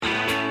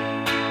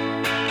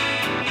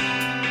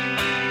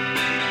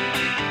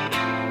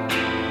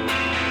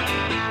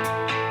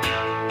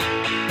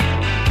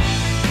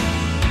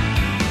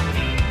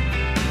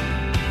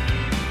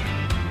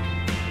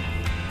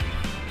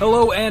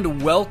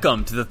And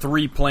welcome to the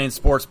Three Plane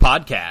Sports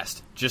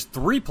Podcast. Just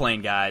three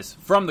plain guys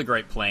from the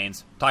Great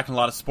Plains, talking a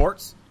lot of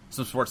sports,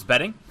 some sports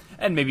betting,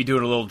 and maybe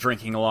doing a little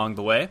drinking along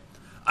the way.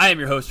 I am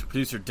your host and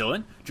producer,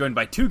 Dillon, joined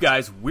by two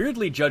guys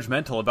weirdly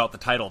judgmental about the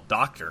title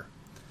Doctor.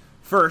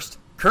 First,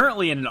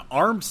 currently in an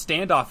armed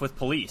standoff with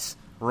police,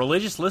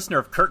 religious listener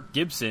of Kirk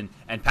Gibson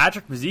and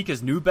Patrick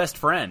Mazika's new best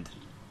friend,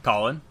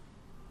 Colin.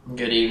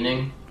 Good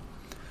evening.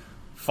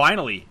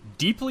 Finally,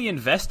 deeply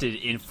invested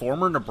in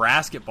former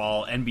Nebraska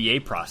ball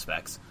NBA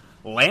prospects,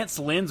 Lance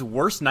Lynn's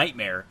worst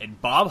nightmare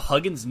and Bob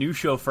Huggins' new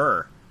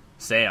chauffeur,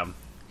 Sam.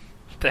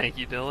 Thank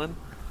you, Dillon.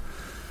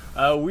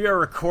 We are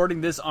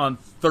recording this on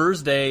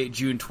Thursday,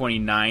 June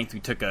 29th. We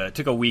took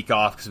a week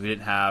off because we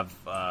didn't have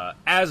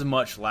as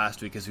much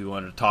last week as we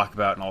wanted to talk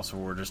about, and also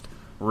we're just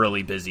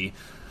really busy.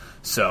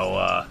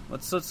 So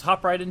let's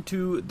hop right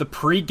into the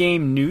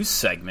pregame news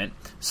segment.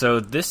 So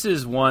this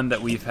is one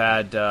that we've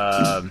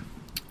had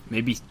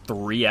maybe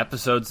 3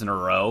 episodes in a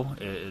row.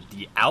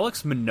 The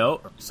Alek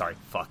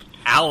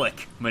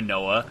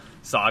Manoah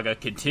saga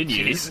continues.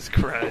 Jesus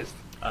Christ.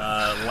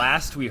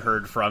 Last we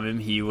heard from him,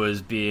 he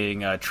was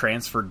being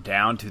transferred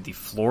down to the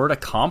Florida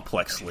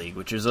Complex League,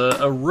 which is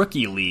a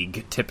rookie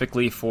league,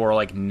 typically for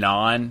like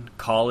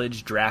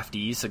non-college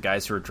draftees, so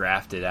guys who are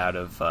drafted out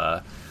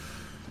of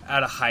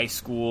high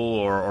school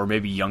or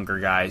maybe younger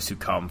guys who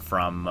come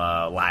from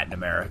Latin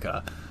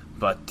America.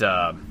 But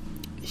do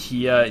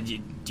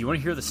you want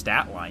to hear the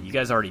stat line? You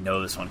guys already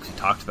know this one because we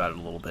talked about it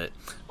a little bit.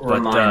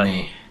 Remind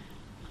me.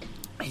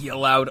 He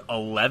allowed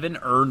 11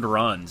 earned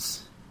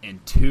runs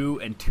in 2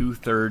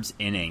 2/3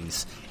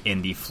 innings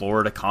in the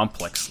Florida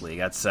Complex League.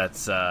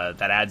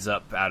 That adds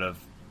up out of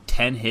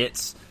 10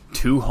 hits,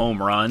 2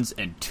 home runs,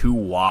 and 2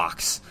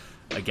 walks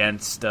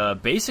against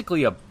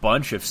basically a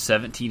bunch of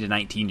 17 to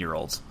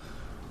 19-year-olds.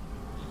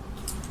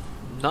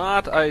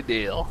 Not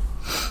ideal.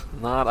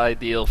 Not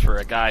ideal for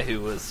a guy who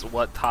was,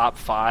 top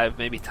 5,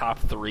 maybe top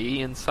 3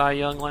 in Cy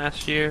Young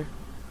last year?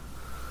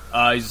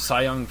 He's a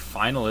Cy Young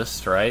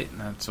finalist, right?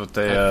 That's what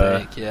they... I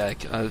think, yeah.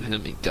 I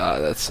mean,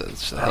 God, that's...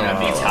 Gonna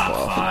be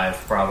top 5,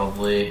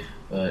 probably,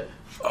 but...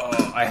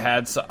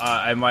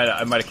 I might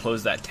have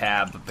closed that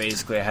tab, but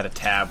basically I had a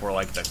tab where,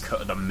 like,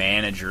 the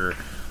manager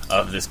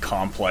of this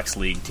complex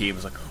league team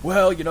was like,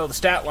 well, the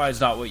stat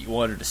line's not what you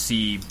wanted to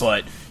see,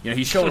 but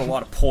he's showing a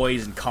lot of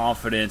poise and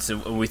confidence,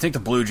 and we think the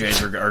Blue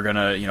Jays are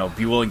gonna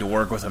be willing to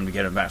work with him to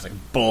get him back. It's like,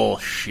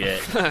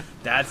 bullshit.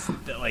 That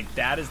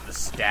is the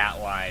stat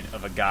line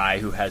of a guy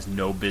who has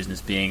no business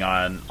being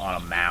on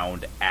a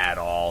mound at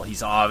all.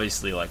 He's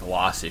obviously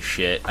lost his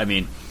shit. I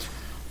mean,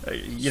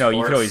 you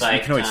can always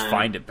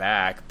find it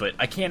back, but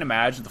I can't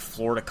imagine the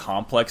Florida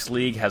Complex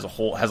League has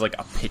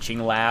a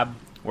pitching lab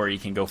where you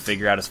can go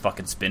figure out his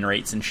fucking spin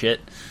rates and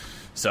shit.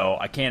 So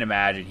I can't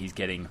imagine he's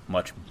getting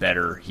much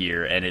better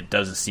here, and it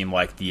doesn't seem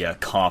like the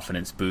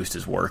confidence boost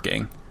is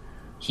working.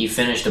 He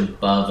finished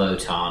above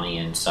Ohtani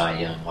in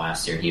Cy Young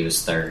last year. He was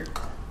 3rd.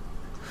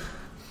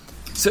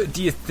 So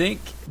do you think,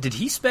 did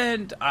he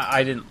spend,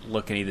 I didn't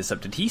look any of this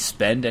up, did he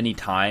spend any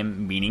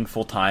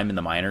meaningful time in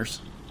the minors?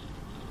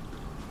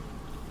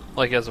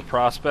 Like as a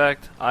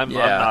prospect? I'm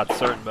not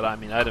certain, but I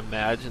mean, I'd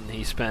imagine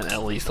he spent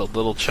at least a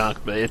little chunk,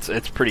 but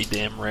it's pretty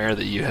damn rare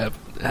that you have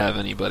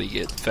anybody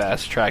get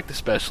fast-tracked,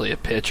 especially a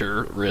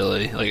pitcher,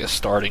 really, like a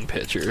starting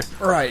pitcher.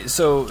 Right,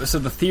 so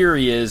the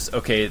theory is,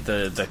 okay,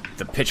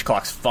 the pitch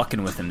clock's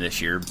fucking with him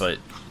this year, but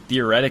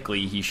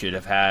theoretically he should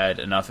have had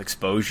enough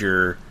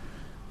exposure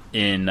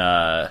in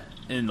the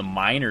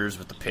minors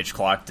with the pitch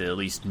clock to at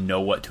least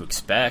know what to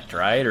expect,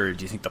 right? Or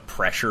do you think the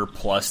pressure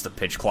plus the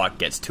pitch clock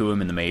gets to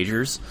him in the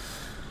majors?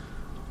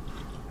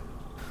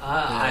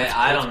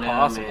 I don't know,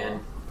 possible. Man.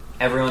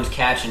 Everyone's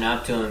catching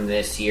up to him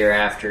this year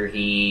after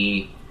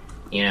he,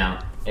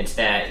 it's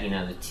that,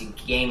 the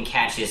game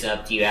catches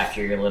up to you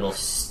after your little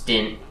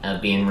stint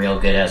of being real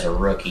good as a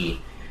rookie,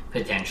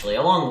 potentially.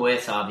 Along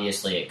with,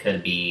 obviously, it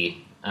could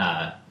be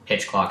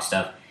pitch clock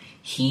stuff.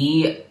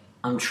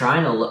 I'm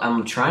trying to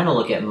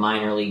look at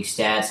minor league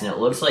stats, and it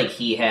looks like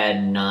he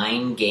had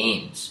 9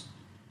 games.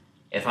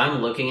 If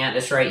I'm looking at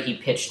this right, he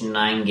pitched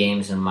 9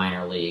 games in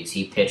minor leagues.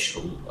 He pitched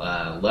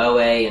low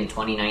A in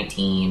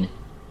 2019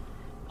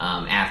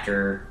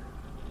 after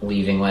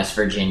leaving West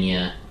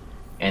Virginia,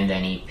 and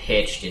then he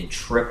pitched in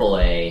Triple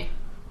A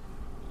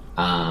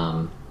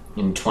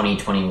in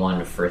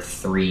 2021 for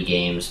 3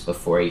 games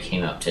before he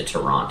came up to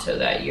Toronto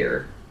that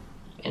year.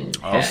 And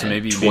so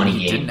maybe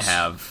he didn't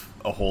have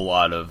a whole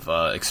lot of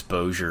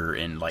exposure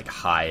in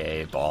high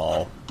A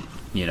ball,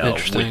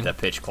 with the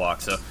pitch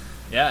clock. So.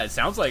 Yeah, it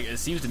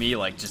seems to me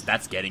like just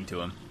that's getting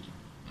to him.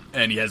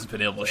 And he hasn't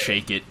been able to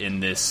shake it in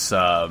this,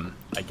 I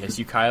guess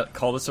you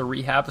call this a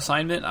rehab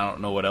assignment? I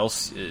don't know what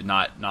else,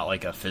 not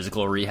like a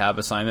physical rehab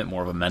assignment,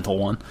 more of a mental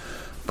one.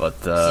 But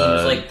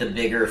seems like the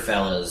bigger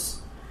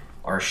fellas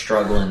are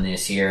struggling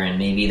this year, and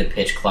maybe the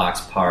pitch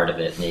clock's part of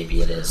it, maybe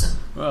it isn't.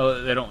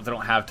 Well, they don't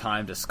have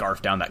time to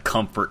scarf down that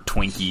comfort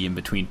Twinkie in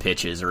between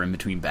pitches or in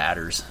between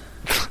batters.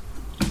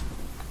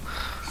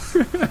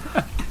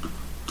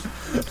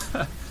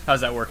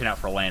 How's that working out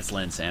for Lance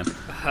Lynn, Sam?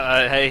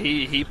 Hey,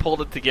 he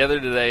pulled it together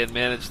today and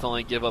managed to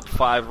only give up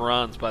 5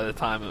 runs by the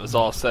time it was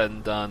all said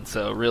and done.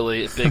 So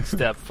really a big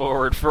step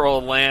forward for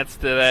old Lance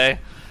today.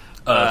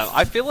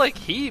 I feel like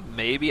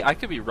I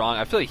could be wrong,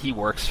 I feel like he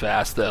works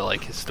fast, though,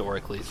 like,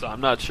 historically, so I'm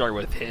not sure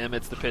with him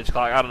it's the pitch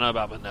clock. I don't know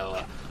about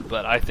Manoah,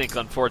 but I think,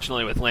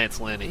 unfortunately, with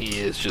Lance Lynn, he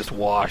is just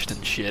washed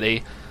and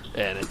shitty,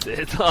 and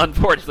it's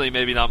unfortunately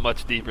maybe not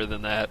much deeper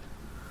than that.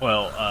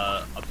 Well,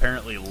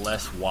 apparently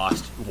less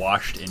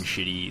washed and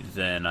shitty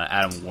than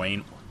Adam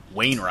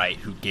Wainwright,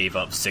 who gave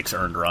up 6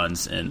 earned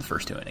runs in the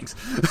first 2 innings.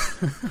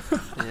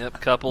 Yep,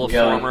 couple of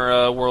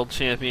former world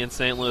champion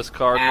St. Louis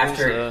Cardinals.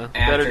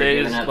 Better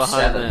days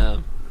behind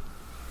them.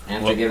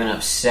 After giving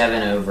up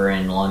 7 over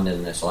in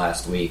London this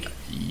last week.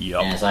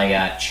 Yep. As I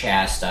got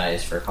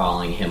chastised for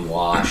calling him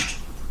washed.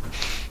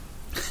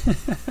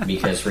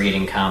 Because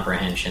reading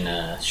comprehension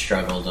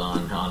struggled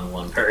on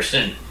one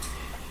person.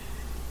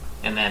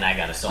 And then I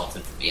got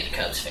assaulted for being a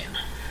Cubs fan.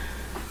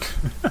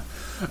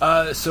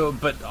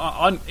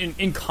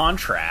 In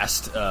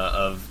contrast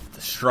of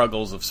the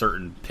struggles of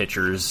certain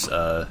pitchers,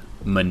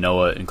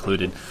 Manoah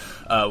included,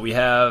 we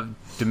have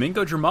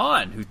Domingo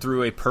Germán, who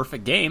threw a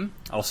perfect game.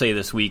 I'll say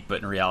this week,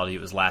 but in reality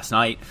it was last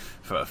night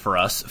for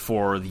us,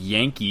 for the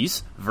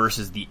Yankees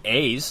versus the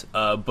A's.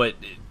 But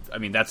I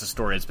mean, that's a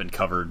story that's been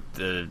covered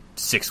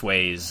 6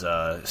 ways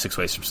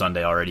from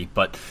Sunday already.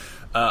 But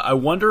I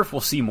wonder if we'll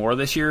see more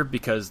this year,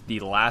 because the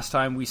last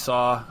time we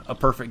saw a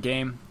perfect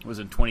game was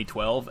in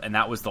 2012, and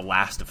that was the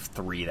last of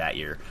 3 that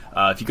year.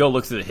 If you go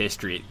look through the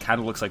history, it kind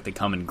of looks like they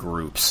come in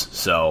groups.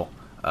 So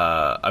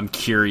I'm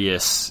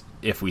curious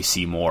if we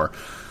see more.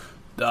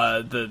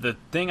 The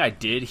thing I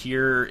did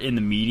hear in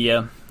the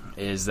media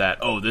is that,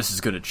 this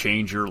is going to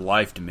change your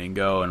life,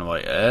 Domingo. And I'm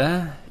like,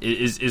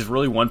 Is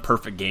really one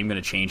perfect game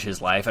going to change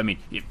his life? I mean,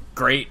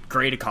 great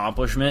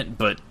accomplishment,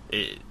 but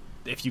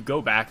if you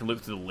go back and look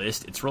through the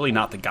list, it's really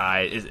not the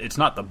guy. It's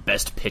not the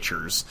best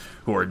pitchers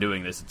who are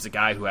doing this. It's a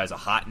guy who has a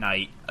hot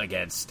night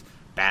against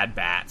bad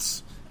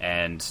bats,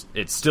 and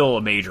it's still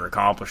a major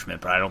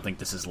accomplishment, but I don't think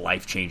this is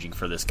life-changing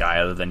for this guy,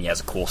 other than he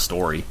has a cool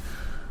story.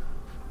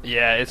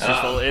 Yeah, it's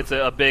just it's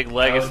a big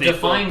legacy.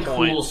 Define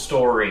cool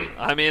story.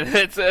 I mean,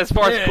 it's as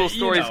far as cool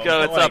stories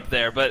go, it's up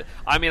there. But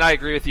I mean, I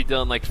agree with you,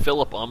 Dillon. Like,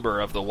 Philip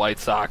Umber of the White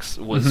Sox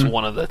was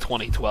one of the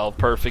 2012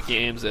 perfect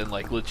games, and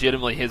like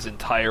legitimately his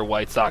entire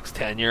White Sox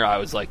tenure, I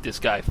was like, this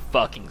guy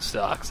fucking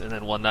sucks. And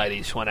then one night he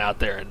just went out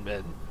there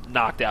and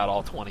knocked out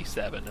all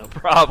 27, no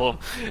problem.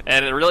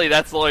 And really,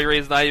 that's the only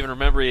reason I even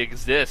remember he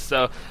exists.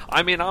 So,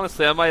 I mean,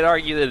 honestly, I might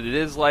argue that it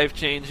is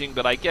life-changing,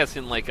 but I guess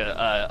in like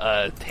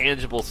a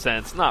tangible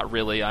sense, not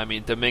really. I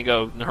mean,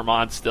 Domingo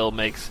Germán still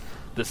makes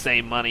the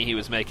same money he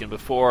was making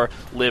before,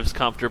 lives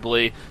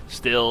comfortably,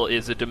 still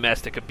is a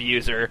domestic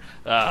abuser,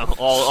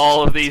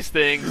 all of these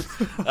things,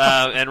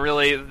 and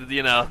really,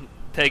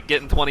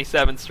 getting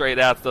 27 straight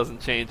outs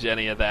doesn't change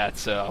any of that.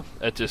 So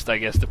it just, I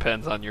guess,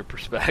 depends on your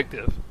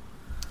perspective.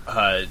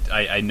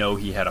 I know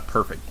he had a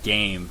perfect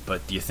game,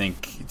 but do you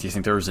think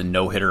there was a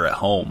no-hitter at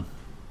home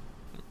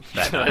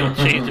that night?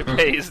 Change of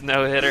pace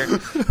no-hitter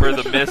for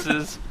the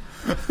misses.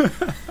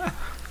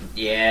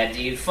 Yeah,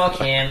 dude, fuck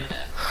him.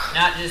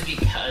 Not just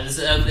because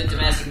of the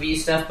domestic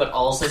abuse stuff, but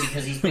also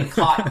because he's been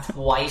caught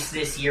twice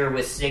this year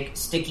with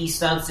sticky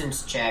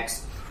substance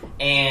checks.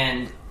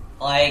 And,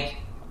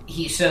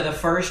 so the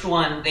first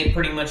one, they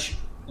pretty much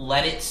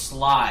let it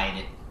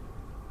slide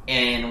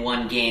in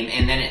one game,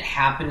 and then it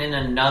happened in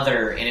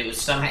another, and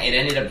it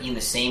ended up being the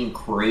same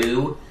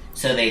crew,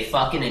 so they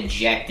fucking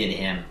ejected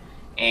him.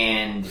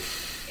 And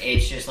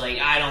it's just like,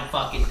 I don't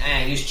fucking,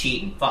 he was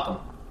cheating, fuck him.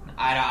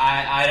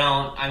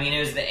 I mean, it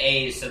was the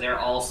A's, so they're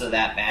also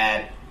that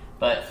bad,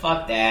 but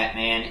fuck that,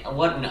 man.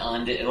 What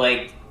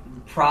an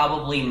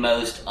probably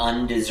most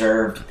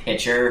undeserved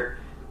pitcher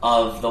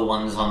of the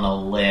ones on the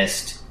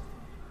list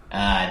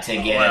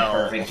to get a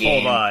perfect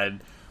game. Hold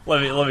on.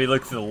 Let me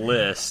look through the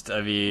list. I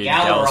mean,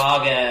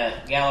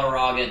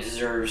 Galarraga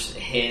deserves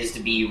his to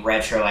be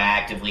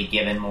retroactively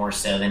given more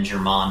so than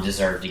Germán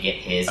deserved to get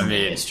his in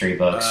the history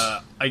books.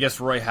 I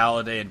guess Roy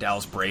Halladay and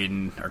Dallas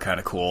Braden are kind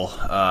of cool.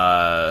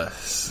 Let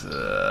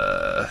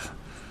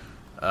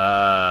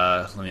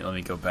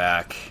me go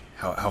back.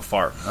 How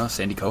far? Oh,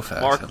 Sandy Koufax.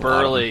 Mark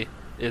Burley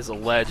is a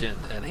legend,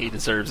 and he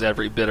deserves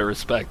every bit of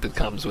respect that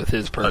comes with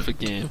his perfect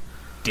game.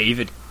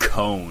 David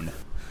Cone.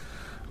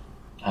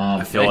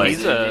 I feel like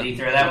did he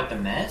throw that with the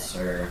Mets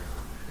or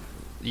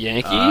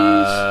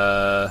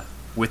Yankees?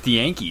 With the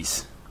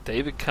Yankees.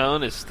 David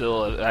Cone is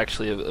still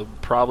actually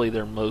probably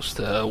their most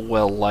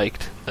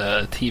well-liked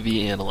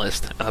TV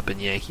analyst up in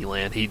Yankee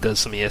land. He does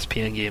some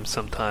ESPN games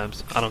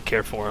sometimes. I don't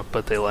care for him,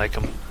 but they like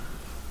him.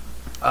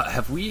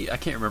 I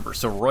can't remember.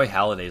 So Roy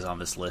Halladay's on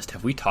this list.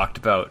 Have we talked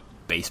about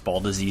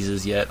baseball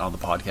diseases yet on the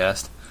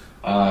podcast?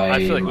 I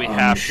feel like we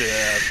have to.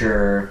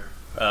 Sure.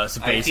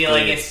 So I feel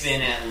like it's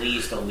been at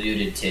least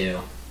alluded to.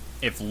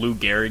 If Lou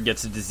Gehrig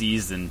gets a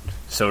disease, then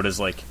so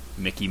does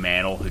Mickey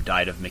Mantle, who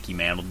died of Mickey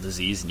Mantle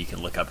disease, and you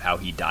can look up how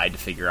he died to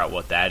figure out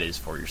what that is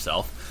for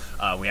yourself.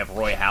 We have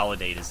Roy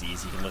Halladay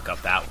disease. You can look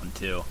up that one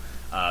too.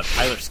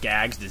 Tyler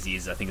Skaggs'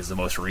 disease, I think, is the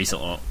most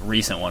recent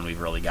one we've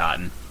really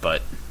gotten.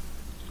 But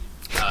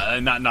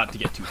not to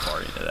get too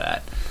far into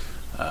that.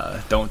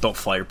 Don't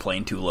fly your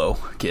plane too low,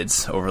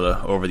 kids, over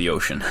the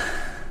ocean.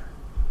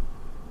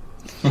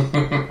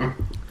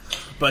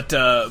 But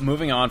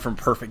moving on from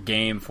perfect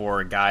game for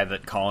a guy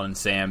that Colin and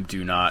Sam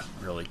do not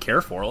really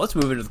care for, let's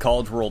move into the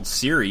College World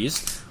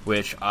Series,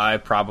 which I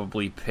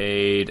probably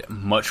paid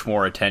much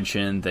more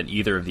attention than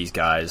either of these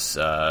guys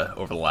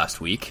over the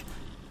last week,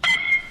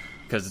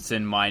 because it's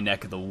in my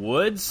neck of the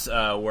woods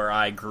where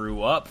I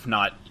grew up,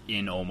 not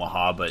in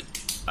Omaha, but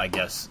I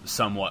guess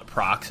somewhat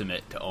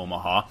proximate to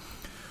Omaha.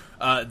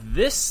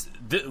 This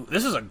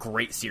is a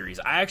great series.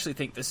 I actually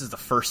think this is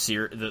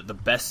the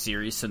best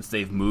series since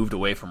they've moved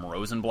away from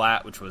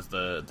Rosenblatt, which was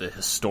the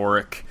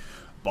historic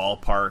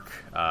ballpark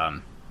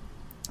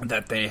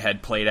that they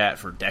had played at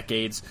for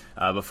decades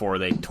before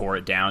they tore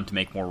it down to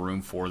make more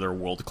room for their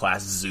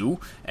world-class zoo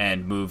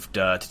and moved to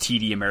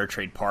TD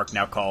Ameritrade Park,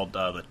 now called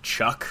the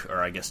Chuck,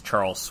 or I guess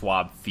Charles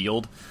Schwab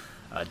Field,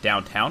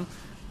 downtown.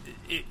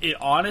 It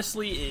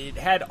honestly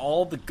had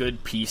all the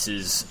good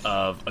pieces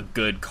of a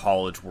good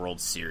College World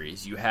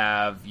Series. You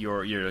have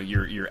your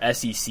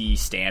SEC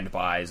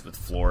standbys with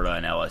Florida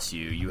and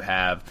LSU. You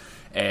have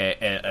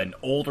an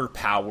older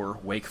power,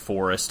 Wake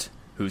Forest,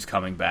 who's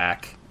coming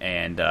back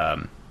and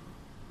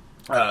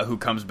who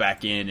comes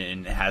back in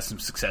and has some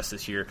success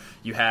this year.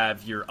 You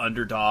have your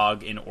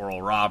underdog in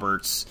Oral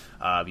Roberts.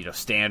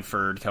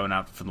 Stanford coming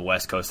out from the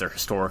West Coast. They're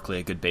historically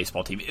a good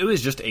baseball team. It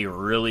was just a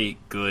really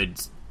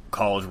good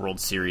College World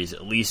Series,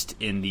 at least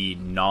in the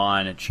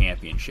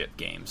non-championship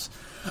games.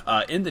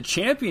 In the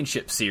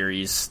championship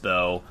series,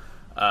 though,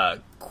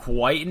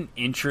 quite an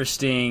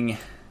interesting.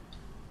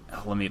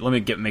 Let me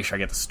make sure I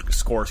get the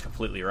scores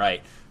completely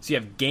right. So you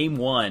have Game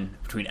 1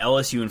 between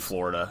LSU and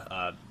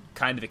Florida,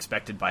 kind of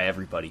expected by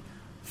everybody,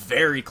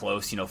 very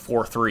close,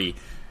 4-3.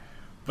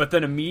 But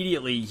then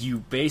immediately you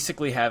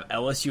basically have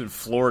LSU and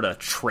Florida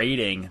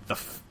trading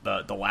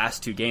the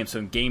last two games. So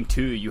in Game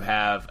 2 you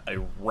have a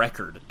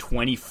record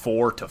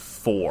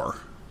 24-4.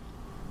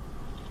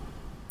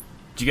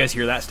 Did you guys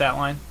hear that stat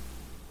line?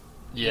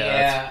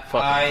 Yeah, it's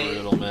fucking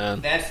brutal,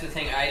 man. That's the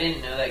thing. I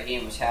didn't know that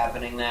game was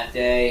happening that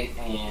day,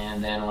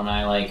 and then when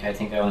I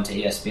think I went to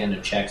ESPN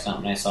to check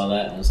something, I saw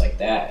that and I was like,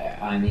 that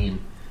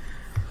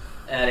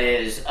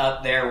is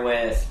up there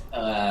with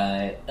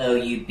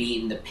OU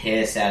beating the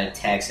piss out of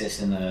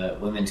Texas in the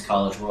Women's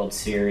College World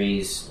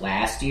Series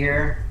last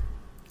year.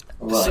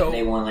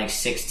 They won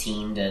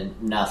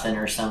 16-0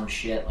 or some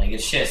shit.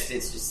 It's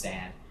just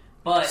sad.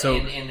 But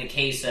in the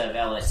case of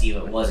LSU,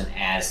 it wasn't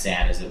as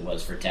sad as it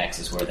was for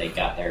Texas, where they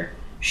got their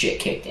shit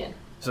kicked in.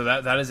 So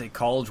that is a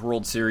College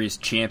World Series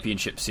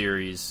championship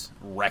series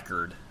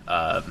record.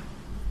 And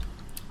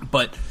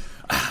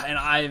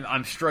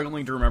I'm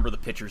struggling to remember the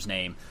pitcher's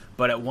name.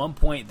 But at one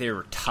point they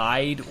were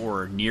tied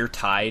or near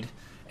tied,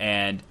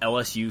 and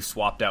LSU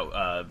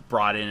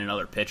brought in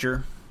another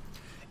pitcher,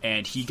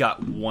 and he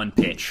got one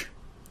pitch.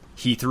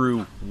 He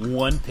threw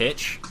one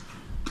pitch.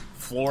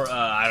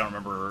 I don't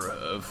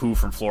remember who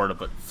from Florida,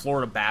 but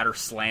Florida batter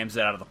slams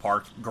it out of the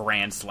park,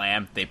 grand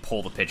slam. They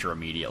pull the pitcher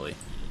immediately.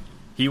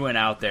 He went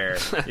out there,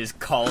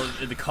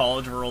 the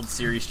College World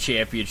Series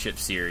championship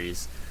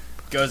series,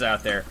 goes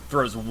out there,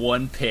 throws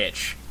one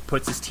pitch,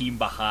 puts his team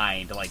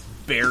behind,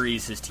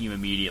 buries his team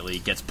immediately,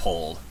 gets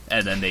pulled,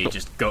 and then they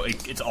just go.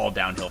 It's all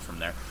downhill from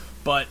there.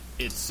 But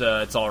it's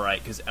all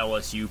right because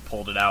LSU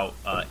pulled it out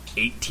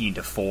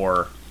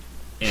 18-4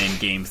 in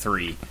Game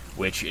 3,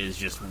 which is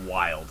just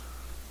wild.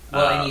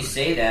 Well, and you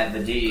say that,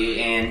 but did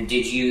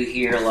you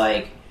hear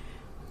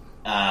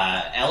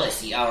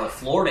LSU or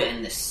Florida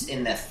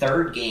in the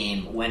third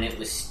game when it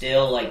was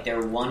still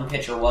their one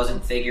pitcher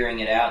wasn't figuring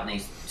it out, and they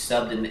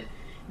subbed him.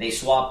 They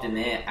swapped him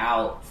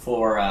out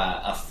for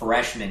a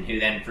freshman who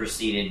then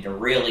proceeded to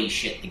really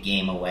shit the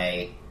game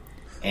away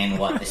in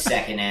the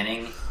second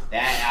inning.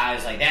 I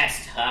was like,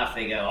 that's tough.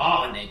 They go,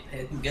 and they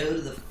go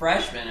to the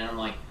freshman, and I'm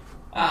like,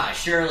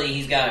 surely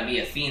he's got to be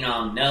a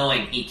phenom,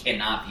 knowing he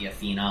cannot be a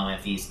phenom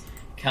if he's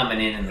coming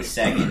in the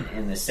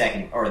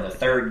second or the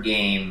third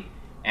game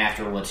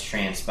after what's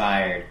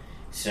transpired.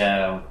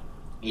 So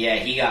yeah,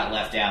 he got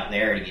left out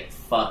there to get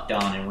fucked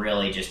on and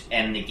really just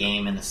end the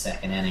game in the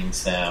second inning.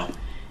 So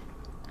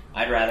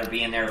I'd rather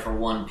be in there for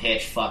one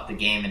pitch, fuck the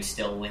game, and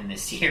still win the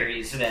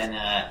series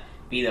than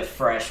be the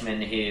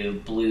freshman who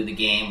blew the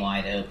game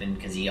wide open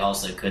because he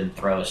also couldn't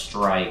throw a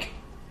strike.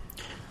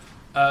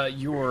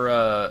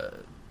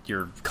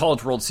 Your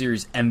College World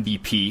Series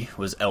MVP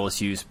was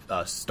LSU's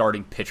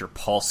starting pitcher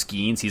Paul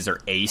Skeens. He's their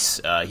ace.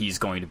 He's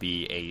going to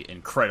be a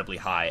incredibly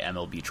high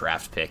MLB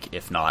draft pick,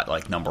 if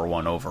not number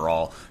one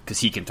overall, because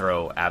he can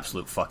throw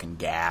absolute fucking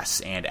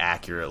gas and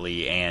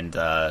accurately, and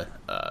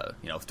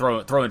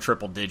throwing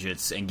triple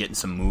digits and getting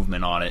some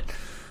movement on it.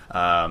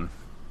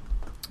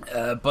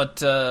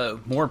 But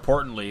more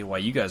importantly, while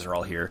you guys are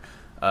all here,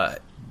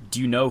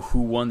 do you know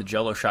who won the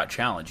Jello Shot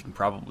Challenge? You can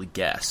probably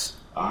guess.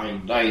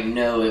 I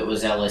know it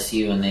was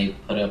LSU, and they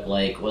put up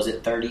was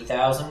it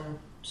 30,000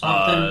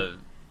 something,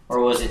 Or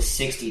was it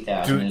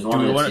 60,000? Do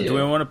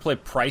we want to play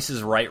Price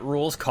is Right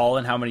rules?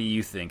 Colin, how many do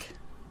you think?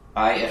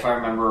 If I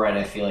remember right,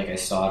 I feel like I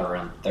saw it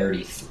around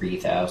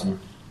 33,000.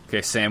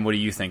 Okay, Sam, what do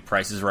you think?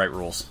 Price is Right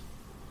rules.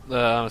 I'm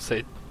gonna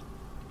say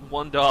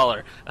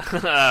 $1.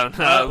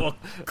 Well,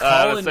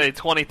 I would say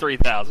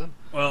 23,000.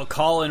 Well,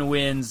 Colin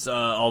wins,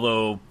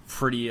 although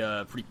pretty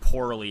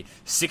poorly.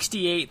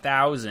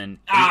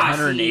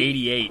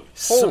 68,888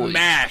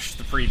 smashed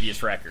the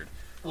previous record.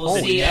 Well,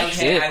 see,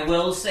 okay, I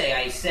will say,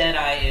 I said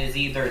it was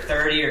either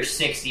 30 or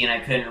 60, and I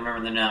couldn't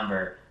remember the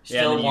number.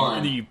 Still won.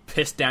 And then you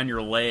pissed down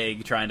your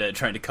leg trying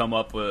to come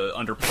up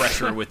under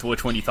pressure with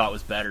which one you thought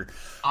was better.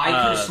 I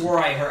could have swore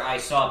I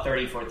saw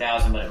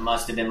 34,000, but it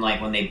must have been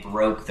like when they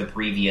broke the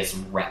previous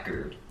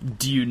record.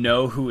 Do you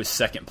know who is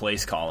second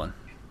place, Colin?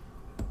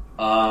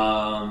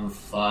 Can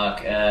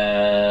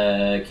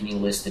you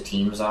list the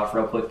teams off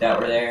real quick that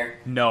were there?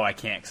 No, I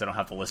can't because I don't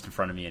have the list in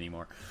front of me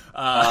anymore.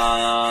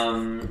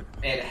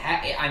 It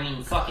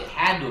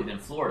had to have been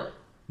Florida.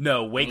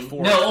 No, Wake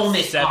Forest. No, Ole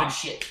Miss.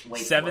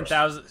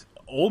 7,000.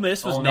 Ole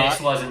Miss was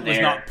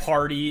not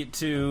party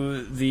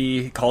to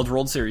the College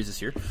World Series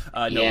this year.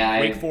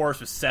 Wake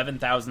Forest was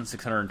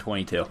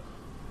 7,622.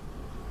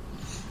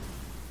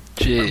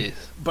 Jeez.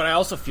 But I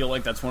also feel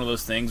like that's one of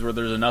those things where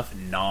there's enough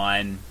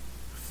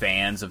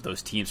non-fans of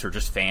those teams who are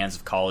just fans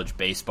of college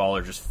baseball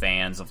or just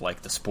fans of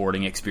like the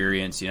sporting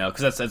experience,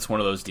 because that's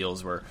one of those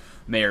deals where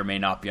may or may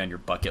not be on your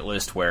bucket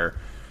list, where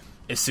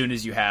as soon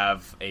as you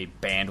have a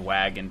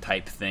bandwagon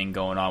type thing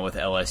going on with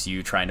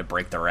LSU trying to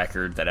break the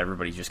record, that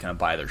everybody's just going to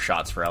buy their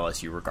shots for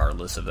LSU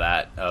regardless of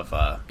that, of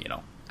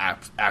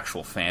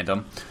actual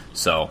fandom.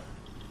 So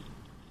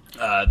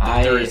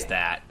there is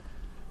that.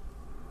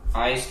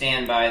 I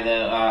stand by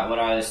what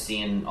I was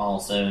seeing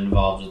also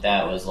involved with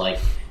that was like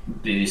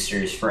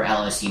boosters for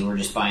LSU. We're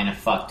just buying a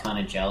fuck ton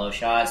of Jello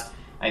shots.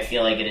 I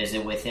feel like it is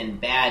within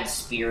bad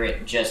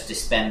spirit just to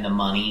spend the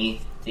money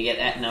to get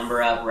that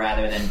number up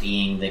rather than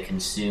being the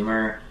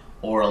consumer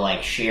or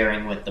like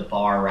sharing with the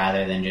bar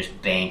rather than just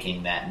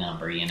banking that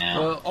number,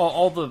 Well,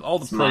 all the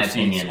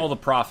proceeds, all the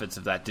profits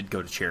of that did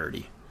go to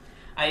charity.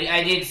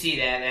 I did see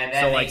that.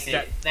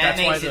 That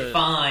makes it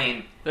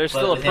fine. There's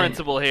still a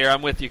principle here.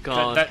 I'm with you,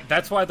 Colin.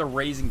 That's why the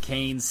Raising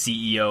Cane's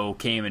CEO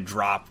came and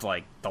dropped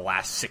like the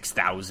last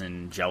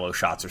 6,000 Jello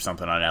shots or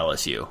something on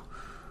LSU.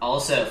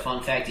 Also,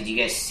 fun fact: did you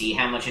guys see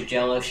how much a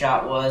Jello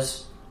shot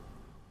was?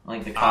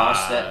 Like the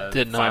cost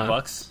did not.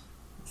 $5.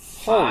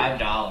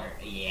 $5.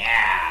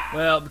 Yeah.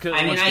 Well, because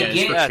I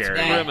get that's that.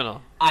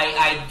 criminal.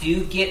 I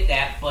do get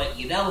that, but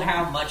you know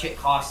how much it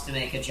costs to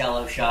make a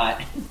Jello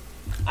shot.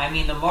 I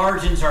mean, the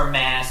margins are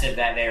massive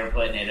that they're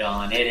putting it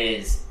on. It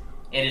is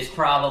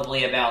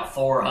probably about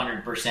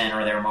 400%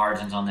 are their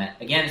margins on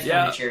that. Again, it's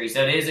from the charity,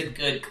 so it is a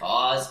good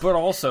cause. But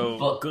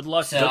also, good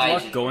luck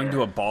going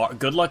to a bar.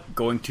 Good luck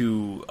going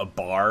to a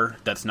bar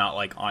that's not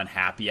like on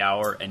happy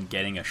hour and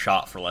getting a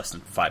shot for less than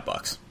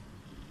 $5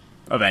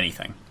 of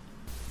anything.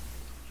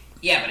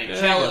 Yeah, but a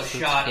Jello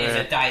shot is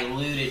a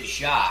diluted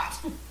shot.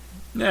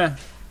 Yeah,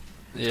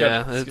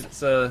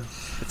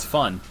 it's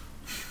fun.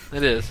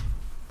 It is.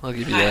 I'll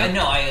give you that.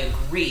 No, I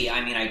agree.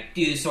 I mean, I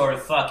do sort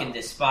of fucking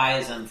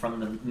despise them from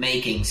the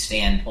making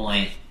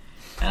standpoint,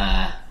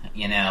 but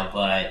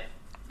that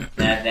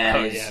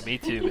is... yeah, me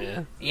too,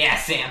 man. Yeah,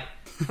 Sam.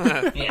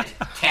 Yeah,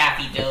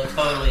 Taffy Dough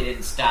totally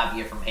didn't stop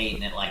you from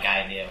hating it like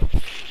I do.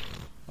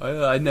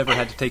 I never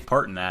had to take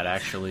part in that,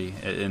 actually,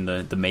 in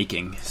the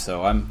making,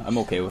 so I'm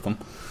okay with them.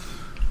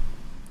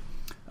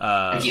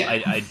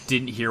 I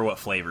didn't hear what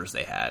flavors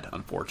they had,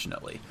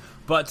 unfortunately.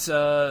 But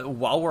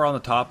while we're on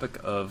the topic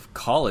of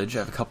college, I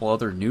have a couple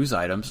other news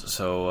items.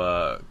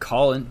 So,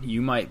 Colin,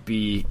 you might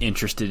be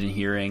interested in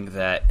hearing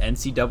that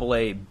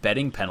NCAA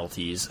betting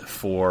penalties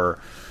for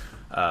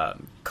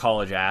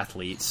college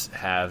athletes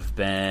have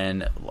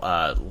been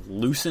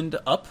loosened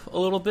up a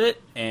little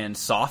bit and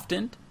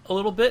softened a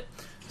little bit.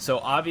 So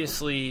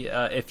obviously,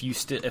 if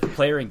a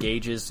player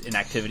engages in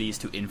activities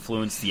to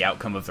influence the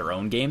outcome of their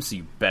own game, so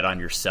you bet on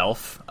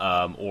yourself,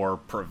 or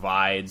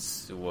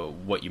provides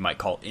what you might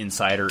call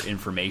insider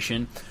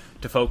information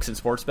to folks in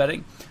sports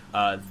betting,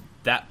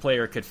 that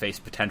player could face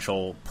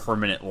potential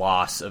permanent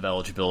loss of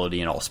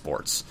eligibility in all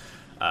sports.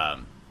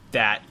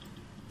 That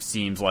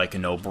seems like a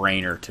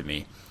no-brainer to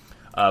me.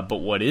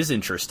 But what is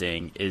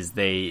interesting is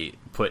they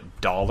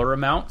put dollar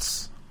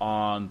amounts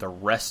on the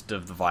rest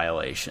of the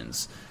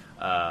violations.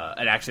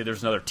 And actually,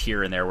 there's another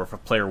tier in there where if a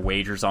player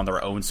wagers on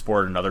their own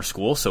sport at another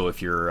school, so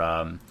if you're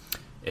I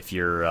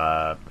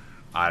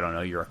don't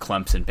know, you're a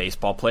Clemson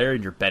baseball player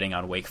and you're betting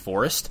on Wake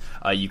Forest,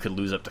 you could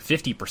lose up to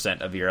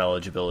 50% of your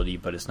eligibility,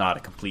 but it's not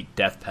a complete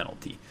death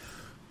penalty.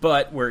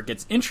 But where it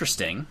gets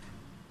interesting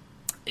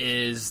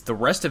is the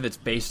rest of it's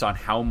based on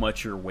how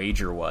much your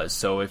wager was.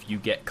 So if you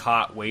get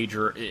caught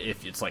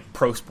if it's like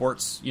pro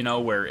sports,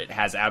 where it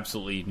has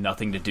absolutely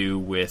nothing to do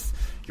with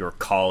your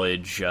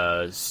college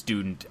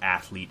student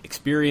athlete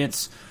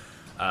experience,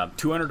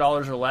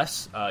 $200 or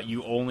less,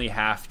 you only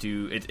have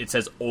to, it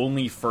says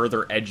only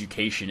further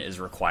education is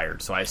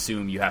required. So I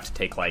assume you have to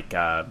take like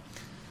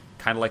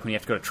Kind of like when you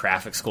have to go to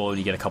traffic school and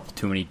you get a couple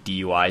too many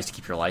DUIs to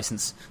keep your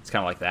license. It's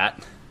kind of like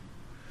that.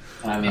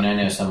 I mean, I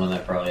know someone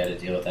that probably had to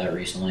deal with that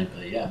recently,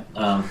 but yeah.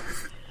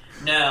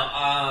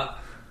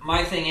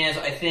 My thing is,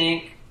 I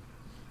think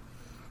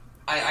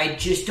I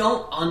just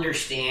don't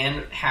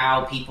understand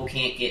how people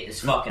can't get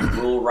this fucking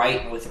rule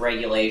right with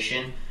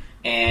regulation.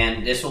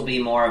 And this will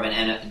be more of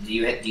an... Do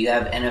you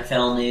have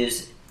NFL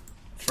news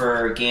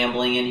for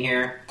gambling in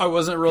here? I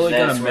wasn't really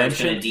going to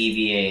mention... Going to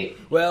deviate.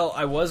 Well,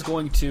 I was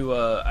going to...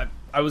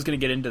 I was going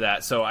to get into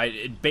that. So,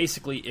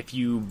 basically, if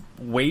you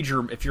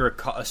wager... If you're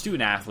a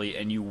student athlete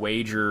and you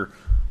wager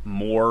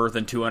more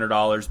than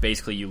 $200,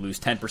 basically you lose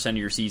 10% of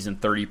your season,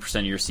 30%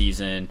 of your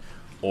season,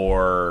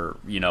 or,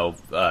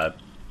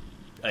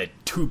 a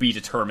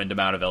to-be-determined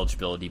amount of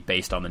eligibility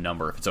based on the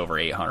number if it's over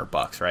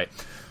 $800, right?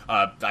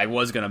 I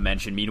was going to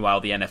mention,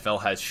 meanwhile, the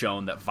NFL has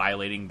shown that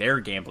violating their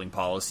gambling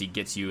policy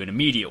gets you an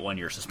immediate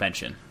 1-year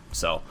suspension.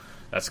 So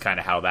that's kind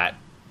of how that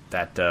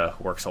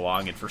works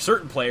along. And for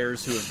certain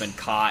players who have been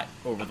caught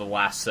over the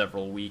last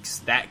several weeks,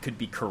 that could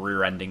be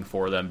career-ending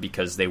for them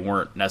because they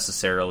weren't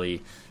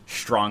necessarily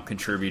strong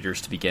contributors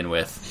to begin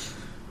with.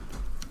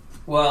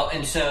 Well,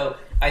 and so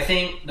I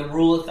think the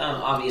rule of thumb,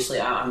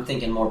 obviously, I'm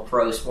thinking more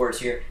pro sports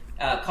here.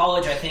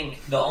 College, I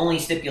think the only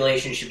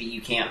stipulation should be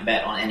you can't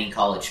bet on any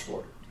college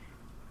sport.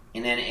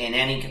 And then in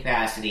any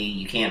capacity,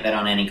 you can't bet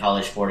on any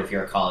college sport if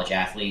you're a college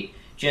athlete,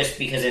 just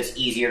because it's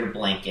easier to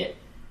blanket.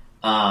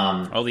 The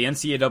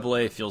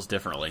NCAA feels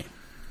differently.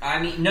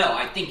 I mean, no,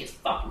 I think it's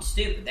fucking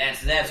stupid.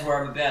 That's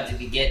where I'm about to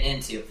be getting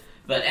into.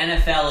 But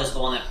NFL is the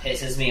one that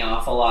pisses me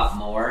off a lot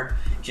more,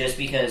 just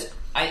because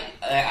I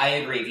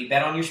agree. If you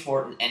bet on your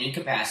sport in any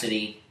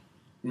capacity,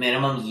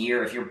 minimum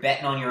year, if you're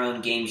betting on your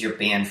own games, you're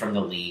banned from the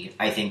league.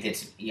 I think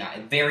it's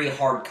a very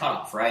hard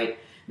cutoff, right?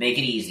 Make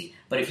it easy.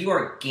 But if you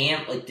are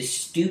like the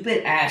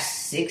stupid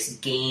ass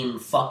 6-game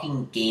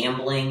fucking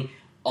gambling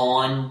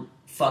on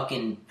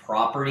fucking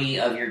property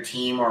of your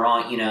team, or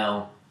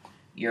on,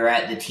 you're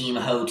at the team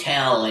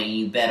hotel and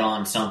you bet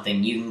on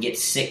something, you can get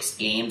 6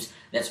 games.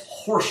 That's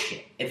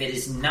horseshit. If it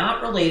is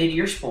not related to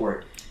your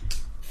sport,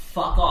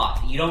 fuck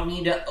off. You don't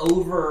need to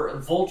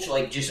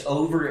just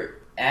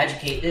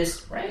over-adjudicate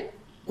this, right?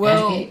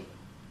 Well,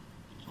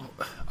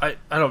 I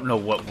don't know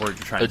what word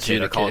you're trying to say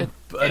to call it.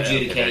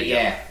 Adjudicate,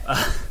 yeah.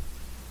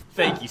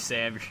 Thank you,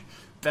 Sam. You're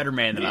a better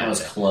man than I was.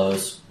 That was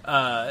close.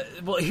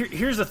 Well,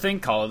 here's the thing,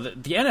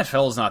 Colin. The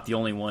NFL is not the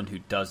only one who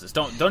does this.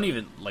 Don't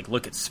even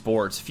look at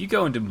sports. If you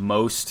go into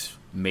most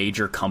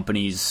major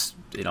companies,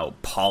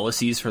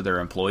 policies for their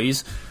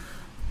employees,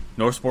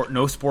 no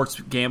sports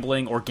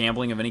gambling or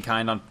gambling of any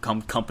kind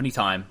on company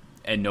time,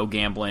 and no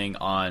gambling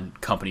on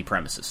company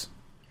premises.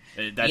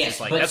 That's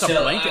a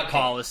blanket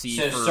policy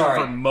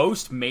for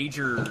most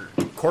major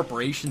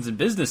corporations and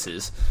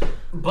businesses.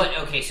 But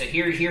okay, so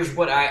here's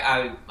what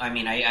I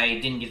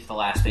didn't get to the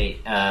last bit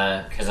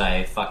because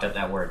I fucked up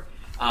that word.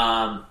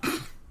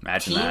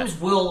 Imagine teams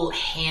will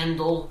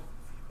handle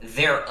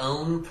their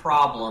own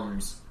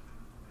problems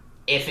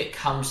if it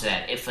comes to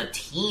that. If a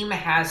team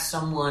has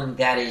someone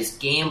that is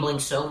gambling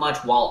so much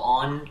while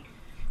on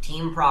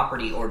team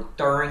property or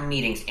during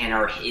meetings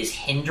and is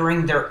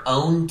hindering their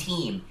own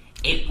team,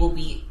 it will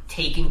be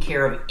taken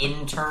care of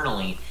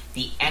internally.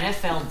 The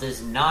NFL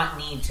does not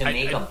need to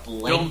make a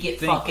blanket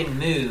fucking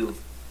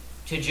move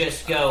to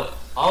just go,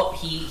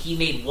 he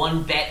made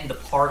one bet in the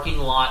parking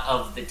lot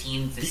of the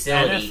team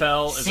facility. The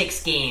NFL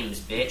 6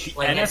 games, bitch.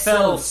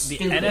 The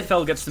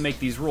NFL gets to make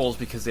these rules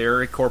because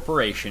they're a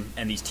corporation,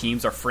 and these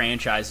teams are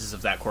franchises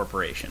of that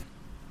corporation.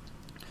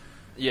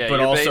 Yeah,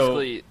 but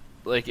basically...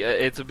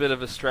 it's a bit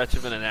of a stretch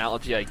of an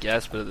analogy, I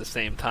guess, but at the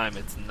same time,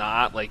 it's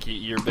not.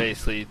 You're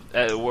basically...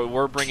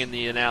 we're bringing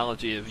the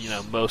analogy of,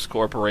 most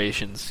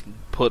corporations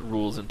put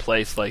rules in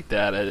place like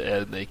that,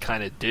 and they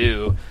kind of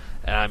do.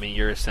 And, I mean,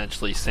 you're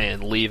essentially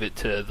saying leave it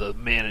to the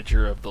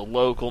manager of the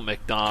local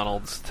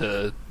McDonald's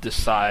to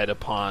decide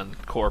upon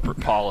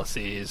corporate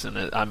policies. And,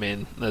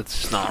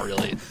 that's not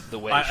really the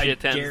way shit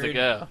tends to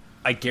go.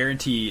 I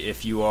guarantee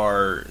if you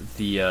are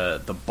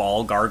the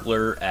ball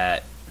gargler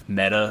at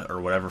Meta or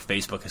whatever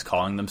Facebook is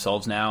calling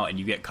themselves now, and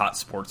you get caught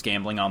sports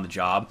gambling on the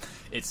job,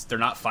 they're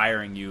not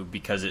firing you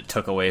because it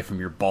took away from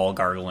your ball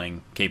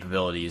gargling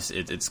capabilities.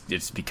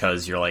 It's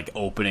because you're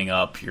opening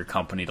up your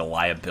company to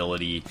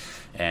liability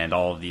and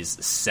all of these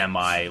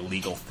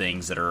semi-legal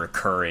things that are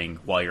occurring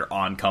while you're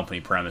on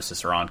company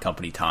premises or on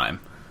company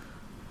time.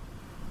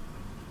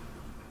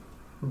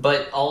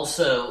 But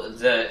also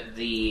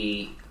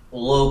the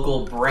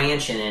local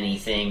branch in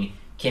anything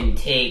can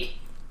take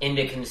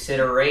into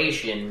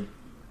consideration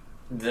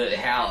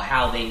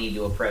how they need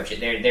to approach it.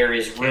 There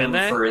is room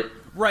for it.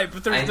 Right,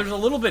 but there's a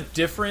little bit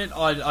different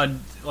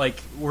on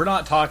we're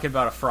not talking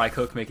about a fry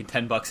cook making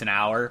 $10 an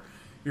hour.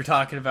 You're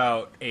talking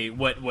about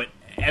what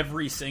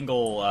every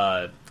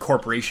single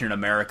corporation in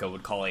America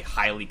would call a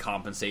highly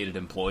compensated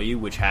employee,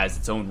 which has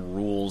its own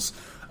rules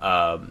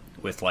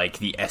with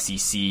the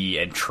SEC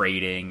and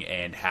trading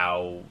and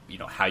how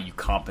you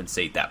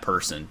compensate that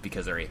person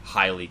because they're a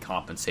highly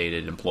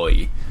compensated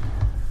employee.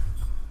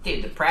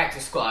 Dude, the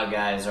practice squad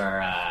guys are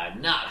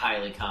not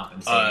highly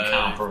compensated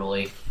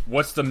comparably.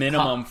 What's the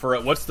minimum for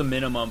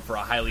a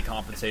highly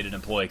compensated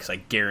employee? Because I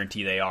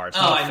guarantee they are. It's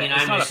I'm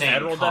not a just saying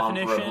federal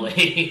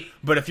definition.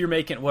 But if you're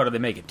making, what are they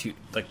making?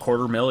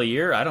 $250,000 a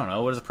year? I don't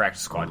know. What does a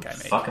practice squad guy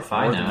make? Fuck if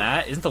I More know. than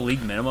that? Isn't the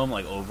league minimum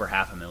like over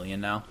 $500,000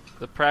 now?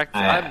 The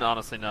practice, I'm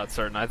honestly not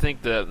certain. I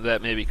think that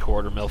maybe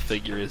 $250,000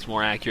 figure is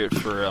more accurate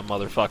for a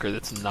motherfucker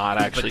that's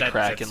not actually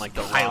cracking like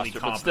the highly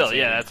roster. But still,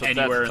 yeah, that's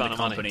anywhere a ton in the of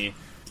company. money.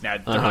 Now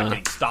they're not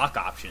getting stock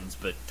options,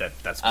 but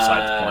that's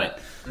beside the point.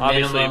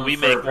 Obviously, we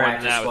make more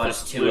than that with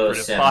this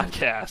lucrative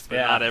podcast, but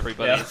not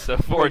everybody is so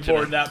fortunate.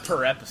 More than that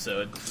per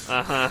episode.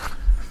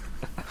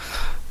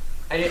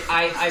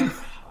 I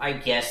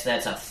guess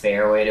that's a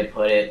fair way to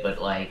put it,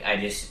 but like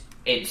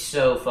it's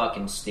so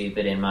fucking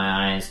stupid in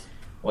my eyes.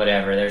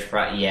 Whatever, there's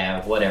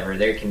whatever.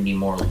 There can be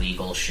more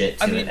legal shit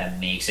to it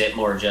that makes it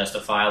more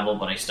justifiable,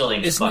 but I still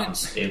think it's fucking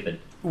stupid.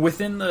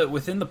 Within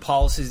the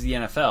policies of the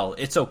NFL,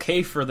 it's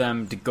okay for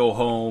them to go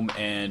home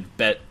and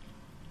bet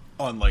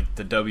on like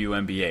the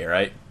WNBA,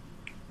 right?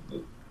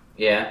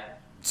 Yeah.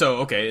 So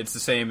okay, it's the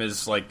same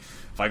as like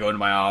if I go into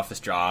my office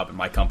job and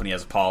my company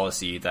has a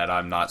policy that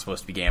I'm not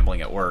supposed to be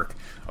gambling at work.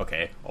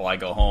 Okay, well I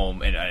go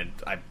home and I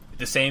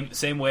the same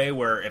way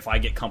where if I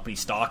get company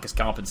stock as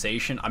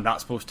compensation, I'm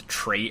not supposed to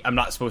trade. I'm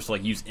not supposed to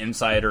like use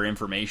insider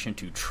information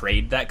to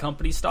trade that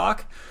company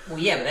stock. Well,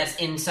 yeah, but that's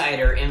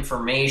insider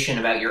information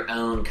about your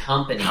own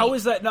company. How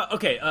is that not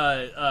okay?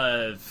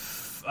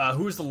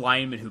 Who was the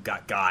lineman who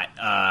got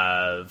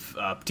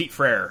Petit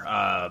Frere?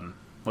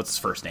 What's his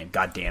first name?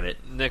 God damn it,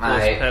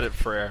 Nicholas Petit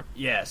Frere.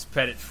 Yes,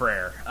 Petit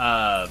Frere.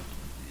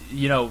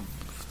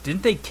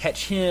 Didn't they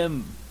catch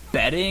him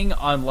betting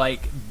on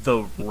like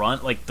the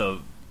run, like the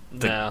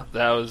no,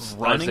 that was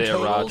Isaiah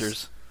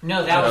Rodgers.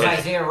 No, that was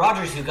Isaiah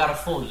Rodgers who got a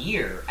full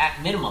year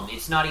at minimum.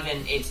 It's not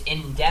even, it's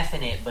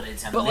indefinite, but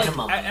it's a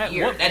minimum at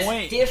year. What That's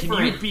point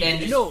different.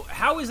 Can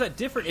how is that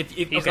different? If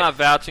he's not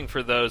vouching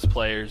for those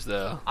players,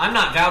 though. I'm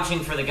not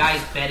vouching for the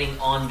guys betting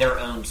on their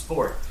own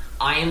sport.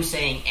 I am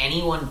saying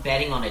anyone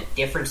betting on a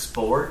different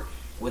sport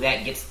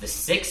that gets the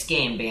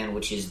 6-game ban,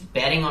 which is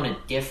betting on a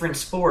different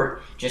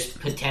sport,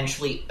 just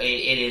potentially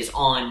it is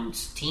on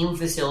team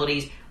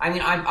facilities. I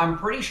mean, I'm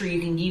pretty sure you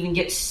can even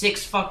get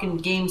 6 fucking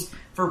games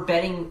for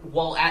betting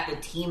while at the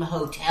team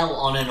hotel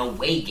on an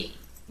away game.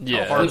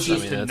 Yeah, which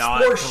is to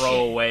not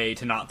throw away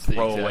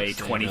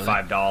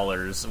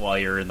 $25 while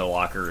you're in the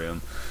locker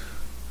room.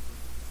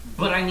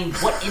 But I mean,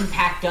 what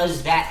impact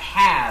does that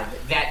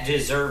have that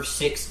deserves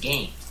 6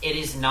 games? It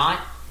is not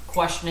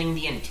questioning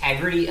the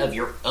integrity of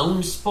your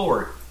own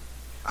sport.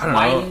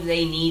 Why do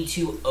they need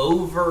to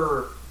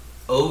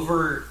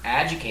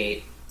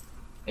adjudicate?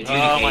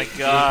 Oh my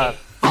god!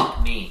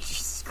 Fuck me!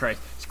 Jesus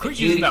Christ! Quit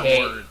using that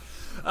word.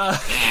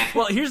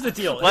 Well, here's the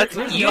deal. Let's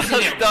dumb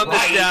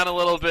this down a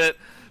little bit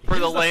for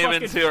the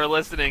laymen who are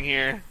listening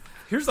here.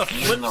 Here's the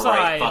flip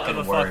side of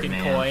the fucking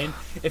coin.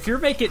 If you're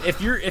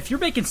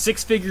making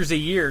 6 figures a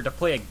year to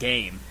play a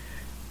game,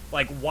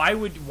 like why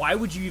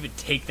would you even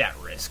take that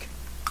risk?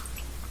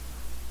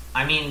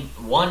 I mean,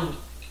 one,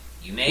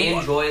 you may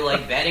enjoy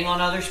like betting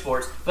on other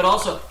sports, but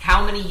also,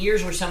 how many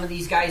years are some of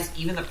these guys,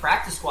 even the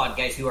practice squad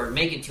guys who are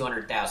making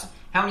 $200,000?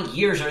 How many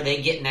years are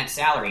they getting that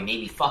salary?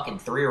 Maybe fucking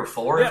 3 or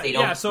 4 if they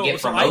don't get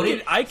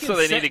promoted. So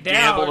they need to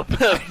gamble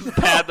to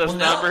pad those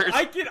numbers.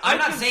 I'm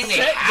not saying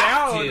they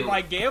have to.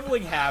 My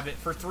gambling habit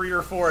for 3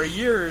 or 4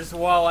 years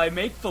while I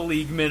make the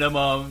league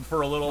minimum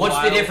for a little while.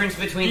 What's the difference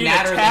between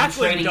that or them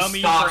trading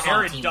stocks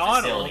on team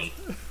facilities?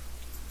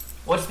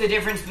 What's the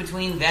difference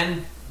between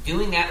them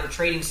doing that or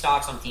trading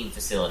stocks on team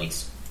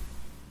facilities?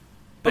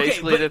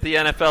 Basically, that the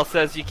NFL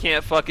says you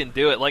can't fucking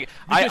do it. Like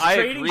I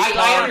agree.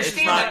 I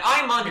understand that.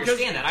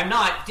 Understand that. I'm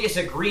not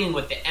disagreeing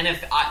with the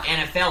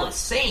NFL is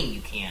saying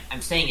you can't. I'm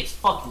saying it's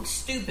fucking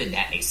stupid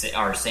that they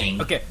are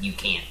saying you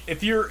can't.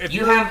 If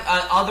you have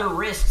other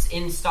risks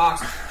in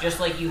stocks, just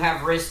like you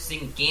have risks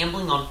in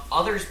gambling on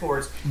other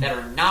sports that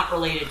are not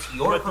related to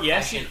your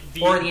profession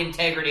or the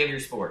integrity of your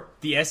sport.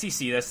 The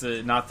SEC, that's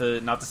not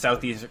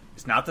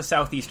the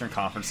Southeastern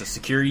Conference, the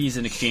Securities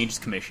and Exchange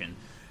Commission,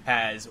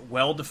 has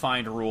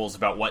well-defined rules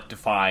about what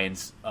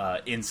defines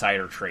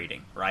insider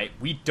trading, right?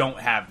 We don't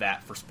have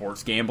that for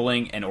sports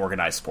gambling and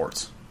organized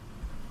sports.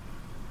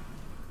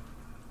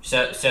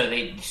 What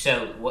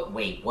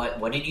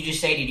did you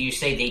just say? Did you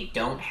say they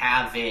don't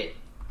have it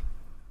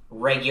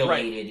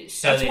regulated? Right.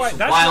 So it's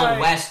Wild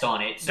West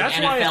on it. So the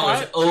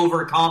NFL is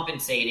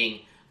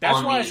overcompensating.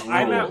 That's why if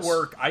I'm at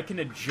work, I can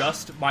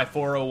adjust my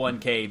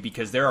 401k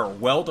because there are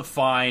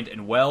well-defined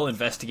and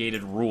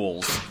well-investigated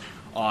rules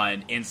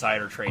on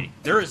insider trading.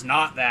 There is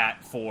not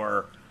that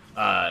for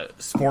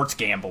sports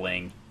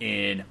gambling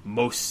in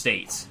most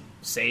states,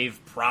 save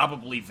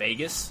probably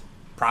Vegas,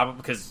 probably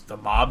because the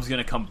mob's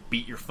going to come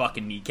beat your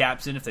fucking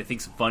kneecaps in if they think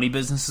some funny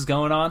business is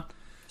going on.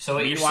 So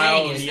what you're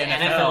saying is the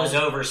NFL is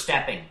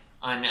overstepping,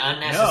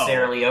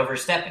 unnecessarily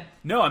overstepping.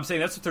 No, I'm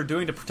saying that's what they're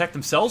doing to protect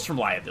themselves from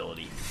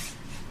liability.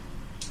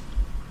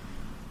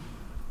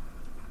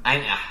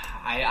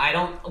 I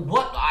don't.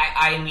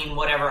 I mean,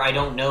 whatever. I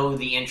don't know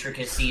the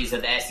intricacies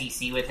of the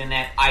SEC within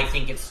that. I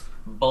think it's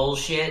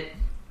bullshit.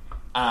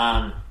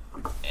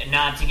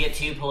 Not to get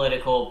too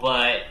political,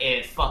 but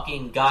if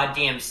fucking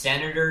goddamn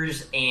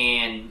senators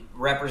and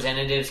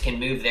representatives can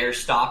move their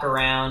stock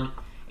around,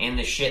 and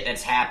the shit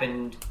that's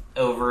happened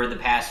over the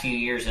past few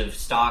years of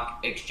stock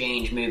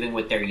exchange moving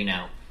with their,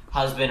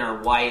 husband or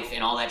wife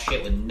and all that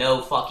shit with no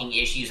fucking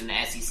issues, and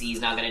the SEC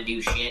is not going to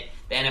do shit,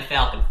 the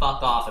NFL can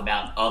fuck off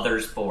about other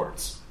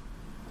sports.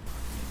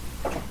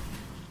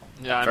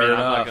 Yeah, I'm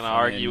not going to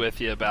argue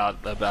with you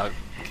about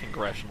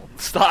congressional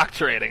stock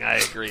trading. I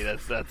agree.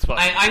 That's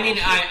fucking.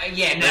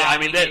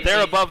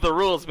 They're above the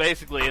rules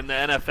basically, and the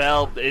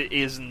NFL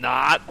is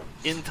not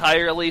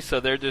entirely. So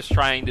they're just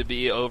trying to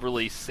be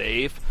overly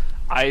safe.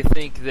 I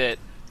think that.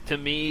 To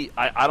me,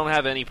 I don't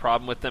have any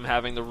problem with them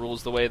having the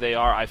rules the way they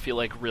are. I feel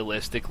like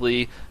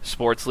realistically,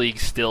 sports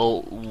leagues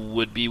still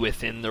would be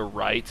within their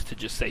rights to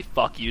just say,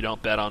 fuck you,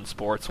 don't bet on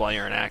sports while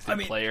you're an active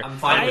player. I'm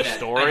fine with that.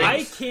 Story.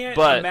 I can't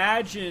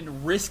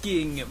imagine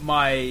risking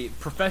my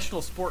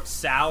professional sports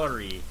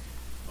salary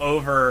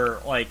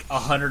over like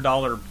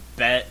 $100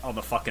 bet on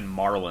the fucking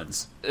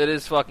Marlins. It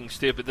is fucking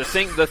stupid. The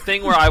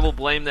thing where I will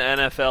blame the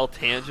NFL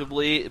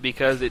tangibly,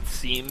 because it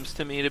seems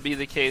to me to be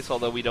the case,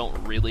 although we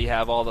don't really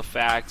have all the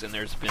facts, and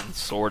there's been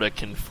sort of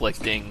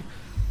conflicting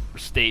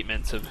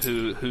statements of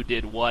who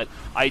did what.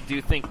 I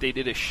do think they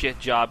did a shit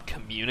job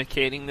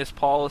communicating this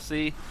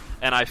policy,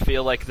 and I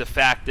feel like the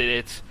fact that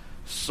it's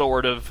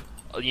sort of,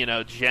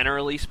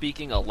 generally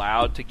speaking,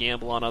 allowed to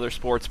gamble on other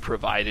sports,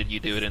 provided you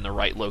do it in the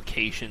right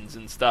locations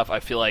and stuff. I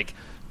feel like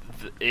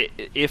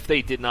if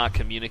they did not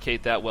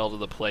communicate that well to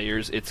the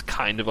players, it's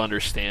kind of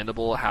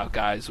understandable how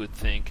guys would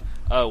think,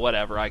 oh,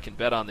 whatever, I can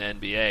bet on the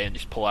NBA, and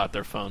just pull out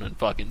their phone and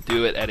fucking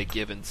do it at a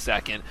given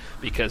second,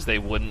 because they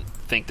wouldn't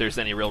think there's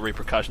any real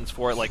repercussions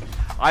for it. Like,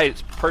 I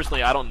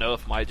don't know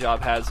if my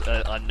job has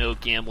a no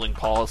gambling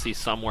policy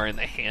somewhere in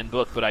the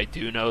handbook, but I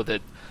do know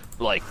that,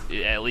 like,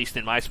 at least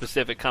in my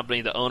specific company,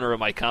 the owner of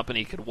my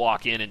company could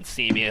walk in and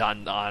see me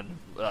on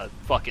a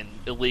fucking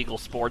illegal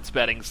sports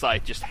betting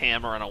site just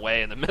hammering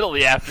away in the middle of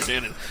the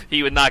afternoon, and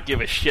he would not give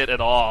a shit at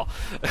all.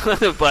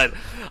 But,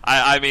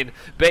 I mean,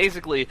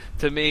 basically,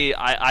 to me,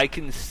 I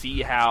can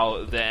see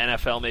how the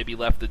NFL maybe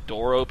left the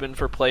door open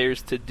for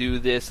players to do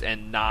this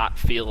and not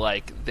feel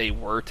like they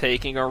were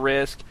taking a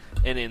risk.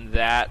 And in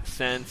that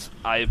sense,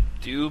 I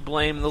do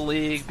blame the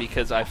league,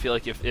 because I feel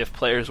like if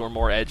players were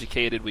more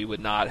educated, we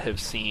would not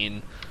have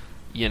seen,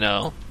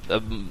 the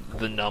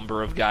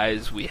number of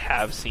guys we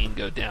have seen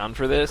go down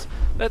for this.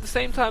 But at the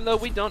same time, though,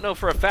 we don't know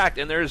for a fact,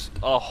 and there's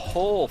a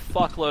whole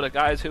fuckload of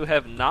guys who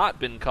have not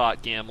been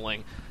caught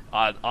gambling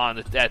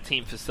at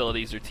team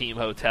facilities or team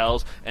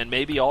hotels, and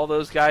maybe all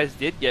those guys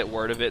did get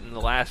word of it, and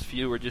the last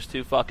few were just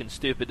too fucking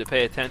stupid to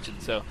pay attention.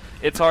 So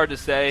it's hard to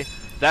say.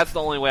 That's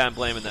the only way I'm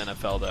blaming the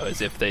NFL, though,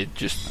 is if they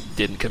just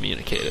didn't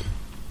communicate it.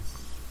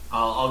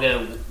 I'll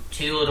go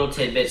two little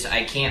tidbits.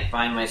 I can't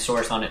find my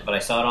source on it, but I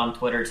saw it on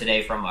Twitter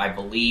today from, I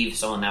believe,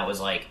 someone that was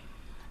like,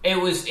 it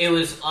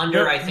was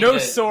under, I think,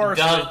 source.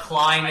 Doug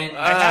Kleiman.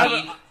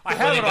 I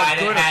have it on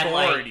good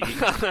authority.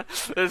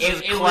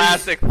 This is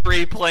classic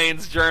Three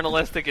Plains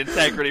journalistic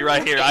integrity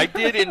right here. I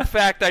did, in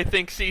fact, I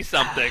think, see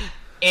something.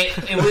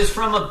 It was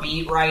from a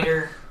beat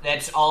writer.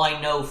 That's all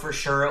I know for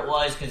sure it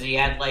was, because he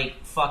had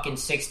like fucking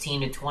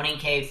 16 to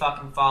 20K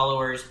fucking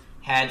followers,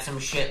 had some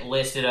shit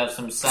listed of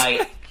some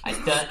site.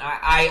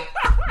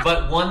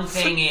 But one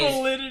thing is,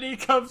 validity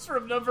comes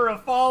from number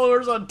of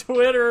followers on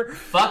Twitter.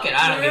 Fuck it,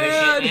 I don't give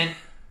a shit, man.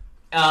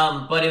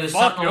 But it was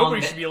something.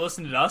 Nobody should be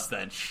listening to us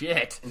then.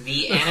 Shit.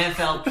 The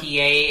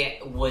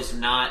NFLPA was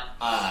not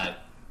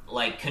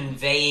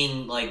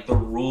conveying like the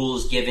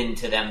rules given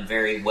to them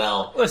very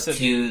well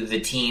to the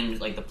teams,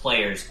 like the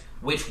players,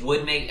 which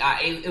would make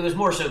it was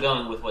more so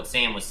going with what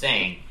Sam was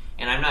saying.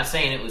 And I'm not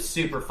saying it was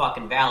super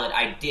fucking valid.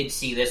 I did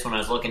see this when I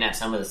was looking at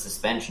some of the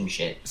suspension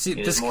shit.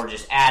 It was more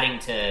just adding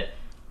to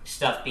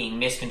stuff being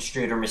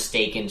misconstrued or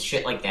mistaken,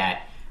 shit like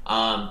that.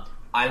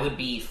 I would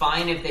be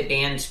fine if they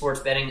banned sports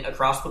betting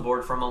across the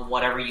board from them.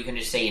 Whatever, you can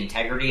just say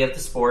integrity of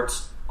the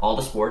sports, all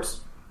the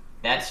sports.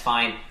 That's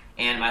fine.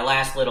 And my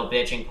last little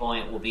bitching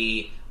point will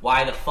be,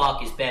 why the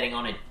fuck is betting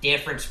on a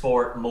different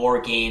sport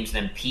more games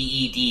than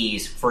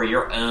PEDs for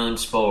your own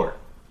sport?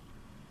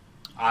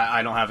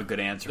 I don't have a good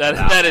answer for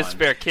that. That is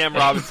fair. Cam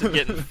Robinson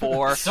getting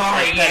 4.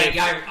 Sorry,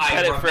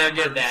 I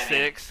remembered that.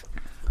 6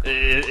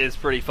 is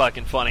pretty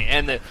fucking funny.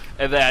 And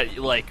that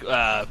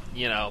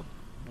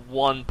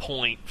 1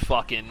 point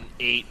fucking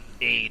 8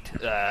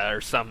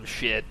 or some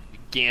shit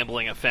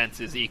gambling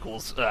offenses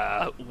equals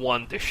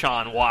 1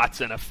 Deshaun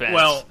Watson offense.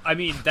 Well, I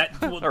mean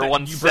or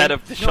one set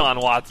of Deshaun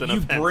Watson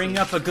offenses. You bring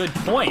up a good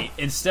point.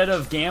 Instead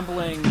of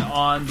gambling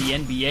on the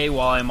NBA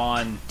while I'm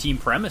on team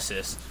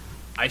premises,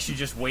 I should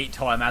just wait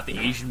till I'm at the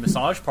Asian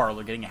massage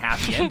parlor getting a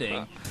happy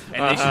ending,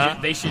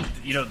 and they should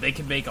they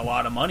could make a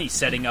lot of money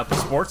setting up a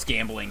sports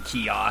gambling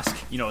kiosk,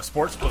 a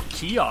sports book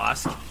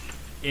kiosk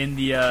in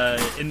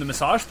the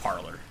massage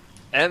parlor.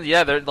 And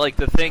yeah, they're like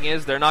the thing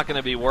is they're not going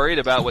to be worried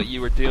about what you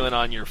were doing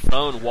on your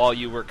phone while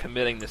you were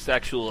committing the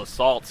sexual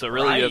assault. So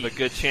really, you have a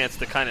good chance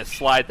to kind of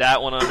slide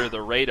that one under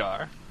the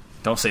radar.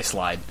 Don't say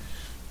slide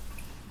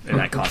in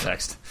that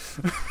context.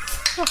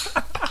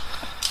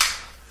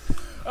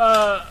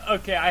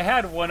 Okay, I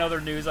had one other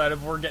news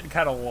item. We're getting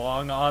kind of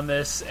long on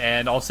this,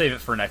 and I'll save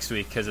it for next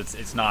week because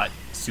it's not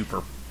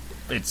super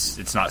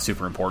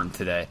important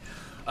today.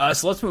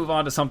 So let's move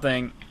on to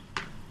something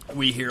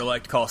we here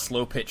like to call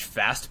slow pitch,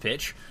 fast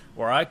pitch,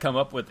 where I come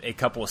up with a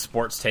couple of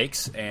sports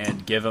takes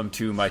and give them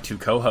to my two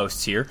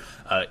co-hosts here.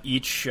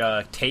 Each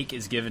take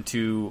is given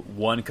to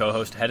one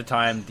co-host ahead of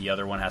time. The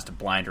other one has to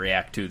blind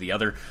react to the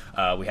other.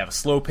 We have a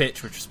slow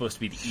pitch, which is supposed to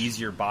be the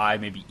easier buy,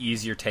 maybe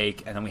easier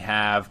take, and then we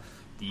have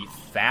the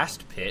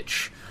fast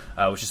pitch,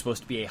 which is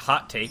supposed to be a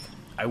hot take.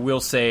 I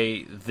will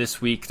say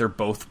this week they're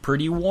both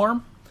pretty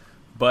warm,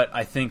 but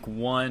I think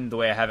one, the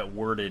way I have it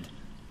worded,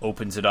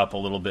 opens it up a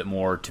little bit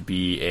more to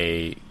be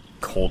a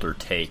colder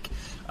take.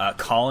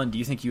 Colin, do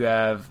you think you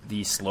have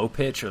the slow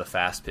pitch or the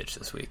fast pitch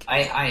this week?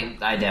 I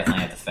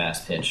definitely have the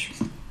fast pitch.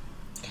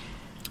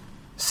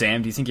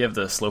 Sam, do you think you have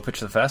the slow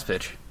pitch or the fast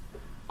pitch?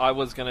 I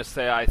was going to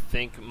say I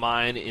think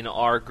mine in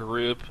our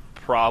group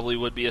probably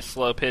would be a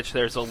slow pitch.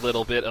 There's a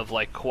little bit of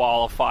like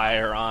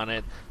qualifier on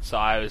it, so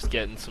I was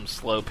getting some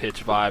slow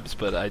pitch vibes,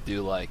 but I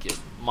do like it.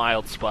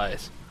 Mild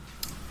spice.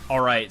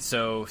 All right,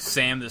 so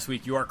Sam, this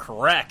week you are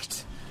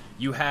correct.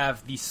 You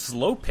have the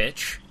slow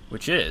pitch,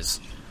 which is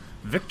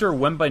Victor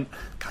Wembanyama.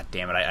 God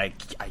damn it!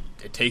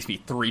 It takes me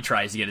 3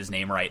 tries to get his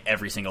name right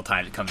every single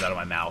time it comes out of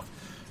my mouth.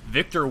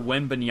 Victor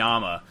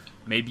Wembanyama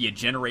may be a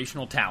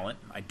generational talent.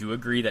 I do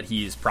agree that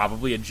he is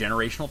probably a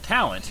generational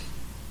talent,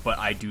 but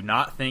I do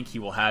not think he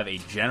will have a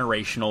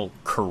generational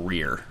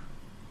career.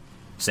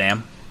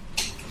 Sam?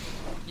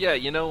 Yeah,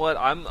 you know what?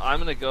 I'm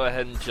going to go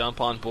ahead and jump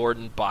on board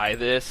and buy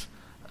this.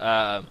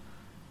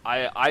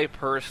 I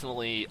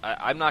personally,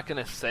 I'm not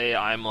going to say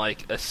I'm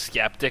like a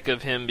skeptic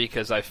of him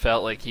because I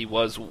felt like he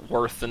was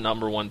worth the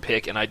number 1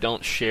 pick, and I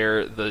don't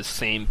share the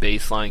same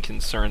baseline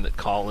concern that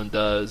Colin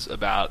does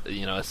about,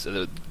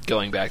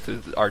 going back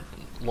to our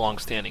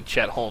long-standing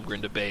Chet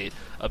Holmgren debate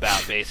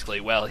about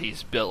basically, well,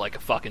 he's built like a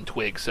fucking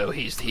twig, so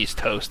he's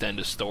toast, end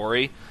of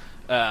story.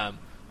 But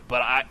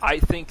I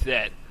think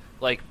that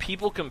like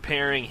people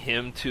comparing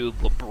him to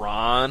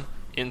LeBron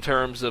in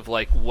terms of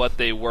like what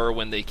they were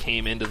when they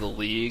came into the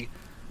league,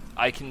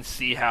 I can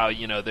see how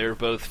they're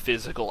both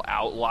physical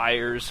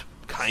outliers,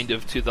 kind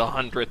of to the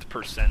 100th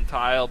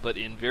percentile, but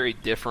in very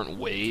different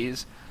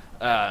ways.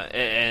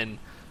 And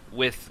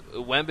with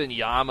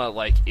Wembanyama,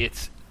 like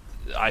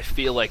I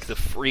feel like the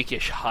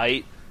freakish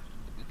height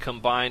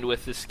combined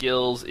with the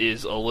skills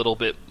is a little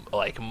bit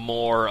like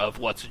more of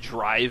what's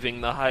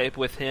driving the hype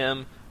with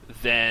him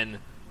than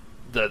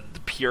the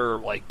pure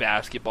like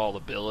basketball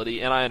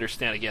ability. And I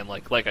understand again,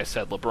 like I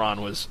said,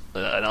 LeBron was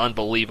an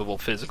unbelievable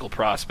physical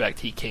prospect.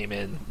 He came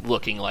in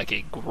looking like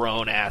a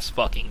grown ass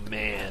fucking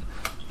man,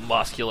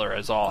 muscular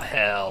as all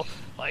hell,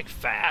 like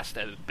fast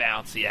and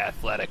bouncy,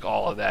 athletic,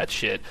 all of that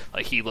shit.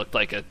 Like he looked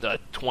like a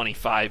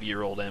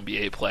 25-year-old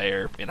NBA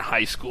player in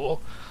high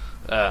school.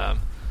 And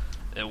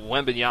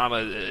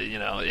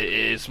Wembanyama,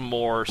 is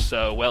more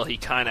so. Well, he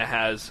kind of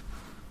has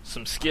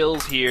some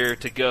skills here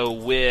to go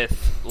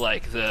with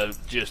like the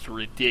just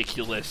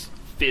ridiculous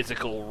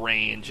physical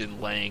range and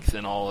length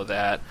and all of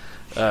that.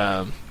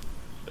 I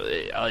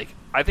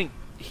think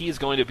he has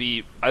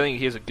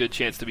a good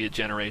chance to be a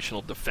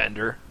generational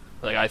defender.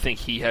 Like I think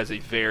he has a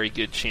very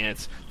good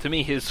chance. To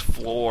me, his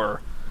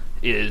floor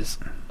is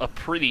a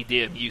pretty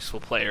damn useful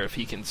player if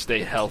he can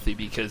stay healthy,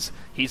 because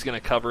he's going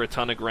to cover a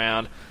ton of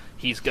ground.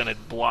 He's going to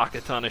block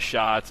a ton of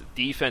shots.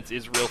 Defense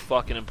is real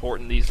fucking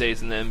important these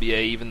days in the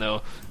NBA, even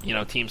though,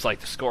 teams like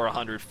to score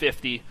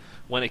 150.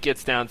 When it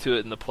gets down to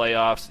it in the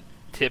playoffs,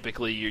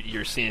 typically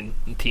you're seeing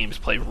teams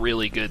play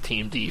really good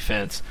team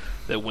defense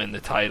that win the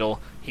title.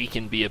 He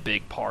can be a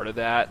big part of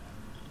that.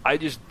 I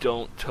just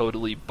don't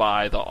totally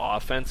buy the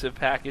offensive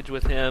package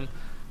with him.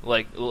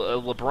 Like,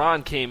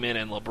 LeBron came in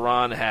and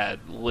LeBron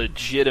had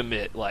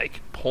legitimate,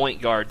 like,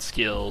 point guard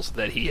skills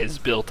that he has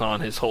built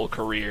on his whole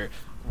career,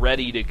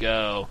 ready to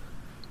go.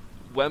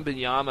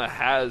 Wembanyama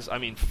has,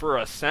 for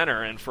a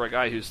center and for a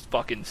guy who's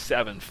fucking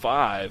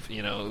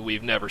 7'5",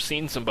 we've never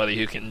seen somebody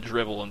who can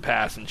dribble and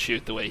pass and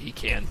shoot the way he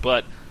can.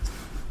 But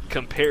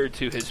compared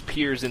to his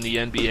peers in the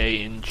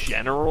NBA in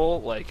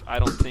general, like, I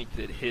don't think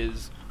that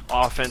his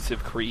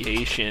offensive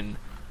creation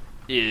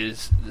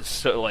is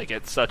so like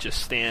at such a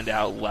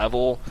standout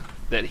level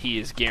that he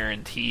is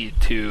guaranteed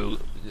to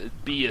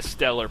be a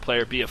stellar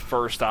player, be a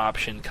first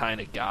option kind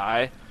of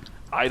guy.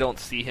 I don't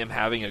see him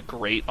having a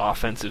great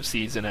offensive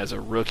season as a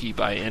rookie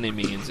by any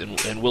means,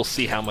 and we'll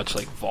see how much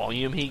like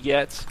volume he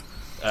gets,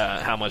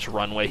 how much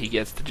runway he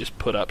gets to just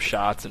put up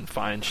shots and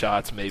find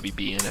shots, maybe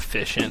be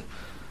inefficient.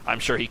 I'm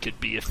sure he could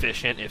be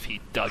efficient if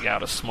he dug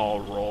out a small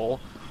role.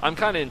 I'm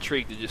kind of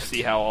intrigued to just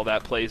see how all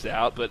that plays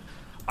out, but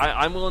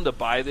I'm willing to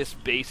buy this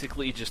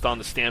basically just on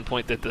the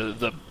standpoint that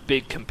the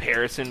big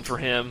comparison for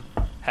him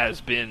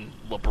has been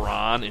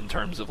LeBron in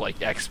terms of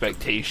like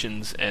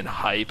expectations and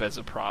hype as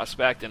a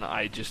prospect, and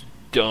I just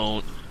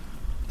don't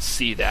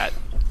see that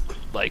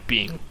like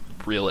being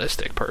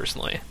realistic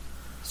personally.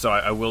 So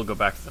I will go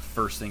back to the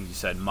first thing you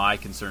said. My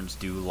concerns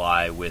do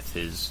lie with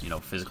his,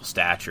 physical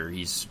stature.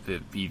 He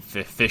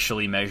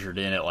officially measured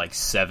in at like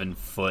 7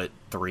 foot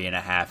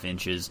 3.5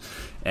 inches,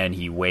 and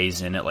he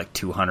weighs in at like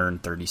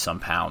 230 some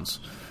pounds,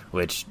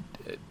 which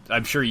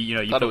I'm sure you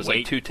thought put it was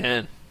weight, like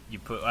 210. You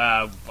put.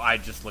 I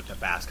just looked at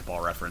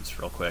Basketball Reference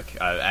real quick,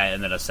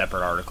 and then a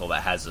separate article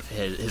that has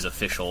his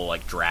official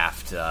like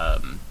draft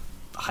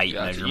height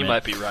measurement. You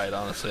might be right,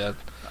 honestly.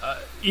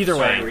 Either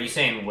Sorry, way, were you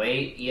saying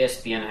weight?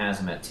 ESPN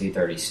has him at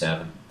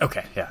 237.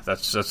 Okay, yeah,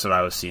 that's what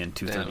I was seeing,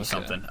 230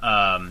 something.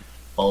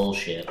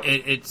 Bullshit.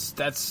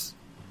 That's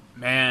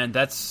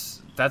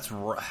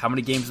how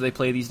many games do they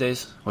play these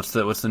days? What's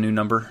the new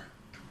number?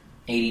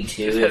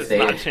 82. It has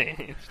not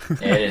changed.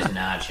 It has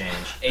not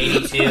changed.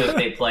 82 if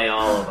they play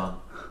all of them.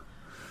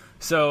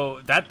 So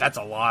that's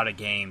a lot of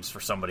games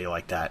for somebody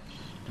like that.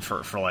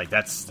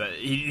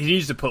 He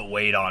needs to put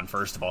weight on,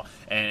 first of all.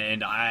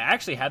 And I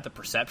actually had the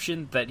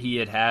perception that he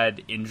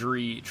had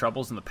injury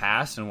troubles in the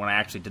past, and when I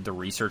actually did the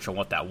research on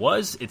what that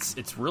was,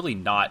 it's really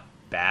not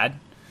bad,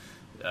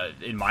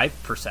 in my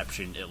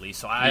perception at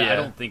least. So I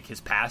don't think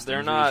his past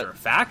injuries are a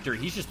factor.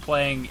 He's just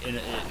going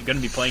to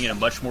be playing in a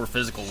much more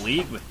physical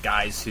league with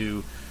guys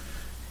who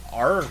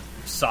are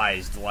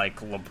sized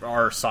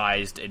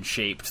and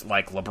shaped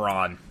like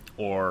LeBron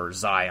or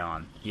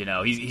Zion. He's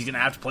going to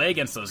have to play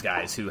against those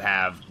guys who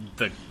have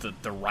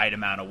the right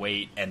amount of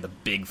weight and the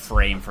big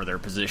frame for their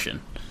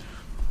position.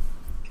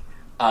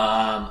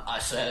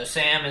 So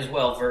Sam is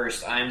well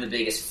versed. I'm the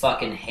biggest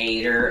fucking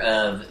hater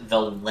of the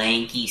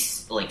lanky,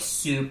 like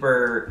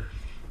super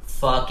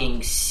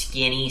fucking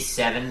skinny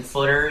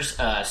 7-footers.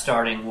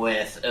 Starting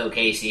with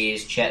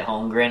OKC's Chet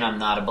Holmgren. I'm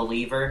not a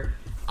believer.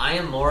 I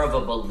am more of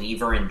a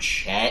believer in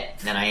Chet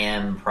than I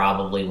am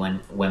probably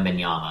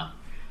Wembanyama.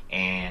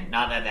 And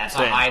not that that's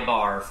a high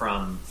bar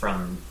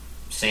from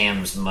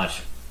Sam's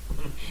much.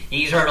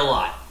 He's heard a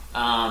lot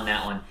on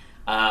that one.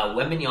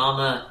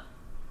 Wembanyama,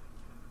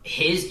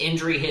 his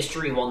injury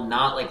history, while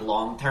not like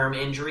long-term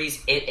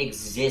injuries, it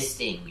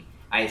existing,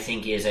 I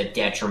think, is a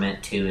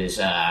detriment to his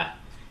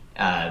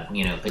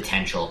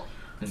potential.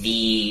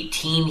 The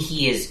team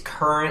he is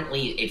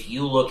currently, if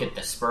you look at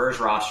the Spurs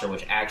roster,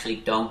 which actually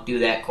don't do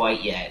that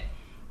quite yet,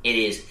 it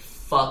is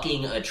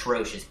fucking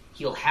atrocious.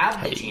 He'll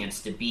have the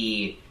chance to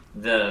be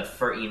the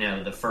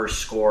first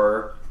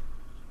scorer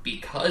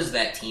because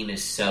that team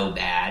is so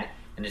bad,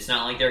 and it's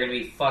not like they're going to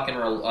be fucking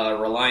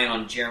relying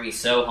on Jeremy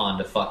Sohan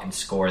to fucking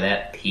score,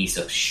 that piece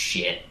of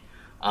shit.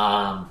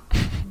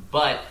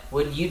 But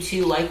would you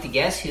two like to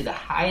guess who the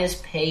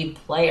highest paid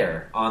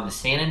player on the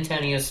San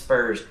Antonio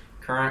Spurs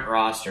current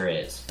roster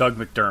is? Doug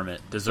McDermott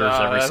deserves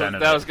every cent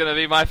of it. That was going to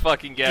be my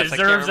fucking guess. Deserves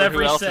I can't remember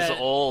every who else cent. is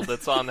old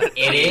that's on that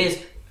team. It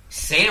is.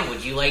 Sam,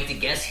 would you like to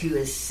guess who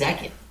is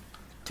second?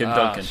 Tim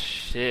Duncan.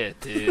 Shit,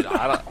 dude.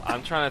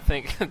 I'm trying to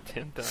think.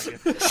 Tim Duncan.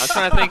 I'm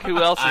trying to think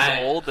who else is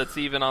old that's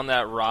even on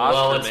that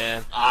roster,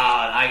 man.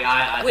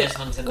 This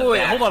one's in the Wait,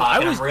 back hold on.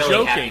 pocket. I was I'm really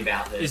joking. happy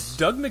about this. Is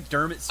Doug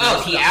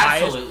McDermott he the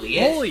absolutely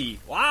highest? is. Holy,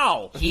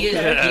 wow. He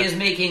is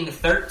making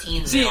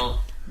 13 mil.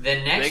 The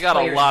next they got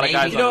a lot of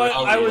guys.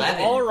 I was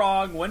all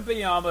wrong.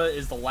 Wembanyama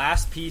is the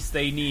last piece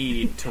they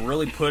need to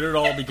really put it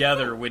all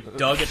together with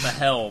Doug at the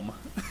helm.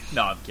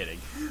 No, I'm kidding.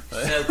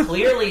 So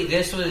clearly,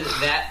 this was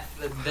that.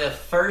 The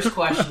first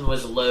question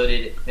was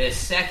loaded. The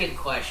second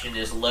question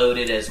is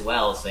loaded as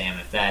well, Sam.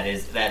 If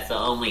that's the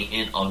only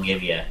hint I'll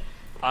give you.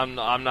 I'm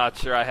not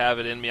sure I have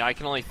it in me. I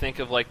can only think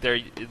of like their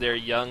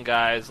young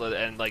guys,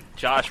 and like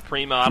Josh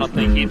Primo. I don't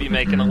think he'd be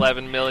making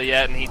 11 mil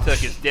yet, and he took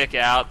his dick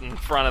out in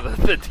front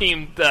of the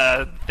team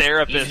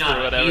therapist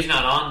or whatever. He's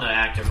not on the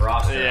active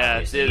roster. Yeah,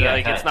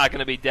 it's not going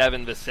to be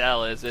Devin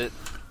Vassell, is it?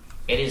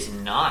 It is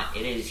not.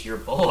 It is your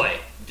boy,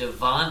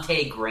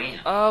 Devontae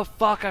Graham. Oh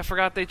fuck! I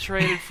forgot they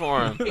traded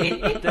for him.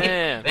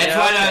 Damn. That's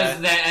why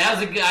that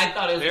was a good. I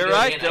thought it was. You're a good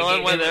right, hint.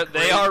 Dylan.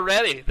 They are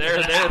ready. They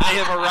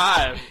have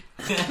arrived.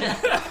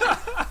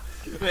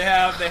 They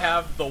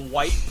have the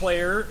white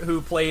player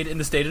who played in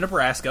the state of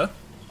Nebraska.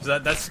 So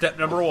that's step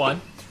number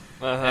one.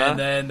 And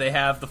then they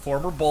have the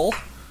former Bull.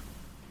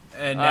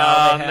 And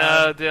now they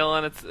have... no,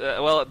 Dylan.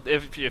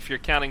 It's if you're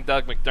counting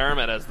Doug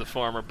McDermott as the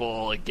former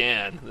Bull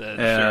again, then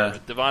sure.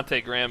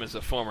 Devontae Graham is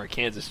a former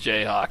Kansas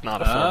Jayhawk,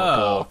 not a former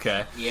Bull.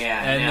 Okay.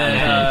 Yeah.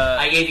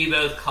 And I gave you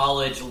both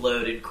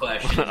college-loaded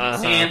questions.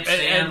 Sam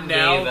and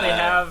now gave,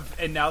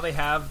 they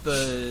have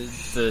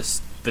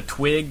the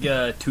Twig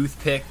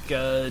toothpick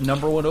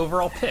number 1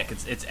 overall pick.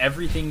 It's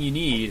everything you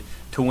need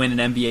to win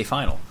an NBA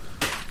final.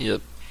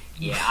 Yep.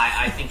 Yeah,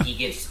 I think he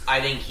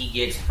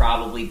gets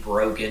probably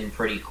broken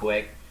pretty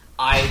quick.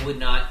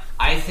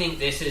 I think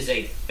this is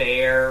a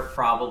fair,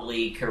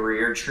 probably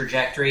career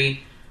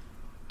trajectory,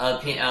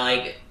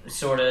 like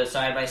sort of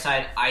side by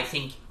side. I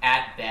think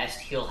at best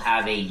he'll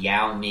have a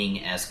Yao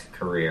Ming-esque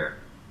career.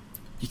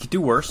 He could do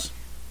worse.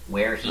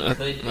 Where he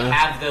could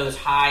have those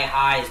high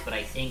highs, but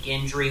I think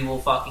injury will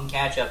fucking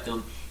catch up to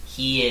him.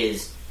 he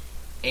is.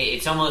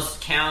 It's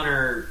almost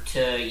counter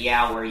to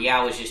Yao, where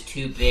Yao was just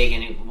too big,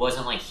 and it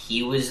wasn't like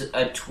he was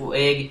a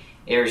twig.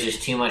 There was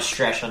just too much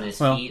stress on his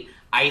feet.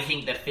 I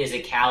think the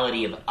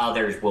physicality of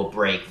others will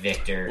break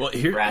Victor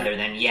rather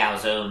than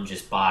Yao's own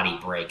just body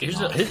breaking.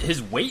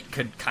 His weight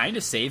could kind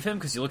of save him,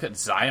 because you look at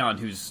Zion,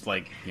 who's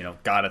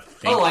got to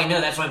think. Oh, I know.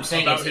 That's what I'm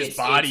saying. About his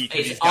body.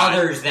 It's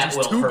others that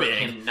will hurt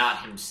him,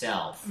 not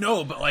himself.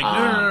 No, but no.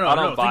 I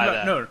don't buy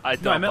that. No, I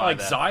meant like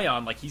that.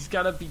 Zion. Like, he's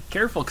got to be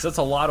careful, because that's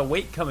a lot of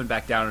weight coming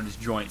back down on his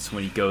joints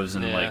when he goes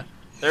and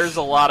There's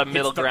a lot of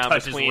middle ground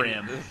between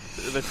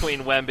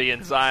Wemby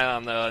and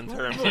Zion, though, in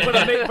terms of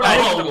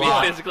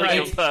physically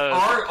composed.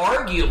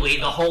 Arguably,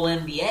 the whole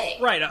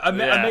NBA. Right.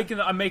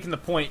 I'm making the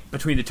point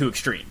between the two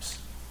extremes.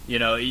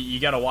 You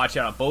got to watch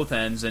out on both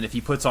ends, and if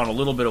he puts on a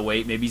little bit of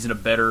weight, maybe he's in a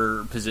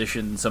better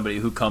position than somebody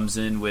who comes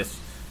in with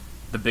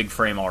the big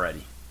frame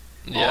already.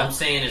 All I'm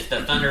saying is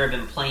the Thunder have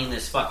been playing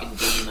this fucking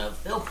game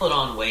of they'll put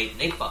on weight,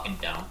 and they fucking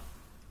don't.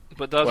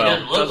 But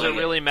does it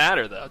really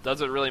matter, though? Does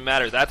it really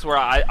matter? That's where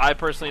I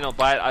personally don't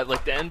buy it.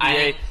 Like the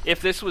NBA,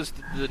 if this was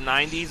the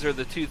 90s or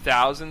the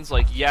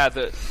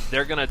 2000s,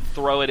 they're going to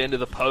throw it into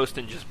the post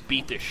and just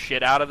beat the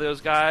shit out of those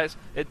guys.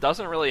 It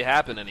doesn't really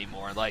happen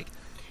anymore. Like,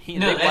 they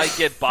might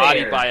get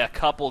bodied by a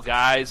couple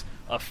guys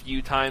a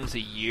few times a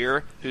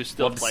year who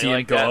still play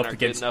like that and are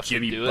good enough to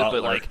do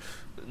it. But,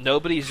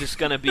 nobody's just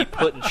going to be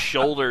putting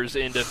shoulders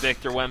into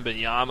Victor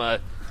Wembanyama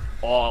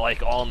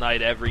all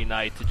night, every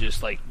night to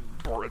just,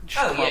 for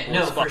sure.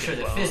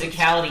 The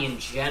physicality in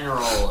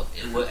general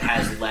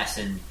has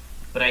lessened,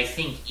 but I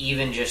think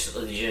even just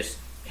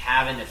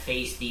having to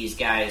face these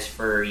guys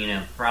for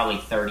probably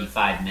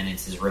 35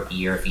 minutes his rookie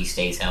year if he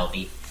stays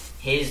healthy.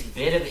 His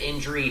bit of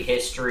injury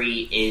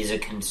history is a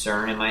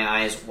concern in my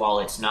eyes.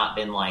 While it's not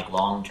been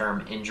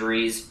long-term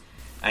injuries,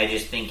 I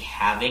just think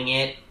having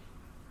it,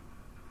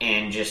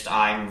 and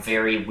I'm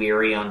very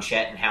weary on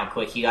Chet and how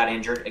quick he got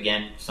injured.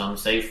 Again, some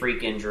say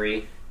freak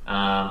injury.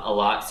 A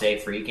lot say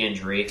freak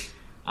injury.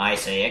 I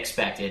say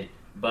expected,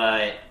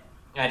 but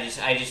I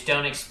just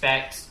don't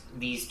expect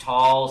these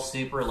tall,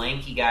 super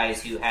lanky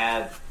guys who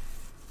have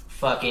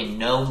fucking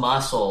no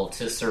muscle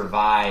to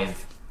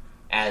survive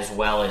as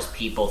well as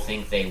people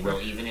think they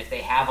will, even if they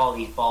have all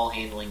these ball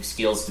handling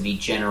skills to be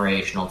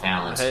generational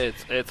talents. Hey,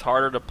 it's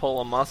harder to pull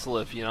a muscle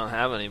if you don't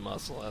have any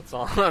muscle. That's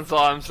all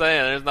I'm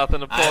saying. There's nothing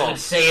to pull. I would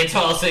say it's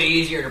also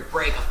easier to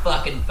break a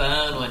fucking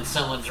bone when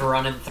someone's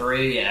running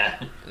through you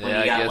when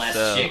you got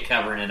less shit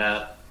covering it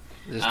up.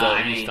 Just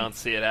don't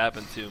see it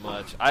happen too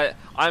much.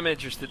 I'm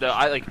interested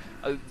though.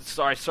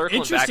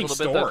 Circling back a little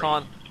bit though,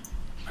 Con.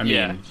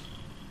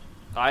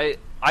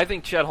 I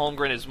think Chet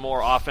Holmgren is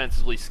more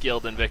offensively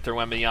skilled than Victor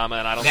Wembanyama,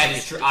 and I don't think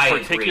it's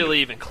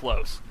particularly even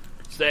close.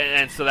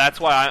 So that's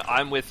why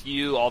I'm with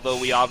you, although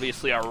we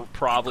obviously are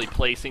probably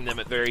placing them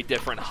at very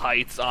different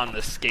heights on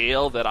the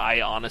scale, that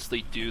I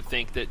honestly do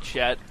think that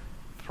Chet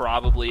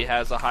probably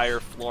has a higher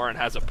floor and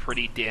has a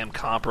pretty damn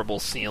comparable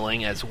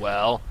ceiling as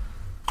well.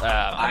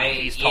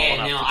 I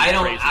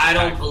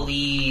don't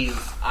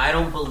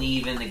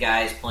believe in the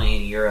guys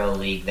playing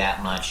EuroLeague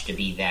that much to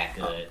be that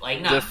good.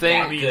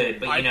 Good,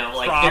 but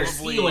their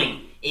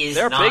ceiling is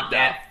not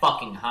that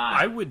fucking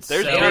high.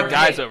 There's big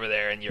guys over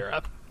there in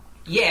Europe.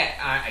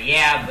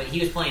 Yeah, but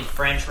he was playing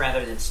French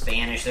rather than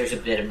Spanish. There's a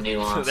bit of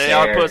nuance. They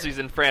are pussies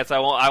in France. I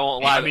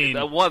won't lie.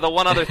 The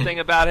one other thing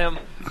about him,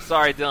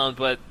 sorry, Dillon,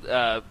 but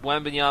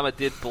Wembanyama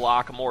did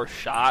block more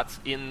shots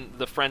in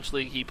the French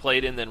league he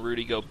played in than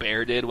Rudy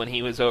Gobert did when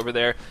he was over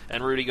there.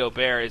 And Rudy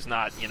Gobert is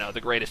not,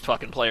 the greatest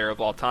fucking player of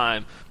all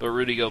time, but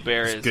Rudy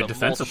Gobert is a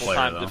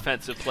multiple-time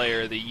defensive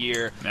player of the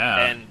year.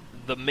 Yeah. And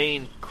the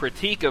main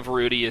critique of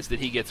Rudy is that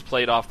he gets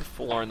played off the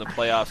floor in the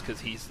playoffs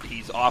because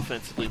he's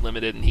offensively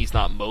limited and he's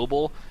not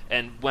mobile.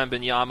 And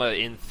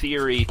Wembanyama, in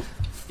theory,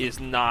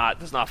 does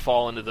not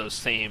fall into those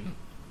same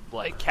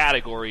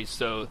categories.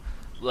 So,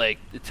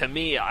 to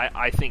me,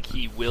 I think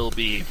he will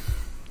be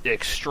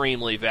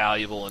extremely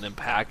valuable and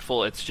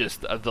impactful. It's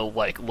just the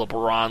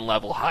LeBron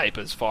level hype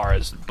as far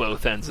as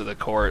both ends of the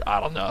court.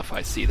 I don't know if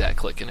I see that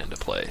clicking into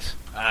place.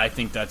 I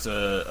think that's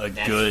good.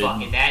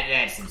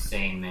 That's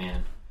insane,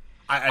 man.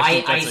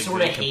 I think that's a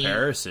good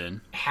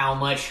comparison. How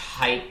much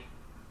hype?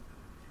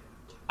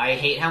 I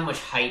hate how much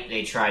hype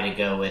they try to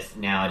go with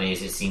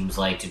nowadays. It seems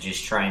like to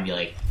just try and be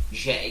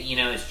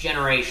it's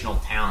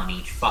generational talent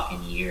each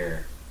fucking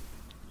year.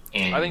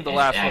 And I think the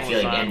last one I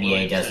feel like the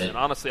NBA does it. And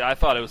honestly, I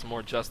thought it was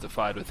more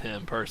justified with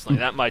him personally.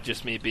 That might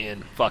just me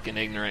being fucking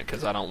ignorant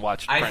because I don't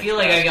watch. I feel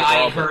like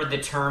I heard the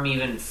term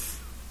even.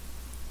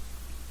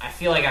 I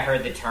feel like I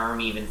heard the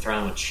term even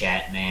thrown with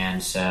Chet,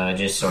 man. So it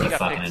just sort of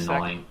fucking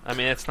annoying. I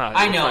mean, it's not.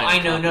 I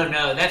know.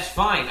 No, that's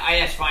fine.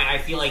 That's fine. I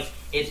feel like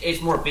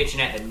it's more bitching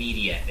at the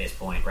media at this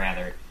point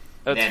rather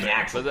than the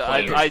actual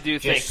players. I do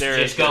think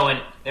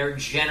they're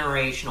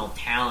generational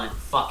talent.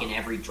 Fucking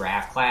every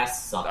draft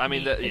class sucks. I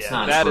mean, that is an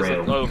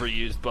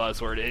overused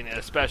buzzword,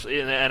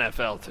 especially in the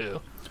NFL too.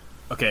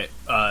 Okay,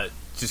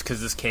 just because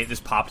this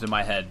popped in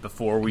my head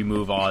before we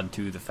move on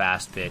to the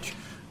fast pitch.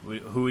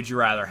 Who would you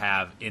rather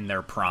have in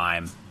their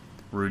prime,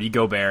 Rudy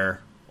Gobert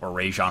or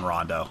Rajon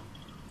Rondo?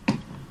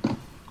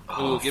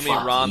 Ooh, give me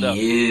Rondo.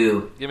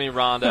 You. Give me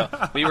Rondo.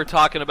 We were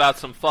talking about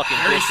some fucking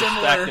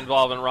disrespect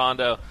involving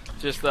Rondo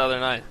just the other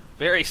night.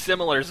 Very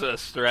similar is a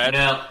stretch.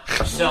 No,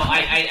 so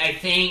I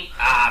think,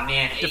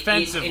 man,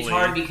 defensively, it's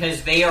hard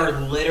because they are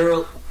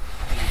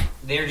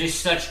they're just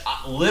such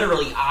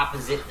literally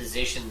opposite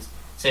positions.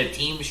 So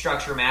team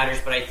structure matters,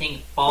 but I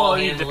think ball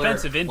handler,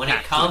 defensive impact when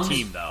it comes, to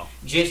the team, though.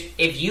 Just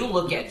if you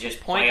look at just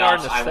point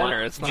playoffs, guard and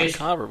center, it's not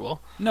comparable.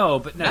 No,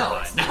 but no,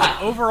 it's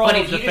not. Overall, but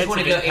if you just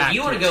want to go,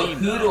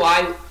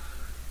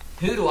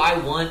 who do I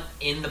want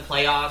in the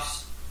playoffs?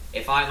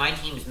 If my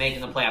team's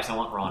making the playoffs, I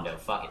want Rondo.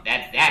 Fuck it,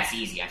 that's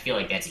easy. I feel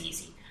like that's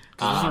easy.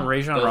 Isn't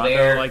Rajon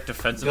Rondo like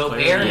defensive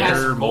player of the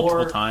year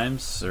multiple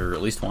times, or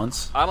at least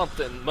once? I don't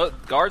think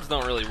guards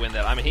don't really win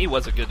that. I mean, he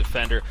was a good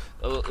defender.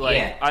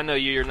 I know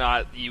you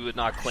would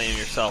not claim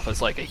yourself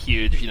as like a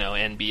huge,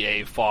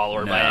 NBA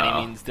follower by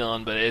any means,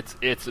 Dillon. But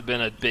it's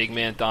been a big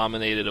man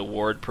dominated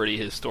award pretty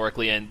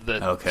historically, and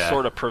the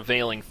sort of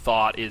prevailing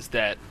thought is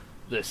that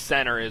the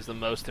center is the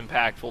most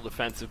impactful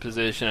defensive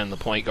position, and the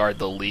point guard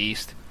the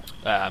least.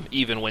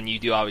 Even when you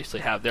do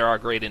obviously there are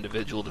great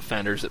individual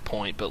defenders at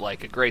point, but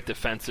like a great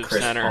defensive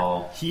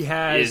center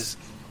is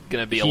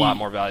going to be a lot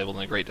more valuable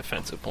than a great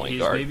defensive point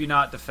guard. He's maybe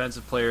not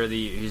defensive player of the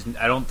year.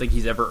 I don't think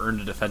he's ever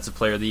earned a defensive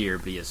player of the year,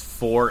 but he has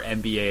 4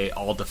 NBA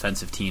all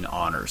defensive team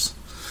honors.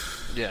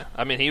 Yeah,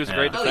 I mean he was a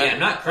great defender. Oh yeah, I'm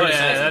not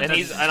criticizing.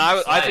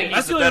 I think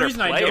that's he's the a only better reason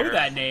player. I know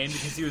that name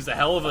because he was a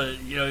hell of a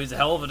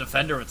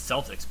defender with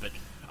Celtics. But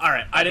all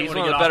right, I didn't he's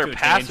want to get one of the better off to a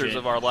passers tangent.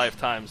 of our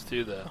lifetimes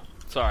too, though.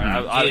 Sorry,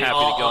 I'm happy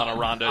to go on a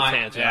Rondo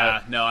tangent.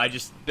 Yeah, no, I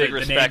just big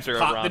respecter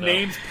of Rondo. The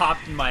names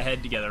popped in my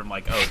head together. I'm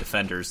like, oh,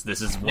 defenders. This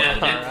is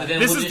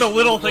this is the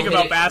little thing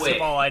about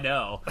basketball I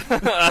know.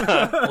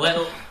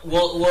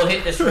 We'll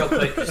hit this real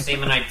quick because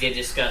Sam and I did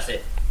discuss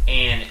it.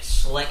 And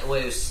it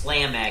was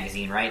Slam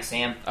magazine, right,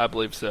 Sam? I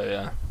believe so.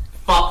 Yeah.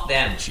 Fuck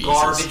them. Jesus.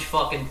 Garbage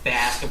fucking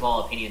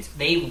basketball opinions.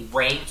 They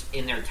ranked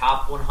in their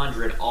top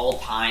 100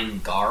 all-time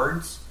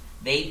guards.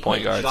 They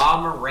put Ja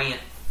Morant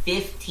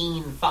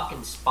 15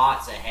 fucking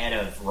spots ahead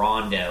of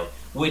Rondo,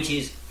 which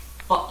is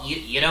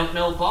you don't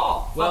know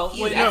ball. Well,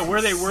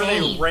 were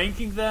they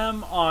ranking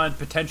them on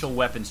potential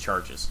weapons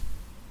charges?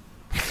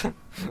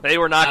 They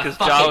were not, because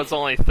Ja was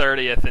only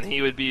 30th, and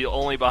he would be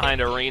only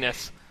behind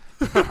Arenas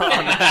on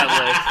that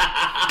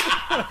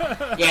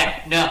list.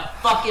 Yeah, no,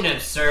 fucking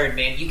absurd,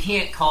 man. You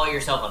can't call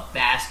yourself a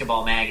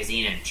basketball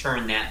magazine and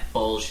churn that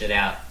bullshit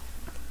out.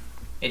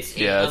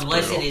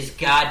 Unless it is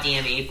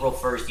goddamn April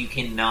 1st, you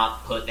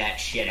cannot put that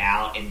shit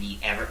out and be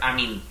ever. I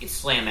mean, it's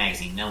Slam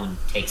magazine. No one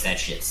takes that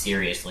shit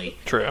seriously.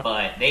 True.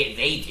 But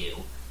they do.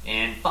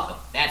 And fuck them.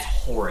 That's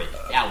horrid.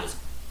 That was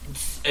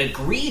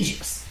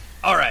egregious.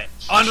 All right.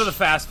 On to the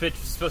fast pitch.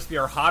 It's supposed to be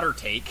our hotter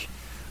take.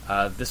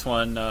 This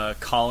one,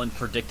 Colin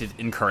predicted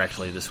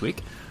incorrectly this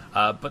week.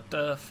 But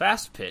the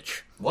fast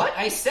pitch. What?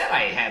 I said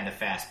I had the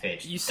fast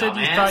pitch. You said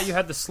you thought you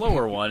had the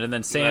slower one, and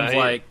then Sam's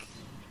like...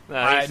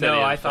 I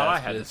thought I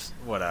had this.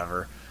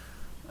 Whatever.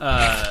 You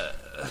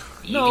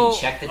can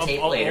check the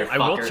tape later. I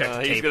will check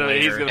the tape later.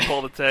 He's gonna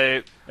pull the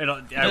tape. I will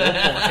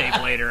pull the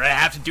tape later. I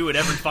have to do it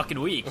every fucking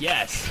week.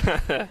 Yes.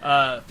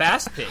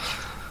 Fast pitch.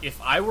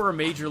 If I were a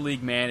major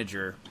league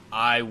manager,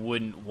 I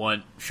wouldn't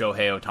want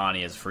Shohei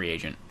Ohtani as a free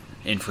agent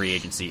in free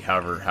agency.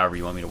 However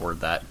you want me to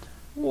word that.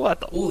 What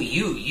the? Ooh,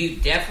 you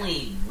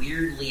definitely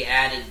weirdly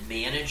added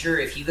manager.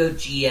 If you go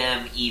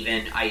GM,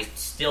 even I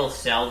still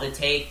sell the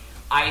take.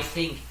 I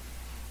think.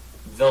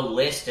 The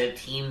list of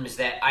teams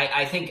that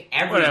I think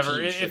every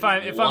team if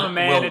I'm a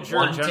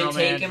manager, general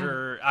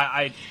manager,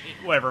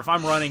 whatever. If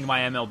I'm running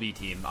my MLB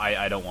team,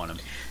 I don't want him.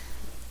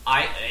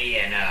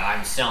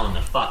 I'm selling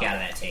the fuck out of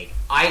that take.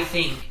 I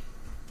think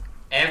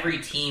every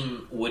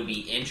team would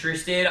be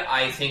interested.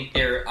 I think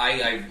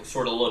I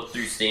sort of looked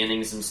through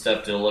standings and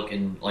stuff to look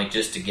and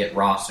just to get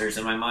rosters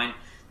in my mind.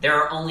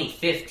 There are only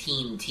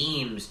 15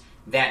 teams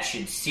that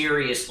should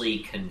seriously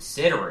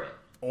consider it.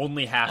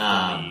 Only half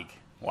the league.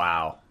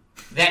 Wow.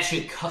 That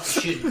should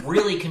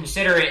really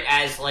consider it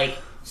as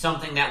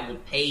something that will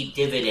pay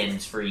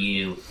dividends for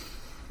you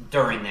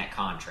during that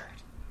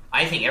contract.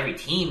 I think every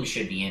team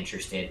should be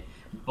interested,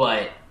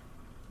 but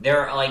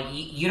there are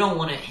you don't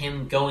want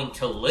him going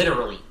to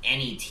literally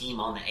any team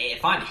on the.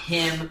 If I'm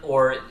him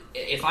or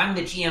if I'm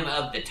the GM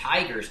of the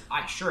Tigers,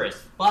 I sure as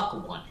fuck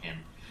want him.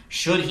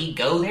 Should he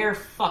go there?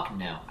 Fuck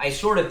no. I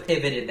sort of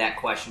pivoted that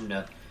question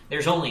to.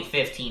 There's only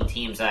 15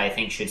 teams that I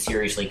think should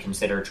seriously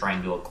consider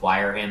trying to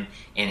acquire him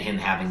and him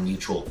having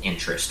mutual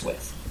interest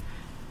with.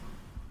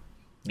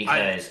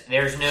 Because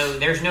there's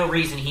no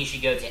reason he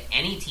should go to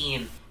any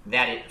team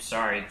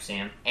sorry,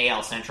 Sam,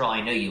 AL Central,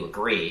 I know you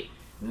agree.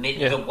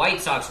 The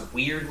White Sox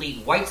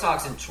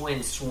and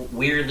Twins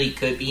weirdly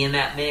could be in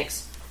that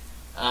mix,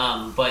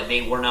 but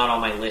they were not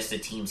on my list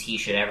of teams he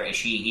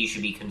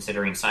should be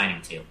considering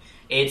signing to.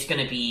 It's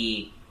going to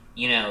be...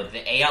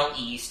 the AL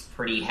East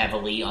pretty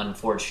heavily,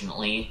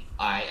 unfortunately.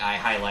 I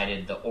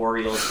highlighted the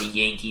Orioles, the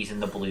Yankees,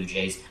 and the Blue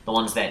Jays, the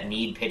ones that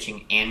need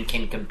pitching and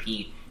can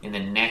compete in the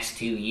next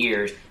 2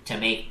 years to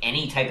make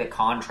any type of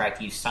contract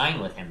you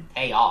sign with him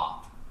pay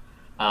off.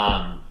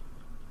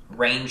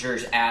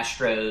 Rangers,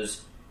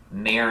 Astros,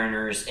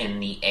 Mariners in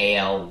the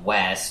AL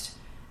West.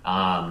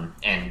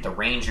 And the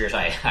Rangers,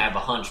 I have a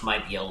hunch,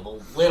 might be a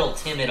little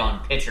timid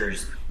on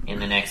pitchers in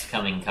the next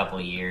coming couple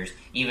of years,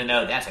 even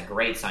though that's a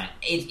great sign.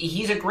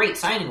 He's a great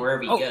signing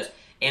wherever he goes.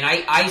 And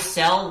I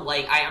sell,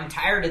 I'm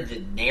tired of the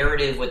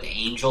narrative with the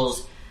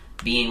Angels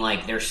being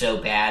like they're so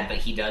bad, but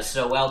he does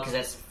so well, because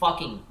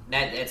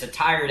that's a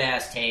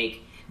tired-ass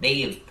take.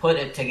 They have put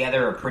it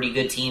together a pretty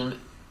good team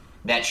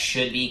that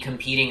should be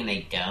competing, and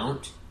they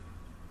don't.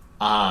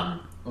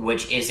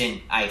 Which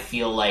isn't, I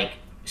feel like,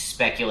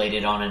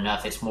 speculated on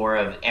enough. It's more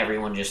of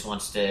everyone just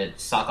wants to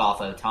suck off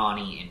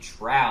Ohtani and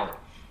Trout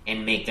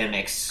and make them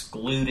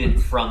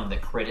excluded from the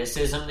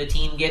criticism the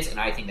team gets, and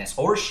I think that's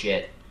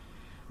horseshit.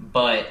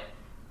 But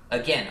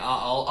again,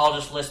 I'll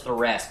just list the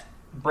rest.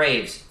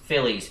 Braves,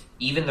 Phillies,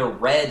 even the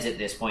Reds at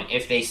this point,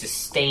 if they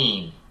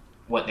sustain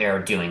what they're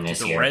doing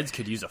this year. The Reds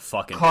could use a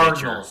fucking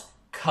Cardinals, pitcher.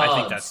 Cubs, I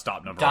think that's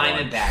stop number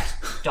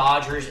Diamondbacks,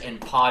 Dodgers,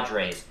 and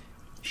Padres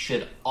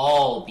should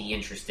all be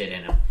interested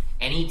in him.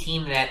 Any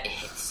team that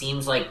it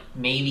seems like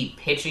maybe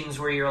pitching's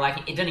where you're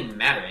lacking, it doesn't even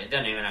matter. It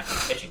doesn't even have to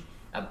be pitching.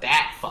 A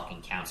bat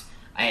fucking counts.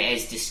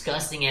 As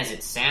disgusting as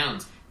it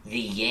sounds, the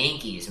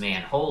Yankees,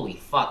 man, holy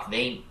fuck.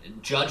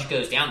 Judge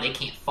goes down, they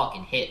can't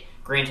fucking hit.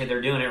 Granted,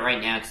 they're doing it right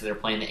now because they're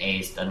playing the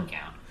A's, doesn't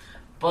count.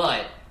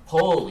 But,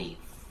 holy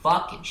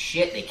fucking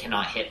shit, they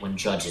cannot hit when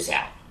Judge is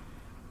out.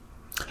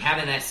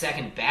 Having that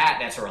second bat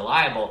that's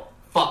reliable,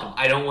 fuck him.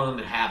 I don't want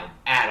them to have him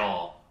at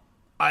all.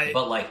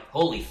 But,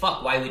 holy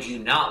fuck, why would you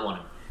not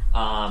want him?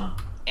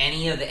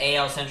 Any of the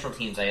AL Central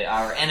teams, or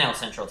NL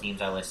Central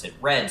teams I listed,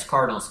 Reds,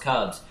 Cardinals,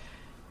 Cubs.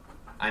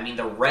 I mean,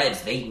 the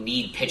Reds, they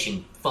need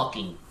pitching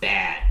fucking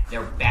bad.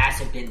 Their bats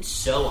have been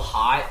so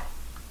hot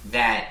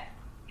that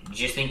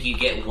just think you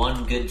get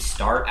one good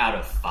start out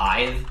of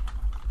 5.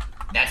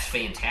 That's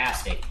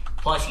fantastic.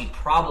 Plus, you'd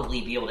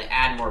probably be able to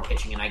add more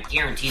pitching, and I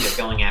guarantee they're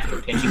going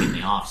after pitching in the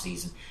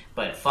offseason.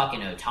 But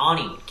fucking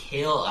Ohtani would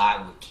kill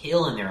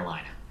in their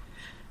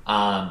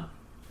lineup.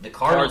 The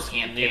Cardinals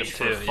can't pitch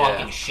for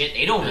fucking shit.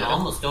 They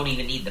almost don't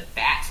even need the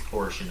bats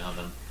portion of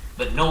him.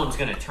 But no one's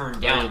going to turn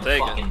down the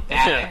fucking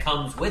bat that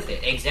comes with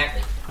it.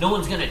 Exactly. No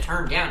one's going to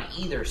turn down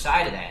either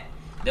side of that.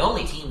 The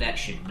only team that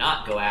should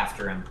not go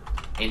after him,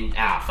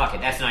 fuck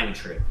it, that's not even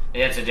true.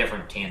 That's a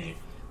different tangent.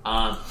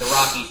 The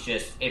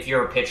Rockies if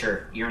you're a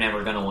pitcher, you're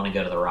never going to want to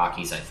go to the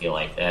Rockies, I feel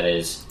like.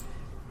 That's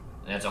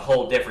a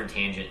whole different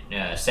tangent,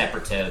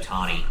 separate to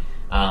Ohtani.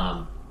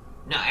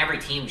 No, every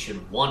team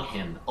should want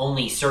him.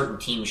 Only certain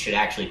teams should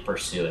actually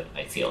pursue it,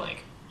 I feel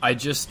like. I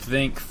just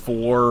think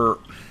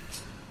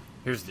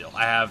here's the deal.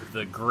 I have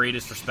the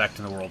greatest respect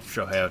in the world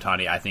for Shohei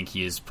Ohtani. I think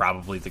he is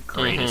probably the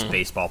greatest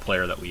baseball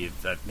player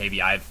that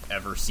maybe I've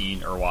ever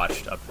seen or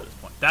watched up to this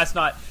point.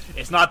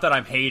 It's not that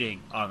I'm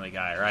hating on the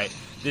guy, right?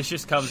 This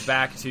just comes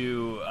back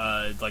to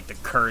the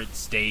current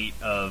state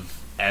of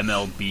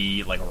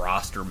MLB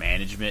roster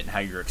management and how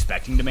you're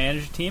expecting to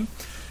manage a team.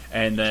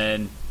 And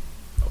then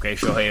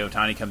Shohei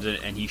Ohtani comes in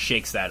and he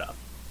shakes that up.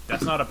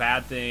 That's not a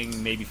bad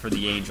thing maybe for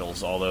the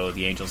Angels, although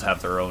the Angels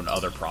have their own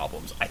other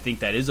problems. I think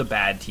that is a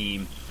bad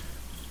team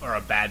or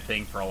a bad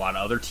thing for a lot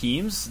of other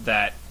teams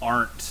that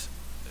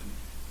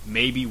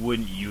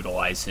wouldn't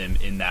utilize him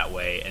in that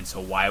way. And so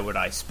why would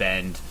I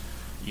spend,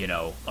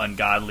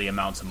 ungodly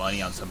amounts of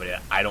money on somebody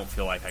that I don't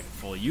feel like I can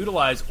fully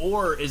utilize,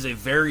 or is a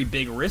very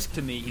big risk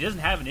to me? He doesn't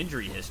have an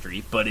injury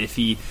history, but if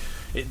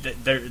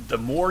the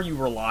more you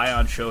rely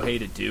on Shohei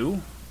to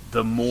do,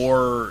 the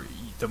more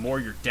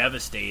you're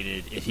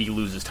devastated if he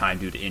loses time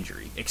due to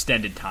injury,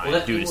 extended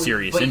time due to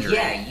serious injury.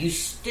 Yeah, you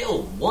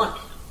still want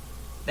him.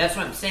 That's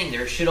what I'm saying.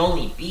 There should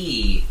only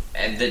be,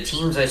 the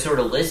teams I sort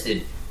of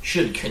listed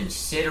should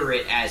consider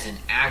it as an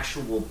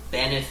actual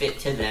benefit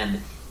to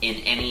them in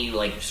any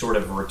sort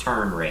of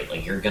return rate.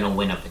 You're going to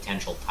win a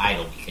potential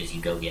title because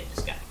you go get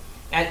this guy.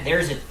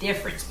 There's a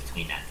difference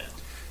between that, though.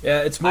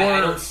 Yeah, it's more. I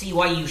don't see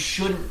why you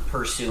shouldn't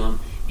pursue him.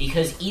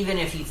 Because even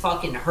if he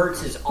fucking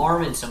hurts his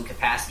arm in some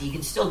capacity, he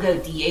can still go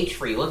DH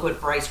free. Look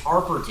what Bryce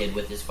Harper did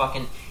with his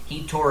fucking...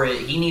 He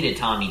needed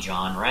Tommy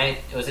John, right?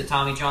 Was it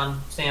Tommy John,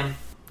 Sam?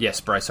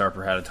 Yes, Bryce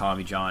Harper had a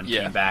Tommy John,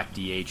 came back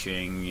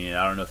DHing.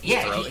 I don't know if he's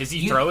throwing. Is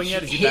he throwing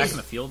yet? Is he back in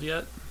the field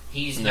yet?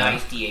 He's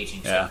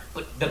DHing. Yeah.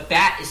 But the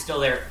bat is still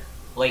there.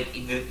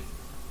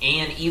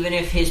 And even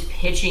if his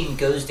pitching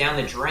goes down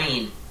the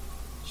drain...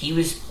 He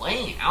was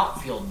playing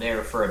outfield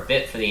there for a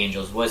bit for the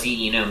Angels. Was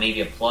he, maybe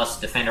a plus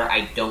defender?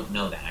 I don't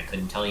know that. I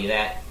couldn't tell you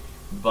that.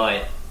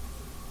 But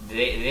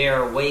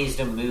there are ways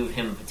to move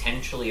him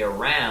potentially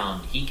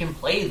around. He can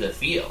play the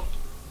field.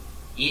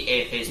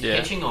 If his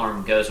pitching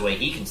arm goes away,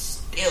 he can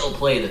still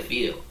play the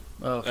field.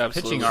 Well, if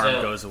the pitching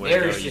arm goes away,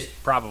 you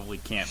probably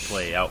can't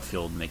play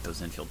outfield and make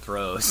those infield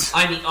throws.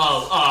 I mean,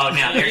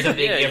 now there's a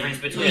big difference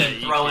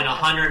between throwing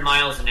 100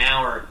 miles an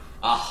hour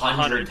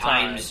 100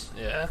 times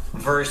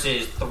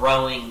versus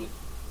throwing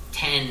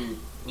 10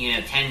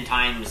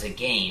 times a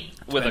game.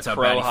 With a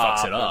crow hop.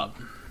 Fucks it up.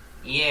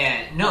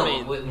 Yeah, no, I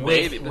mean, with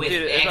maybe. with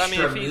Dude,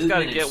 extra if he's got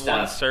to movement get and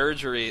one stuff.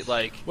 surgery,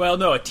 like... Well,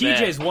 no, a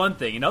TJ's one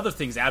thing. Another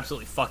thing's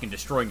absolutely fucking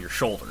destroying your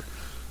shoulder.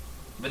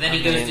 But then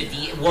he goes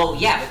to well,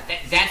 yeah, but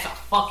that's a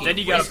fucking. Then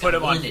you got to put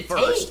him on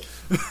first.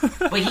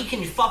 But he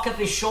can fuck up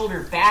his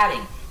shoulder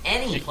batting.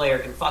 Any player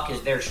can fuck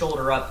their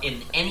shoulder up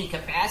in any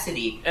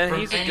capacity. And from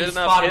he's a any good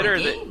enough spot hitter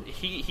of the that game.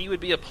 he would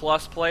be a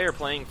plus player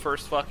playing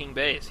first fucking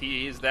base.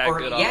 He's that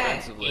good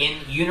offensively. In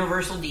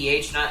universal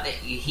DH, not that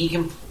he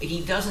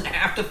doesn't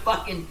have to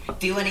fucking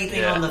do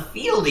anything on the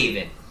field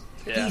even.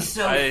 Yeah. He's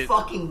so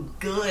fucking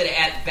good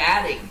at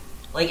batting.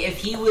 Like if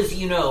he was,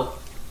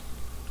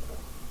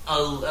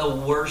 a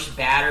worse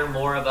batter,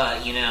 more of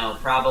a,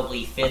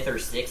 probably 5th or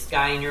 6th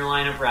guy in your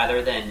lineup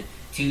rather than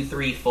 2,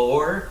 3,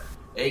 4.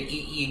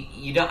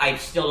 You don't. I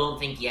still don't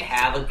think you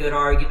have a good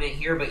argument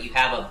here, but you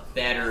have a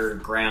better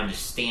ground to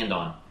stand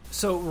on.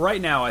 So right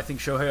now, I think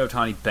Shohei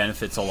Ohtani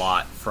benefits a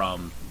lot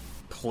from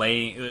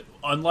playing.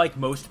 Unlike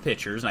most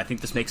pitchers, and I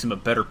think this makes him a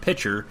better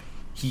pitcher.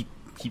 He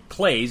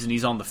plays and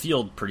he's on the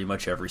field pretty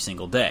much every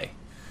single day.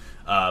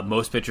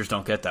 Most pitchers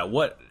don't get that.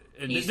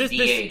 He's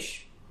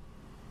DH.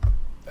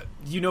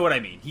 You know what I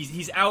mean?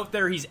 He's out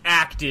there. He's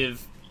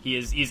active.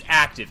 He's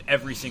active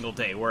every single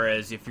day.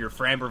 Whereas if you're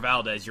Framber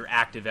Valdez, you're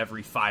active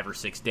every 5 or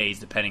 6 days,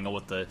 depending on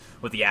what the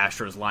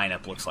Astros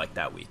lineup looks like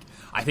that week.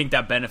 I think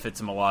that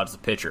benefits him a lot as a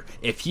pitcher.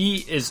 If he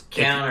is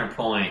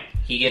counterpoint,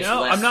 he gets.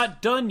 Less, I'm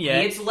not done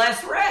yet. He gets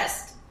less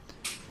rest.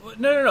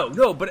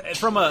 No. But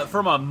from a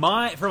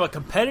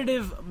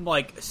competitive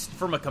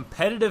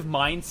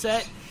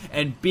mindset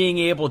and being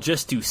able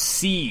just to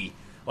see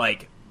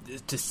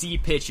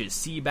pitches,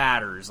 see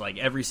batters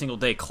every single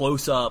day,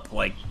 close up,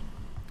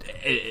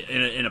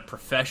 in a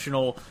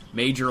professional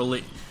major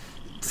league.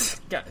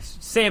 God,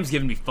 Sam's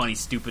giving me funny,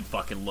 stupid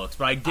fucking looks,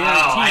 but I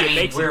guarantee it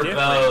makes a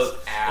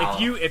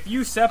difference. If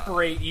you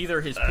separate either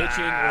his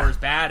pitching or his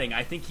batting,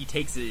 I think he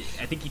takes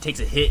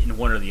a hit in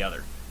one or the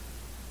other.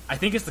 I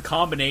think it's the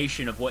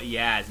combination of what he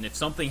has, and if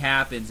something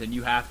happens and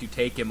you have to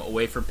take him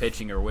away from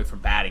pitching or away from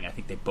batting, I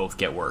think they both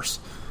get worse.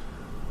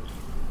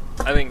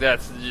 I think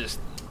that's just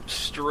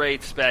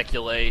straight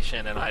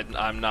speculation, and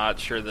I'm not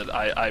sure that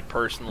I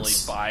personally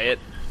buy it.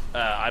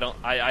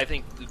 I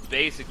think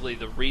basically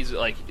the reason,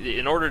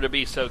 in order to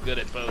be so good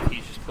at both,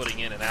 he's just putting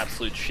in an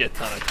absolute shit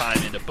ton of time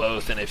into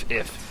both. And if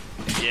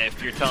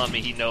you're telling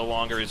me he no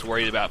longer is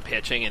worried about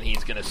pitching and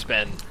he's going to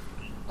spend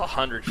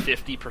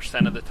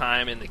 150% of the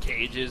time in the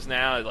cages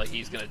now,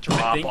 he's going to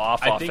drop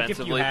off offensively. I think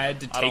if you had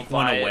to take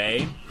one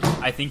away,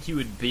 I think he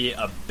would be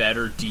a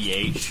better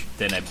DH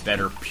than a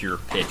better pure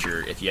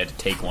pitcher if you had to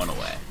take one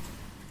away.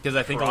 Because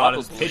I think a lot of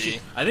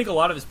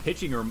his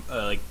pitching, or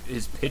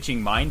his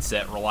pitching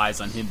mindset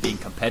relies on him being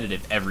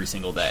competitive every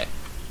single day,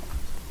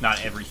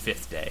 not every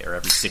 5th day or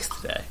every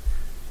 6th day.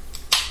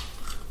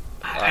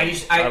 I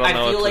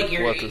feel like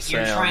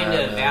you're trying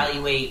to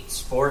evaluate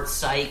sports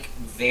psych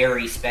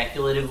very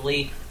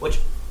speculatively, which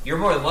you're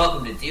more than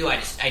welcome to do. I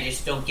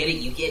just don't get it.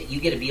 You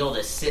get to be able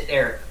to sit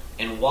there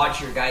and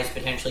watch your guys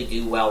potentially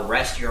do well,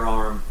 rest your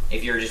arm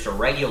if you're just a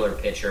regular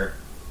pitcher.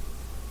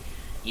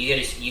 You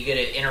get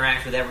to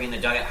interact with everyone in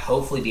the dugout,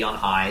 hopefully be on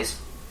highs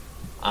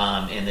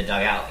in the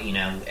dugout.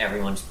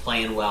 Everyone's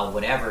playing well,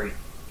 whatever,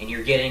 and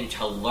you're getting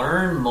to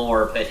learn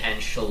more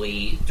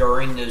potentially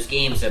during those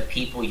games of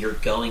people you're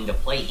going to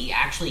play. He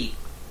actually,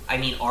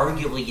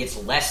 arguably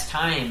gets less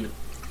time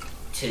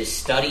to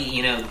study,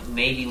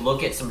 maybe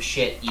look at some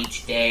shit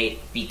each day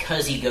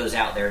because he goes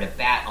out there to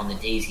bat on the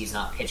days he's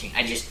not pitching.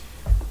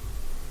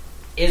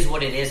 Is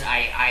what it is.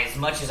 I as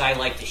much as I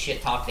like to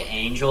shit talk the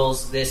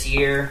Angels this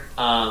year,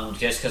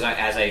 just because,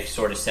 as I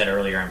sort of said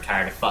earlier, I'm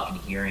tired of fucking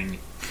hearing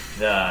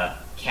the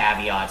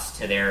caveats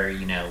to their,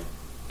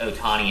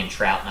 Ohtani and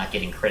Trout not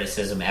getting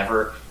criticism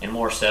ever, and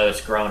more so,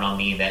 it's grown on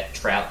me that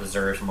Trout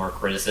deserves more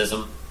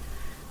criticism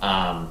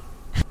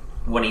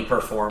when he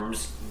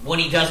performs. When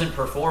he doesn't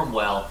perform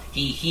well,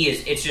 he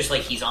is. It's just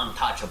like he's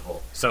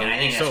untouchable. And I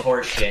think that's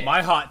horseshit.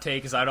 My hot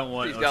take is I don't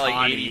want He's Ohtani,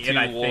 got 82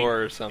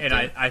 WAR or something.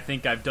 And I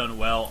think I've done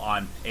well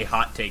on a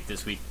hot take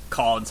this week.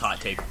 Colin's hot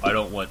take: I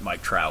don't want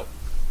Mike Trout.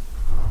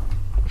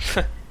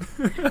 Yeah,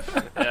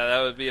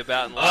 that would be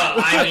about in line.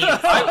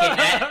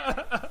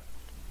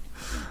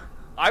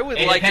 I would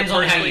like to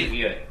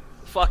personally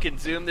fucking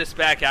zoom this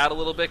back out a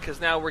little bit,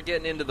 because now we're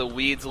getting into the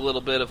weeds a little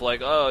bit of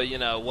what's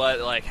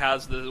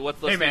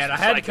the hey man, I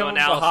had to come up with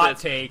a hot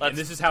take, and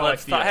this is how I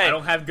feel. I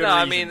don't have good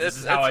reasons. This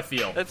is how I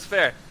feel. That's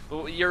fair.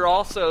 You're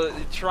also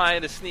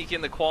trying to sneak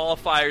in the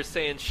qualifiers,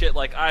 saying shit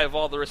like, I have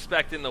all the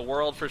respect in the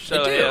world for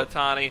Shohei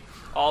Ohtani,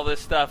 all this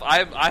stuff.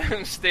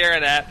 I'm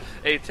staring at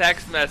a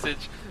text message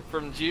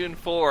from June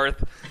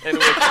 4th in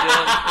which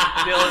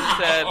Dillon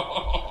said,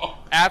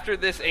 after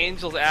this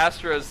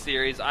Angels-Astros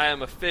series, I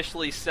am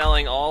officially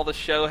selling all the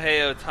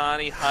Shohei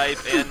Ohtani hype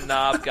and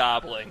knob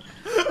gobbling.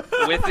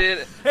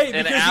 Within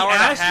an hour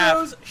and a half...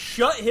 Astros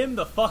shut him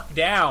the fuck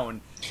down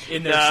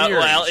in their series.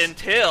 Well,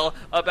 until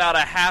about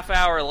a half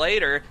hour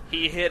later,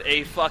 he hit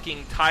a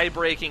fucking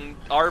tie-breaking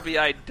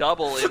RBI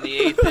double in the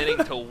 8th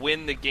inning to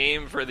win the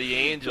game for the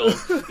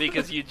Angels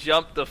because you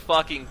jumped the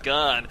fucking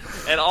gun.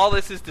 And all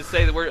this is to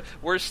say that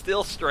we're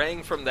still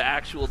straying from the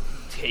actual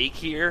take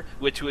here,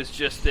 which was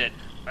just that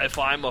if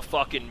I'm a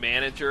fucking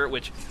manager,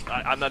 which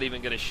I'm not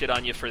even going to shit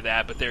on you for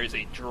that, but there is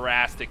a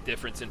drastic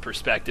difference in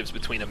perspectives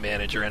between a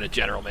manager and a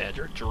general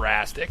manager.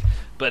 Drastic.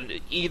 But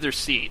either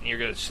seat, and you're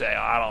going to say,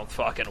 I don't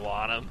fucking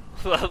want him.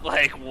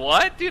 Like,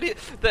 what? Dude,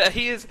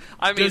 he is,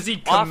 I mean, does he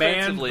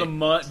command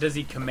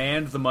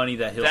the money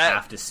that he'll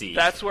have to see?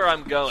 That's where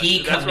I'm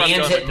going. That's where I'm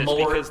going with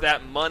this, because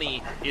that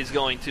money is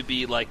going to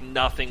be like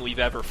nothing we've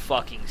ever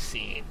fucking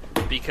seen.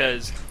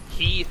 Because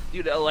we're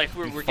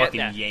getting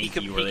that. He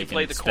can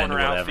play the corner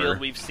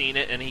outfield. We've seen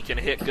it, and he can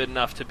hit good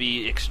enough to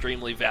be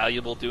extremely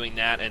valuable doing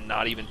that and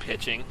not even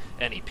pitching.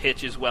 And he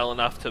pitches well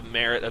enough to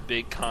merit a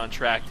big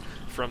contract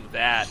from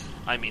that.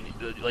 I mean,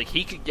 like,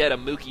 he could get a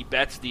Mookie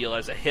Betts deal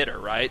as a hitter,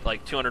 right?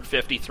 Like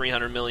 $250,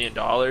 $300 million,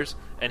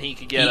 and he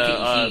could get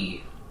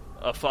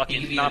a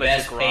fucking, not a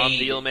DeGrom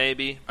deal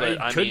maybe, but it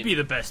could be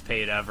the best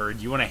paid ever.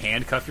 Do you want to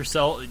handcuff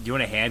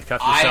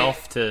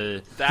yourself?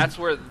 To? That's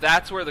where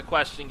the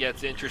question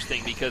gets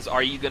interesting, because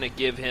are you going to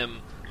give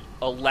him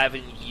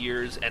 11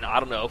 years and I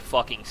don't know,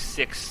 fucking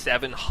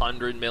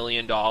 $600-700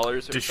 million?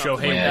 Does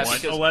Shohei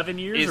want 11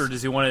 years, or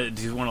does he want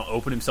to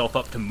open himself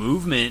up to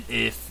movement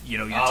if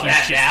your team's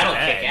just that'll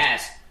kick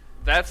ass.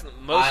 That's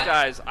most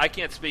guys. I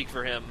can't speak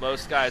for him.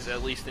 Most guys,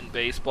 at least in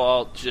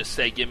baseball, just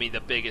say, "Give me the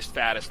biggest,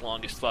 fattest,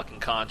 longest fucking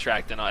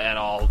contract, and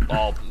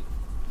I'll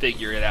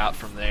figure it out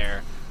from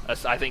there."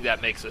 I think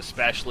that makes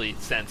especially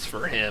sense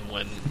for him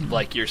when,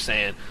 like you're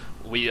saying,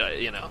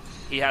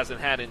 he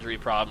hasn't had injury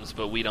problems,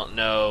 but we don't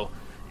know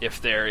if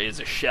there is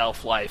a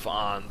shelf life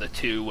on the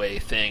two-way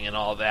thing and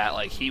all that.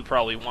 Like, he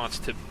probably wants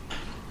to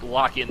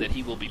lock in that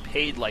he will be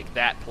paid like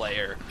that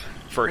player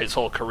for his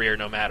whole career,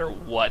 no matter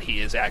what he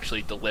is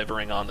actually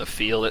delivering on the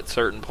field at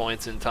certain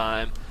points in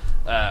time.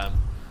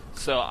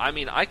 So, I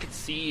mean, I could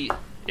see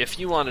if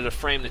you wanted to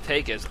frame the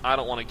take as, I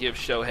don't want to give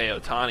Shohei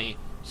Ohtani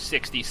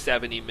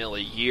 $60-70 mil a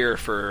year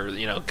for,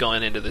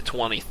 going into the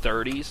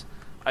 2030s.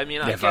 I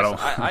mean, I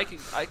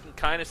can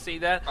kind of see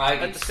that.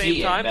 At the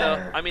same time,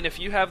 though, I mean, if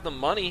you have the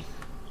money,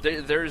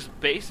 there's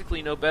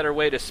basically no better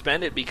way to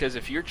spend it, because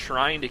if you're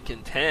trying to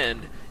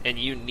contend and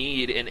you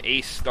need an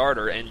ace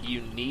starter and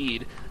you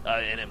need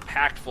an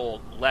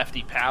impactful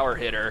lefty power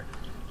hitter,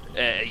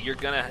 you're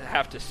going to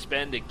have to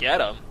spend to get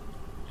them.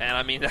 And,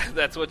 I mean,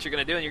 that's what you're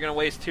going to do, and you're going to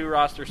waste 2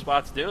 roster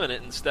spots doing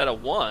it instead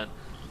of 1.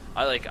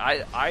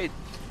 I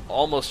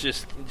almost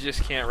just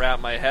can't wrap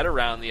my head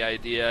around the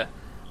idea.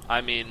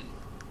 I mean,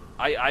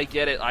 I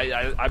get it.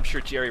 I'm sure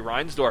Jerry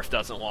Reinsdorf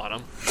doesn't want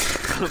him,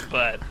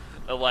 but...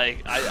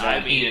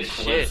 I mean,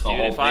 shit, dude.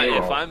 If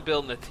I'm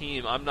building a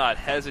team, I'm not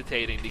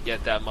hesitating to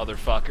get that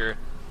motherfucker.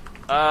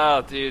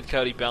 Oh, dude,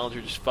 Cody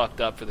Bellinger just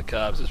fucked up for the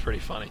Cubs. It's pretty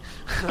funny.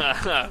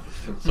 Sorry.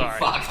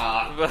 Fuck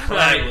off.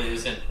 We're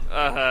losing.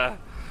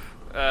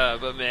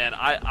 But man,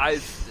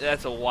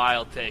 that's a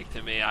wild take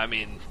to me. I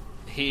mean,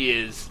 he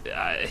is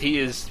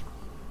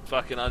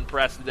fucking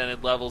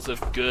unprecedented levels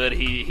of good.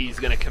 He's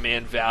going to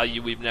command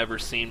value we've never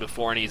seen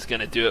before, and he's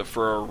going to do it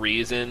for a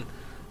reason.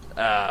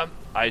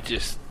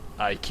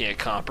 I can't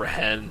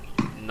comprehend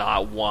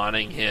not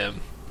wanting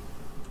him.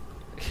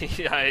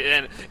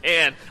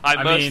 and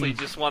I mostly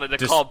just wanted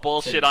to call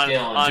bullshit on your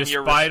respect.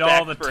 Despite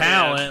all the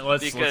talent,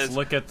 let's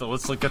look at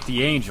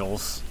the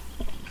Angels.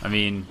 I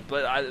mean,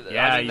 he's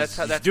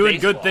doing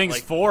baseball. Good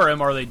things for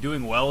him. Are they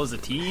doing well as a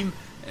team?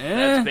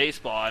 That's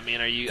baseball. I mean,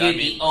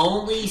 the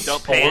only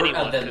don't pay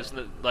anyone because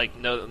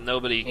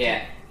nobody.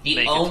 Yeah.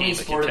 The only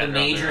sport of the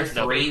major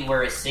 3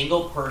 where a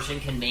single person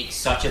can make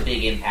such a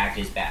big impact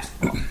is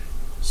basketball.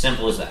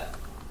 Simple as that.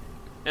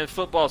 And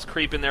football's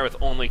creeping there with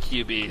only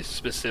QBs,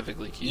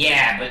 specifically QBs.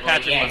 Yeah,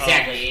 but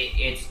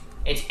exactly.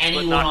 It's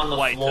anyone on the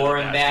floor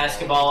in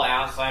basketball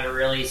outside of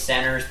really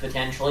centers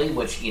potentially,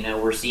 which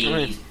we're seeing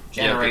these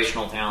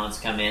generational talents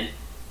come in.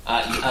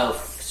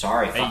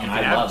 Sorry, you can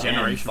have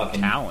generational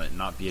talent,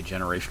 not be a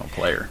generational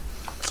player.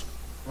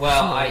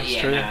 Well,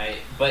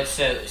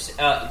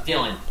 but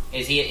Dillon,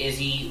 is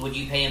he? Would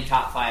you pay him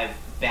top 5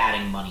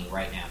 batting money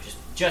right now?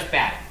 Just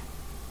batting,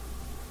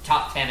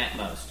 top 10 at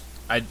most.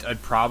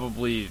 I'd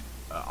probably,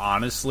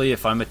 honestly,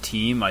 if I'm a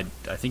team, I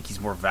think he's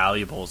more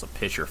valuable as a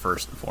pitcher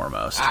first and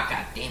foremost.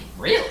 Goddamn,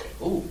 really?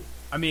 Ooh.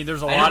 I mean,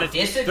 there's a lot of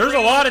teams that can use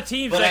an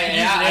ace.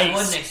 I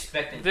wasn't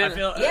expecting.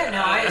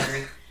 I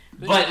agree.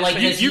 But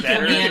you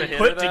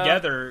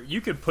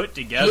can put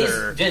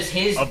together. Is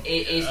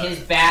his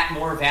bat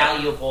more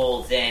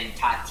valuable than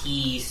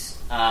Tatis,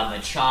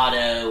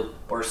 Machado,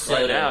 or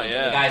Soto? Right now,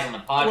 yeah. The guys on the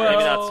Padres.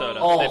 Maybe not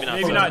Soto.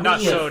 Maybe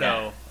not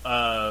Soto.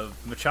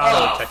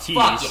 Machado,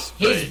 Tatis.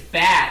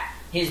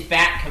 His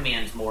bat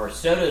commands more.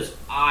 Soto's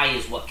eye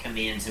is what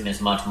commands him as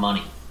much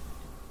money,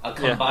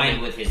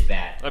 combined with his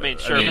bat. I mean,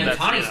 sure.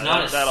 Ohtani's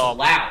not a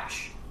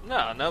slouch.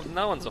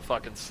 No one's a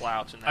fucking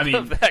slouch in that, I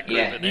mean, that group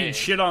yeah. of You names.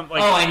 shit on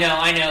like. Oh, I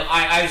know.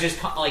 I was just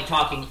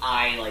talking.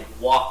 I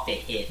walk the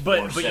hit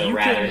more so you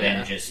rather can,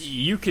 than just.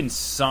 You can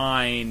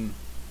sign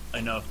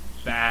enough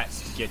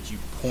bats to get you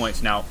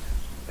points. Now,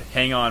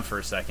 hang on for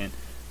a second.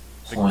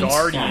 The Points,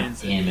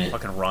 Guardians God damn it.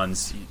 fucking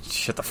runs.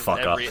 Shut the fuck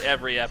up.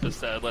 Every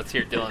episode, let's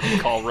hear Dillon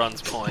call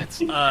runs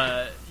points. You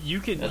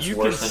can That's you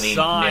can worse than me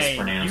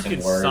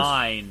mispronouncing words.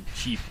 sign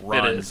cheap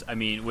runs. I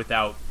mean,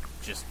 without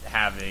just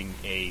having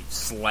a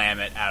slam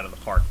it out of the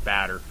park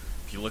batter.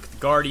 If you look at the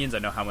Guardians, I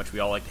know how much we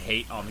all like to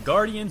hate on the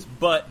Guardians,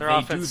 but Their they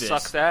offense do this.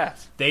 sucks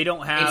ass. They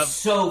don't have It's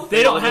so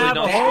they don't fluid. have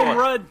don't a home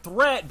score. run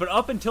threat, but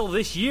up until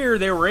this year,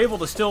 they were able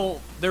to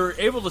still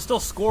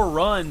score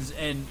runs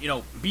and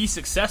be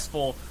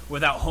successful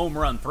without home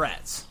run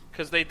threats.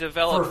 Because they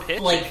develop For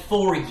pitching. like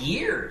 4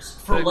 years.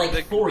 For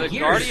like 4 years. The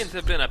Guardians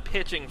have been a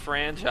pitching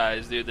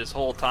franchise, dude, this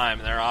whole time.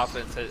 And their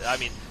offense has, I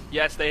mean,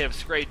 yes, they have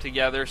scraped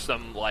together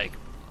some, like,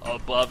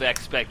 above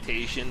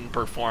expectation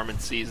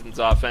performance seasons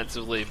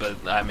offensively,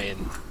 but, I mean,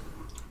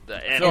 the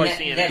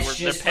NBC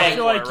they're paying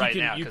for it right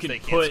now because they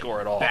can't score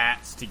at all.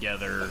 Bats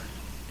together.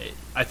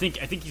 I think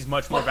he's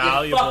much more But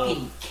you valuable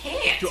fucking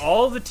can't. to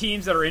all of the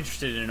teams that are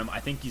interested in him.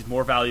 I think he's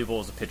more valuable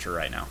as a pitcher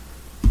right now.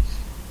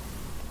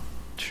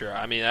 Sure,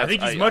 I mean, I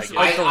think he's much I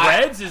like the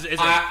Reds is a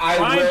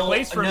prime will-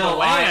 place for him no, to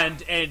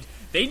land, and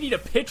they need a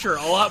pitcher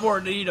a lot more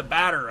than they need a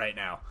batter right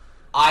now.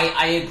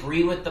 I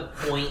agree with the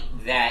point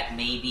that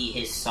maybe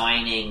his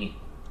signing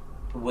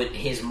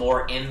his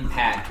more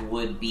impact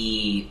would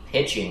be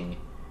pitching,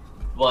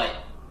 but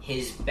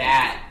his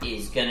bat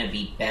is going to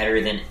be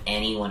better than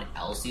anyone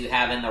else you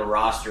have in the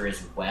roster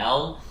as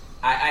well.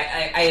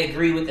 I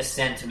agree with the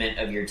sentiment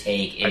of your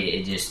take.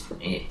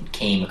 It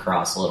came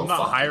across a little.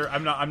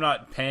 I'm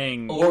not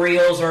paying.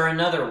 Orioles are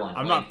another one.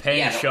 I'm not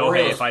paying Shohei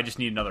Orioles, if I just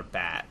need another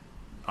bat.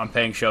 I'm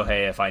paying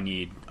Shohei if I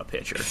need a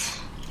pitcher.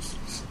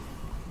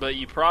 But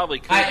you probably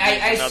could.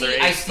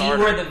 I see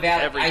where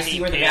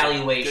the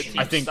valuation.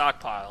 I think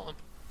stockpile him.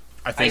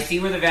 I see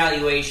where the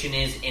valuation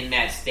is in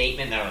that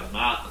statement. That was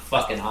not the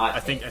fucking hot. I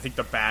think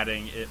the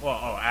batting.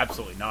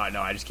 Absolutely not.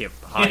 No, I just can't.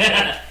 Hot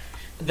take.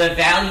 The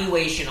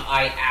valuation,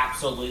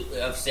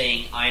 of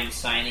saying I'm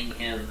signing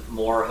him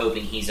more,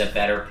 hoping he's a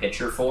better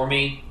pitcher for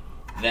me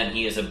than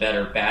he is a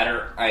better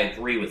batter. I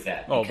agree with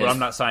that. Oh, but I'm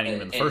not signing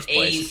him in the first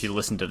place. If you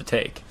listen to the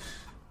take.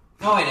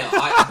 Oh, I know,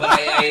 but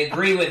I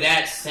agree with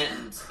that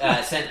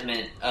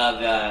sentiment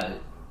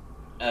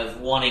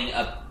of wanting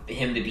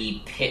him to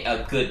be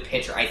a good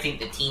pitcher. I think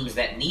the teams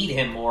that need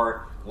him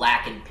more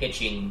lack in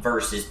pitching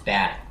versus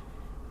batting.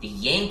 The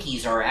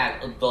Yankees are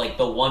at like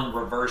the one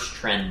reverse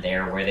trend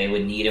there, where they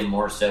would need him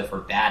more so for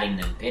batting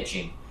than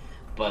pitching.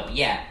 But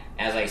yeah,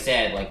 as I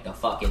said, like the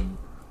fucking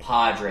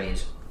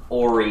Padres,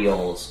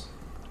 Orioles,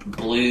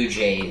 Blue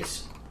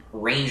Jays,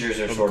 Rangers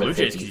are sort of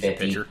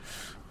 50-50.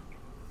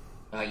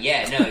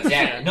 Yeah, no,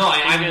 exactly. No,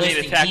 I'm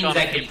listing teams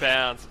that could.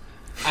 Pounds.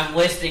 I'm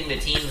listing the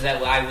teams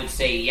that I would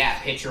say, yeah,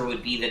 pitcher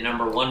would be the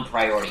number one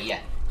priority.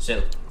 Yeah,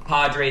 so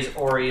Padres,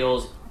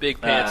 Orioles,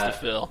 big pants to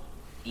fill.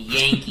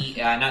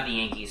 Not the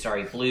Yankees,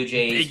 sorry, Blue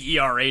Jays. Big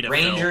ERA to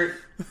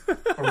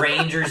fill.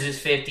 Rangers is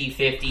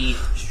 50-50.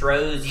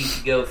 Stros, you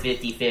could go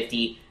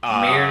 50-50.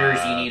 Mariners,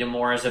 you need him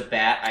more as a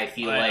bat. I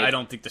feel like I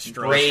don't think the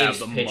Stros Braves have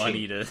the pitching.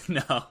 money to.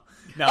 No.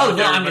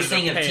 I'm just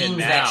saying of teams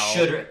that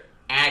should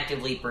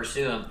actively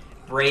pursue him.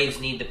 Braves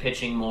need the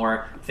pitching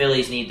more.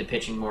 Phillies need the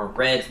pitching more.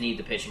 Reds need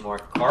the pitching more.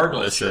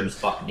 Cardinals sure as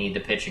fuck need the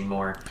pitching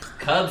more.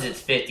 Cubs,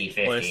 it's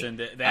 50-50. Listen,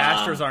 the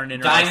Astros aren't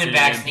interested.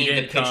 Diamondbacks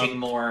need the pitching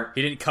more.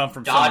 He didn't come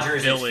from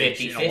Dodgers some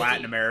village is 50-50. in a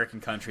Latin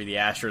American country. The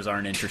Astros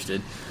aren't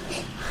interested.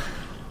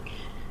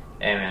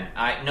 Hey, man.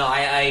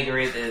 I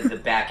agree with the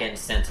back-end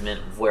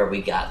sentiment of where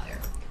we got there.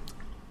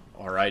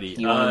 Alrighty.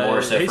 You want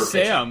more so hey, for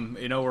Sam,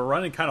 we're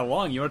running kind of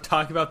long. You want to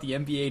talk about the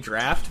NBA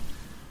draft?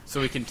 So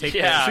we can take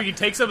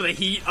some of the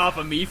heat off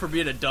of me for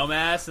being a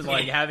dumbass and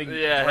like having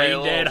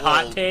brain-dead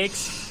hot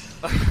takes.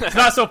 It's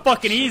not so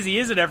fucking easy,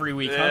 is it? Every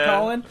week, huh,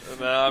 Colin?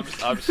 No,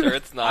 I'm sure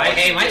it's not.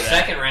 My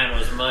second round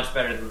was much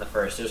better than the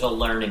first. There's a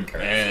learning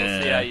curve.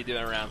 We'll see how you do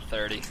in round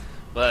 30.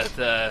 But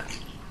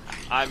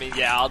I mean,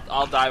 yeah,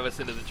 I'll dive us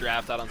into the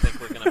draft. I don't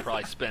think we're going to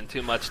probably spend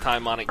too much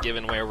time on it,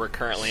 given where we're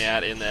currently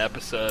at in the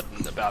episode,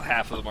 and about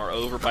half of them are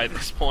over by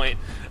this point.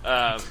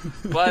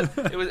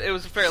 But it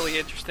was a fairly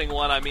interesting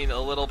one. I mean, a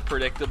little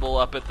predictable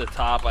up at the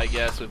top, I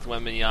guess, with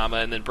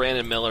Wembanyama, and then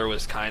Brandon Miller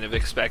was kind of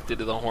expected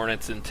to the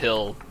Hornets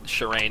until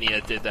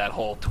Sharania did that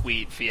whole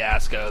tweet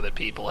fiasco that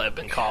people have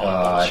been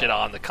calling shit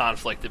on the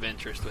conflict of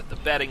interest with the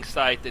betting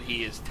site that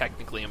he is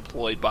technically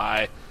employed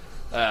by.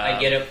 I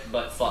get it,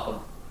 but fuck him.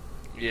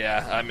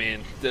 Yeah, I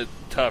mean, the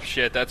tough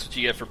shit. That's what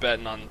you get for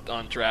betting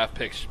on draft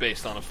picks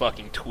based on a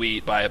fucking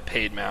tweet by a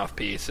paid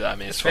mouthpiece. I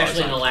mean,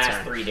 especially in the last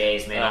concerned. 3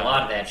 days, man. A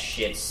lot of that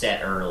shit's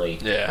set early.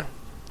 Yeah,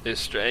 it's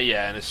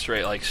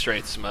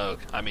straight smoke.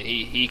 I mean,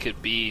 he could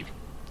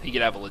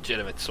have a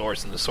legitimate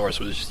source, and the source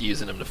was just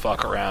using him to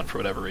fuck around for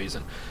whatever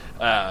reason.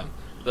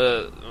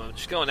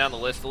 Just going down the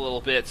list a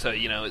little bit. So,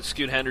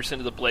 Scoot Henderson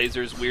to the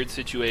Blazers, weird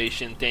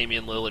situation.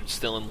 Damian Lillard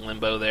still in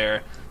limbo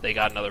there. They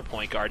got another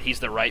point guard. He's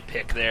the right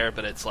pick there,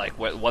 but it's like,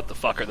 what the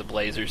fuck are the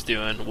Blazers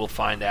doing? We'll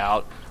find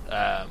out.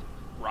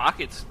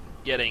 Rockets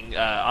getting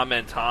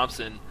Amen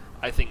Thompson,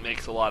 I think,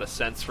 makes a lot of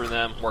sense for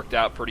them. Worked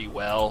out pretty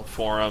well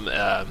for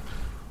them.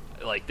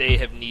 They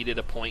have needed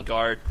a point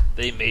guard.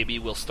 They maybe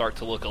will start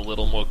to look a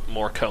little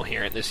more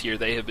coherent this year.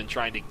 They have been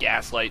trying to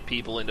gaslight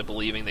people into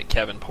believing that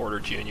Kevin Porter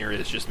Jr.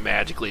 is just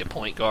magically a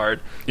point guard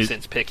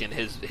since picking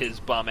his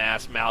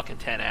bum-ass,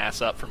 malcontent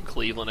ass up from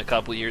Cleveland a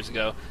couple years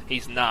ago.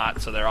 He's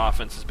not, so their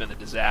offense has been a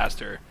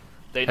disaster.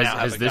 They now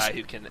have a guy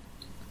who can...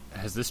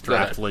 Has this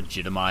draft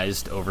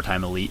legitimized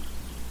overtime elite?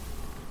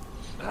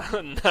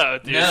 No,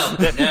 dude.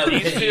 No,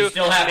 these two,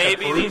 still have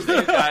maybe these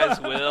two guys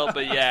will,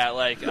 but yeah,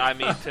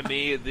 to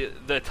me,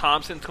 the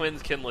Thompson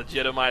twins can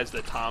legitimize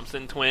the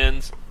Thompson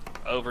twins.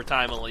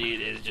 Overtime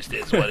elite, it just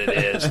is what it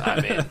is.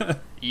 I mean,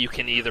 you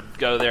can either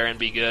go there and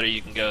be good, or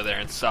you can go there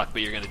and suck,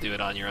 but you're going to do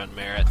it on your own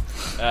merit.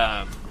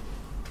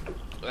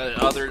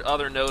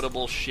 Other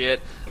notable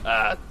shit,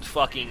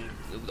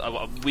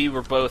 we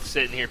were both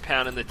sitting here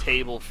pounding the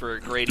table for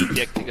Grady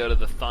Dick to go to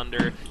the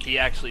Thunder. He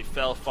actually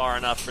fell far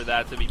enough for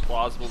that to be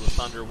plausible. The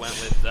Thunder went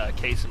with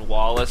Cason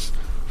Wallace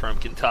from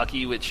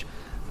Kentucky, which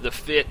the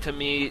fit to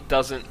me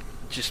doesn't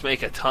just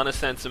make a ton of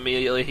sense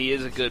immediately. He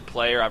is a good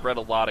player. I've read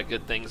a lot of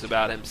good things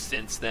about him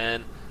since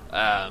then.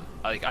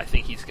 I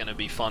think he's going to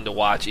be fun to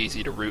watch,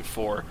 easy to root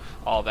for,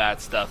 all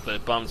that stuff, but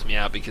it bums me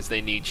out because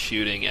they need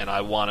shooting, and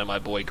I wanted my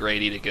boy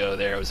Grady to go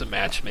there. It was a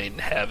match made in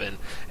heaven,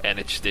 and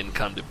it just didn't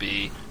come to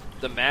be.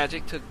 The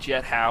Magic took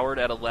Jet Howard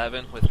at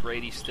 11 with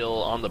Grady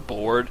still on the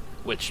board,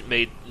 which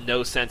made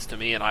no sense to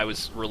me, and I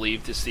was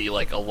relieved to see a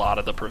lot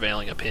of the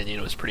prevailing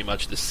opinion was pretty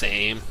much the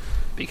same,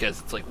 because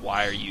it's like,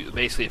 why are you...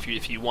 Basically,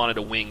 if you wanted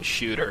a wing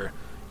shooter,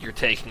 you're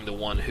taking the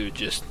one who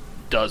just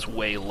does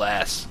way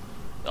less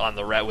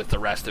with the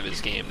rest of his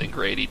game than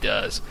Grady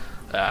does.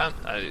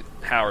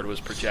 Howard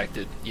was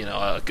projected,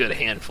 a good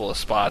handful of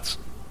spots,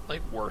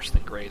 worse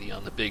than Grady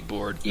on the big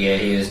board. Yeah,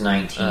 he was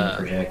 19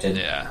 projected.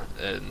 Yeah,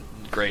 and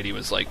Grady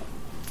was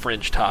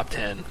fringe top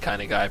 10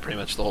 kind of guy pretty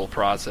much the whole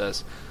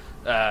process.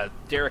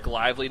 Derek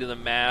Lively to the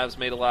Mavs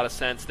made a lot of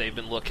sense. They've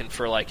been looking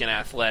for an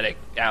athletic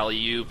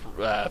alley-oop,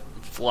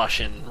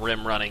 flushing,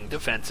 rim-running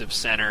defensive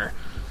center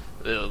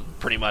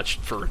pretty much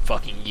for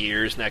fucking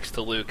years next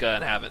to Luka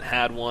and haven't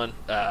had one.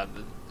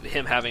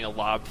 Him having a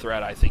lob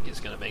threat, I think, is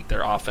going to make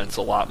their offense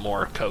a lot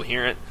more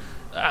coherent.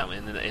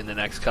 In the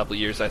next couple of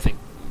years, I think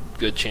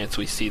good chance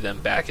we see them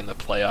back in the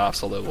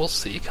playoffs, although we'll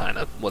see kind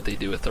of what they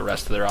do with the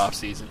rest of their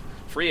offseason.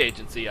 Free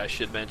agency, I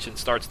should mention,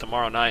 starts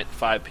tomorrow night,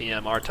 5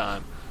 p.m. our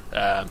time.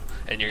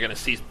 And you're going to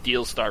see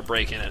deals start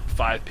breaking at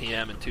 5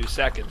 p.m. in 2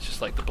 seconds,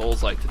 just like the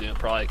Bulls like to do. And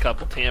probably a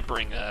couple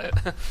tampering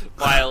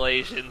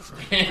violations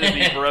to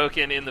be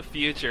broken in the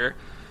future.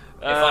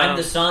 If I'm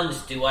the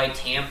Suns, do I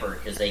tamper?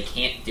 Because they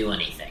can't do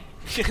anything.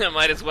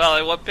 Might as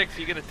well. What picks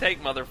are you going to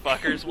take,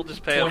 motherfuckers? We'll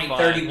just pay them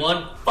fine.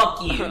 2031?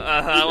 Fuck you.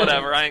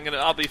 Whatever.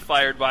 I'll be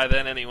fired by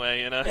then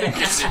anyway,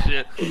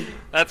 Shit.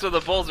 That's what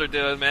the Bulls are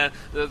doing, man.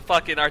 The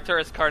fucking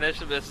Arturas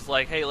Karnisovas is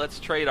like, hey, let's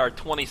trade our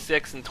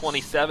 26 and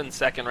 27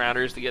 second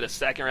rounders to get a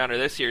second rounder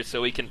this year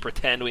so we can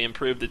pretend we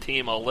improved the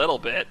team a little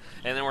bit,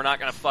 and then we're not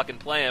going to fucking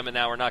play them, and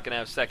now we're not going to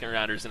have second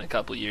rounders in a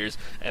couple years,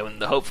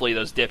 and hopefully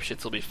those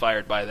dipshits will be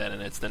fired by then,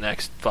 and it's the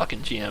next fucking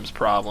GM's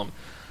problem.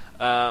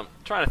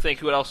 Trying to think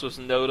who else was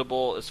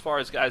notable as far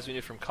as guys we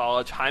knew from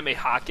college. Jaime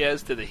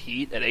Jaquez to the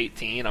Heat at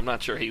 18. I'm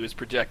not sure he was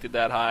projected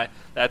that high.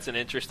 That's an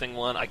interesting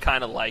one. I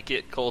kind of like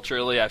it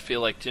culturally. I feel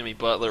like Jimmy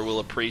Butler will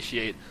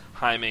appreciate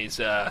Jaime's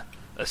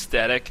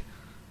aesthetic.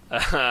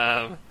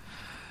 Not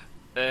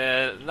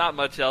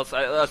much else.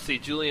 Let's see.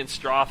 Julian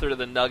Strawther to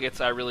the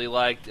Nuggets I really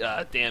liked.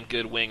 Damn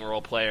good wing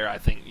role player. I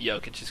think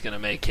Jokic is going to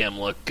make him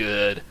look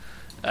good.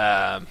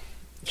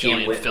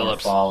 Julian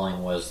Phillips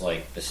falling was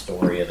the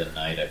story of the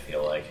night, I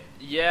feel like.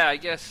 Yeah, I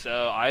guess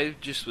so. I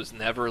just was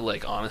never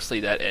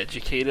honestly that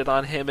educated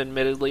on him,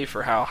 admittedly,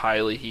 for how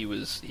highly he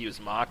was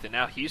mocked, and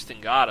now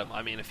Houston got him.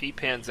 I mean, if he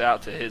pans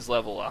out to his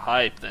level of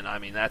hype, then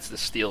that's the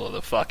steal of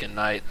the fucking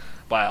night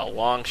by a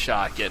long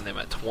shot, getting him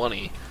at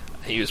 20.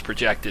 He was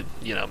projected,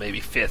 maybe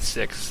 5th,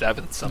 6th,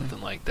 7th,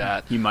 something like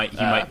that. He might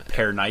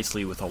pair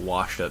nicely with a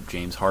washed-up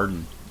James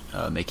Harden.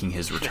 Making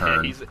his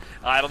return.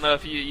 I don't know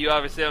if you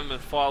obviously haven't been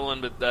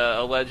following, but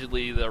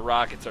allegedly the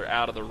Rockets are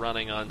out of the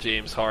running on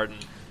James Harden.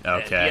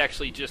 Okay. And he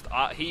actually just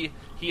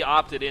he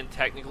opted in.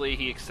 Technically,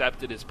 he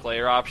accepted his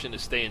player option to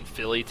stay in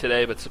Philly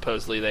today, but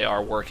supposedly they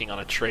are working on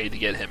a trade to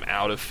get him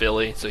out of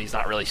Philly, so he's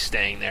not really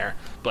staying there.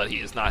 But he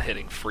is not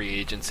hitting free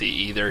agency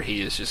either.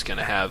 He is just going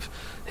to have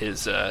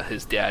his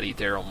daddy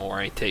Daryl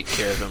Morey take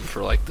care of him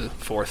for the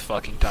 4th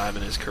fucking time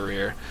in his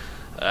career.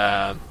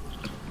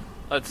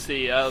 Let's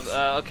see.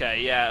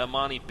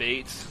 Emoni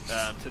Bates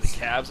to the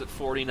Cavs at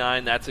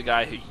 49. That's a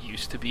guy who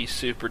used to be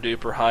super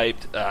duper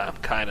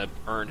hyped. Kind of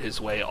earned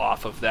his way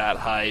off of that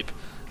hype.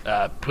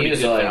 Pretty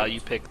good value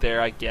pick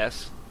there, I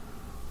guess.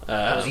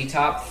 Was he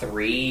top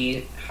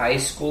 3 high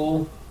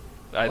school?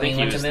 I think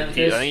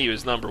he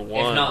was number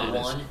one. If not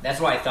one. That's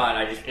what I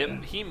thought.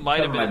 He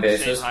might have been in the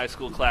same high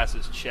school class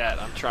as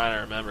Chet. I'm trying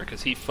to remember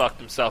because he fucked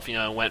himself,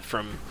 and went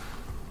from...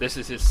 This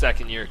is his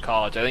second year at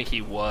college. I think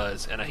he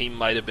was, and he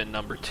might have been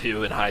number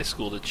 2 in high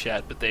school to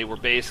Chet, but they were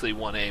basically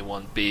 1A,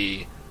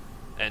 1B,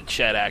 and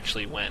Chet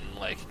actually went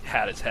and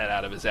had his head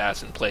out of his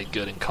ass and played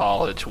good in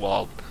college,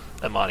 while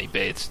Imani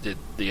Bates did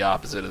the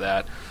opposite of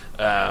that.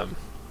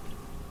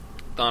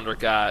 Thunder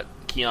got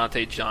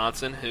Keontae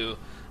Johnson, who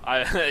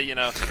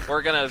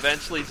we're gonna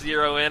eventually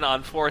zero in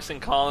on forcing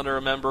Colin to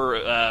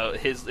remember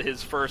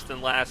his first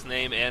and last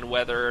name and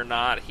whether or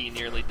not he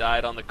nearly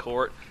died on the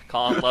court.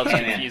 Colin loves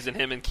confusing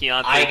him and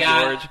Keontae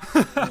George.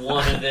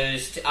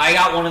 I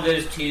got one of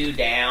those two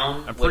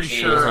down. I'm pretty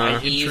sure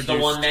he's the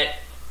one that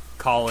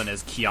Colin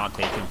as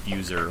Keontae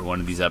Confuser one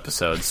of these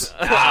episodes.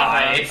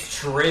 It's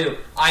true.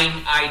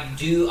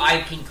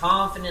 I can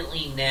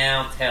confidently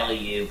now tell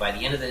you by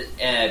the end of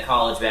the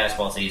college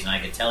basketball season, I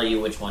can tell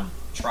you which one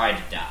tried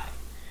to die.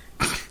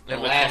 The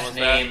last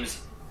names,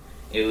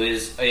 it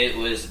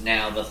was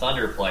now the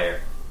Thunder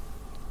player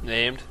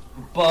named,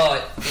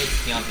 but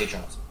it's Keontae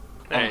Johnson.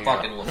 I'm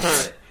fucking looking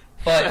at it.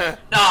 But,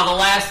 no, the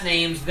last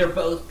names, they're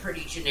both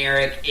pretty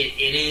generic.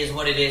 It is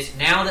what it is.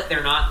 Now that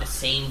they're not in the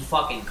same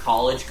fucking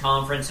college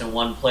conference and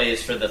one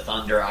plays for the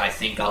Thunder, I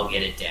think I'll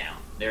get it down.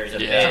 There's a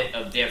bit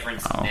of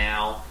difference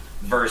now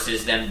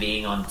versus them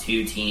being on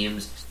two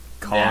teams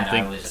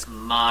I was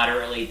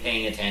moderately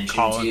paying attention to.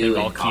 Colin think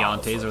all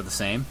Keontaes are the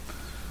same?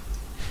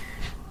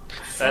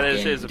 That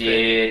is his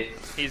opinion.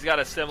 He's got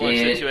a similar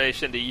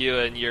situation to you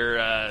and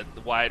your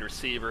wide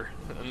receiver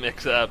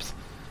mix-ups.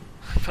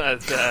 But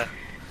the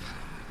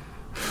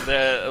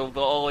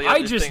only other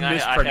I just thing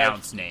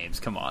mispronounce names.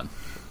 Come on.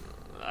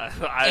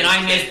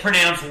 I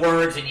mispronounce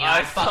words, and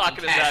I'm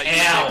talking about you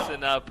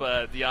mixing up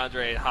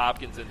DeAndre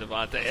Hopkins and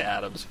Devontae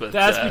Adams. But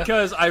that's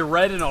because I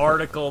read an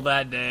article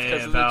that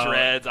day about the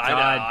dreads.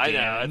 I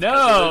know.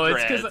 No,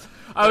 it's because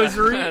I was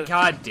reading.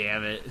 God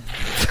damn it.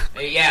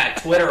 Yeah,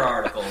 Twitter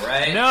article,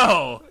 right?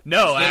 No.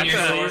 Getting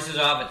your sources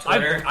off of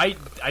Twitter.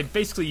 I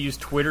basically use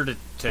Twitter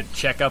to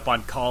check up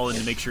on Colin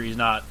to make sure he's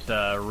not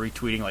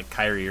retweeting like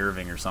Kyrie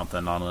Irving or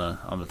something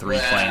on the Three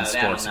Playing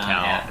Sports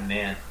account. Happen,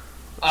 man.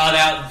 Oh,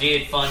 that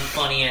dude,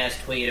 funny ass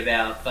tweet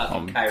about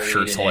fucking Kyrie.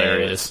 Sure, it's today.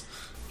 hilarious.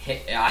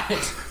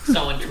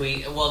 Someone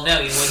tweet. Well,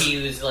 no,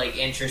 he was like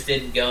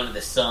interested in going to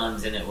the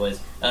Suns, and it was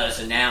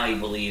so now he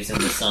believes in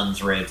the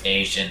Suns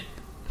rotation.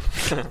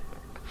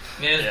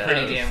 It was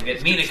pretty damn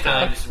good. Mina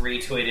Kimes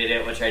retweeted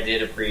it, which I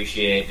did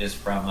appreciate, just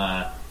from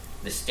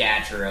the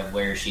stature of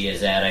where she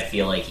is at. I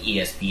feel like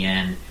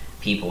ESPN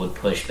people would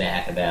push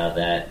back about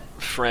that.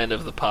 Friend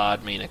of the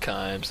pod, Mina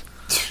Kimes.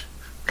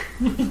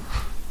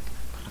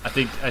 I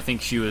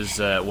think she was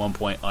at one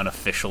point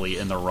unofficially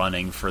in the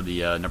running for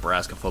the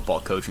Nebraska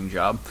football coaching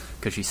job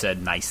because she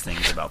said nice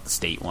things about the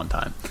state one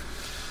time.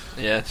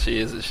 Yeah, she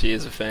is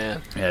a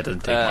fan. Yeah, it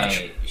doesn't take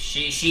much.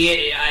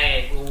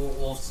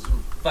 We'll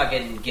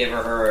fucking give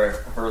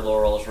her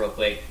laurels real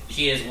quick.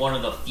 She is one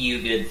of the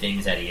few good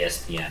things at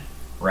ESPN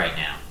right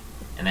now,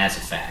 and that's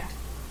a fact.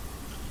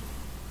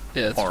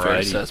 Yeah, that's a fair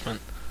assessment.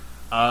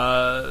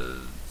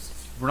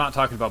 We're not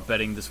talking about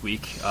betting this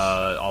week.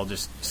 I'll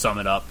just sum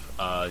it up.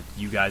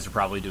 You guys are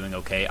probably doing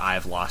okay.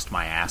 I've lost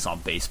my ass on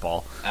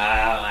baseball. No,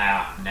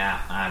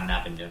 I've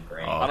not been doing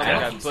great. I don't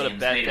think I've put a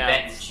bet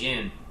down in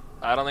June.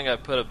 I don't think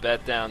I've put a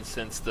bet down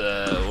since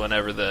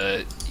whenever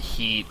the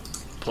Heat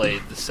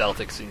played the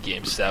Celtics in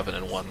Game 7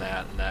 and won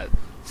that, and that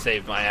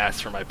saved my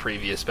ass for my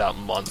previous about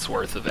month's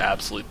worth of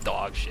absolute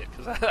dog shit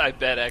because I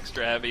bet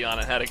extra heavy on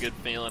it, had a good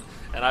feeling,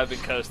 and I've been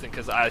coasting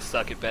because I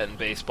suck at betting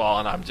baseball,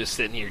 and I'm just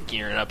sitting here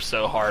gearing up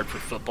so hard for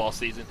football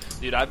season.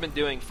 Dude, I've been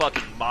doing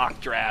fucking mock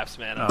drafts,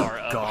 man, of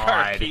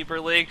our keeper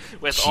league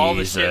with all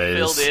the shit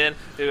filled in,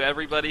 who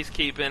everybody's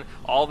keeping,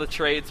 all the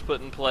trades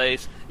put in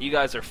place. You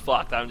guys are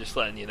fucked. I'm just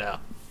letting you know.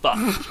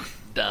 Fuck.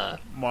 Done.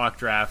 Mock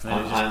draft, and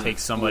then it just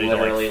takes somebody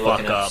to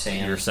fuck up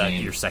your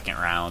second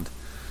round.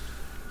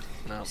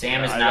 No,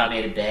 Sam has not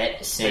made a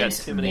bet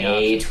since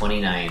May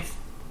 29th.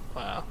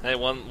 Wow. Hey,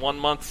 one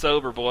month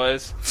sober,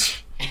 boys.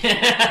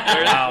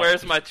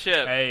 Where's my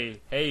chip? Hey.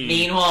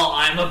 Meanwhile,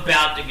 I'm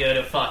about to go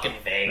to fucking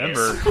Vegas.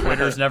 Remember,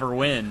 quitters never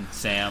win,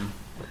 Sam.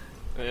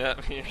 Yeah.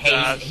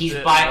 Hey, he's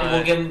Biden.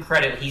 We'll give him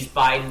credit. He's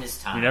Biden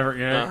this time. You're never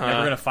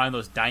going to find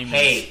those diamonds.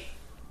 Hey,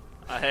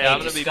 I'm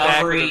going to be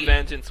back with a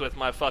vengeance with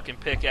my fucking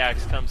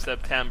pickaxe come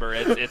September.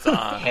 It's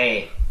on.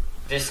 Hey,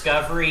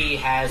 Discovery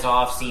has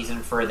off-season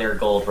for their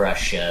Gold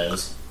Rush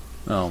shows.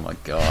 Oh, my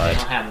God. They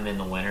don't have them in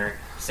the winter.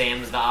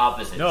 Sam's the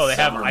opposite. No, they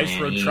have Ice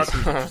Road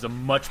Truckers, which is a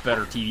much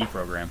better TV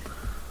program.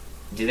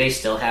 Do they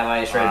still have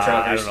Ice Road Truckers?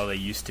 I don't know. They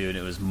used to, and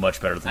it was much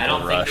better than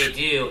Gold Rush. I don't think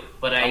they do,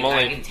 but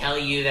I can tell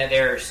you that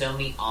there are so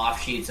many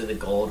offshoots of the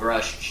Gold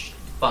Rush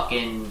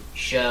fucking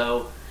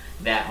show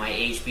that my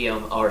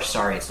HBO... Or,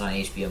 sorry, it's not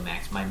HBO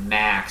Max. My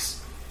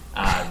Max,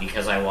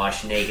 because I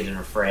watched Naked and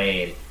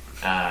Afraid,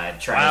 tries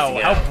to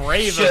get how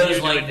brave of you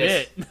to like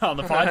admit on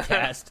the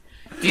podcast.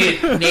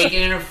 Dude,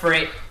 Naked and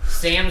Afraid...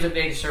 Sam's a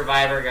big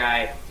Survivor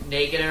guy.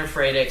 Naked and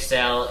Afraid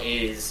XL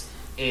is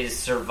is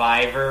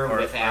Survivor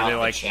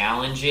without the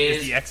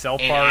challenges. Is the XL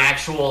part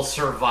actual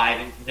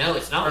surviving? No,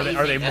 it's not.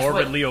 Are they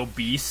morbidly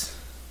obese?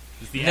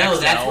 No,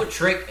 XL?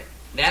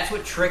 That's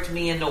what tricked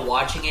me into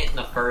watching it in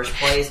the first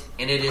place,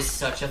 and it is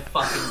such a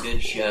fucking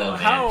good show,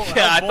 man.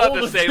 I thought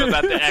the same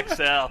about the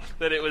XL,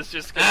 that it was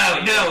just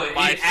that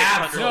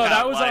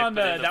was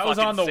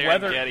on the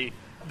weather.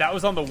 That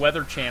was on the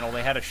Weather Channel.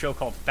 They had a show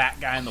called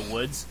Fat Guy in the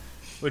Woods,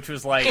 which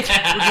was like 4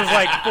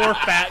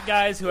 fat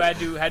guys who had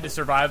to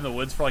survive in the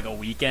woods for like a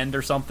weekend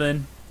or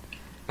something.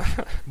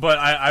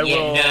 But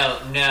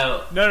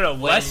No.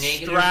 Les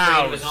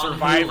Stroud,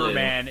 Survivor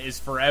Man, is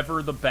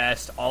forever the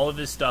best. All of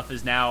his stuff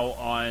is now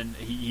on.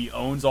 He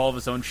owns all of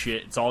his own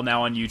shit. It's all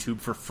now on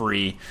YouTube for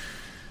free.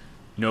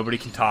 Nobody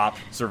can top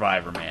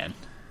Survivor Man.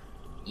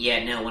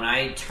 Yeah, no. When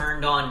I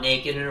turned on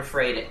Naked and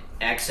Afraid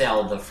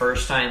XL the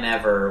first time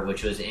ever,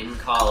 which was in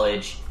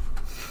college,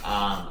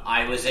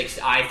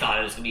 I thought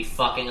it was gonna be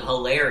fucking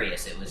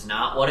hilarious. It was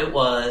not what it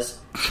was,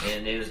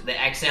 and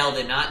the XL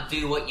did not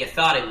do what you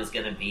thought it was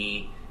gonna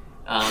be.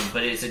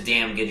 But it's a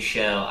damn good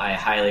show. I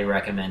highly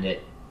recommend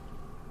it.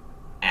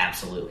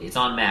 Absolutely. It's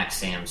on Max,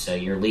 Sam, so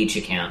your Leech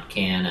account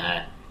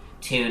can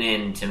tune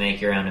in to make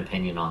your own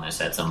opinion on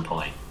this at some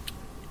point.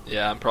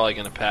 Yeah, I'm probably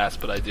going to pass,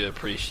 but I do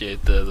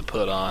appreciate the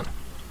put on.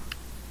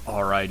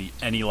 Alrighty.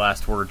 Any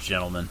last words,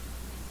 gentlemen?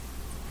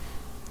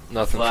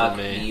 Nothing fuck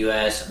from me. The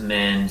U.S.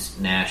 men's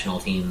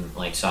national team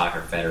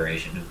soccer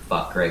federation.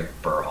 Fuck Greg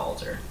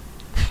Berhalter.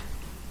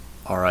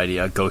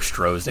 Alrighty. Go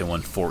Stros. They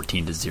won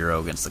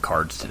 14-0 against the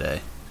Cards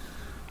today.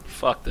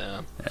 Fuck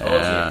them.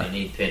 They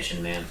need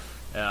pitching, man.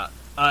 Yeah.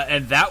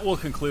 And that will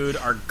conclude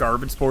our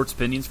Garbage Sports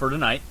opinions for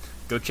tonight.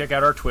 Go check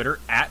out our Twitter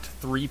at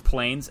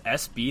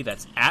 3PlainsSB.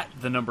 That's at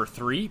the number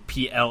 3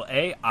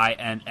 PLAINSSB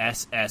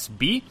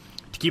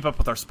to keep up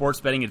with our sports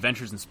betting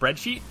adventures and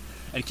spreadsheet.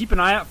 And keep an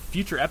eye out for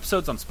future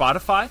episodes on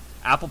Spotify,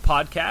 Apple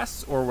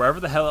Podcasts, or wherever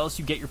the hell else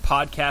you get your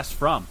podcasts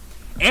from.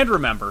 And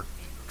remember,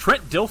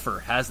 Trent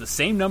Dilfer has the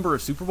same number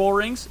of Super Bowl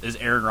rings as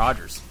Aaron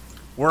Rodgers.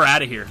 We're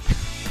out of here.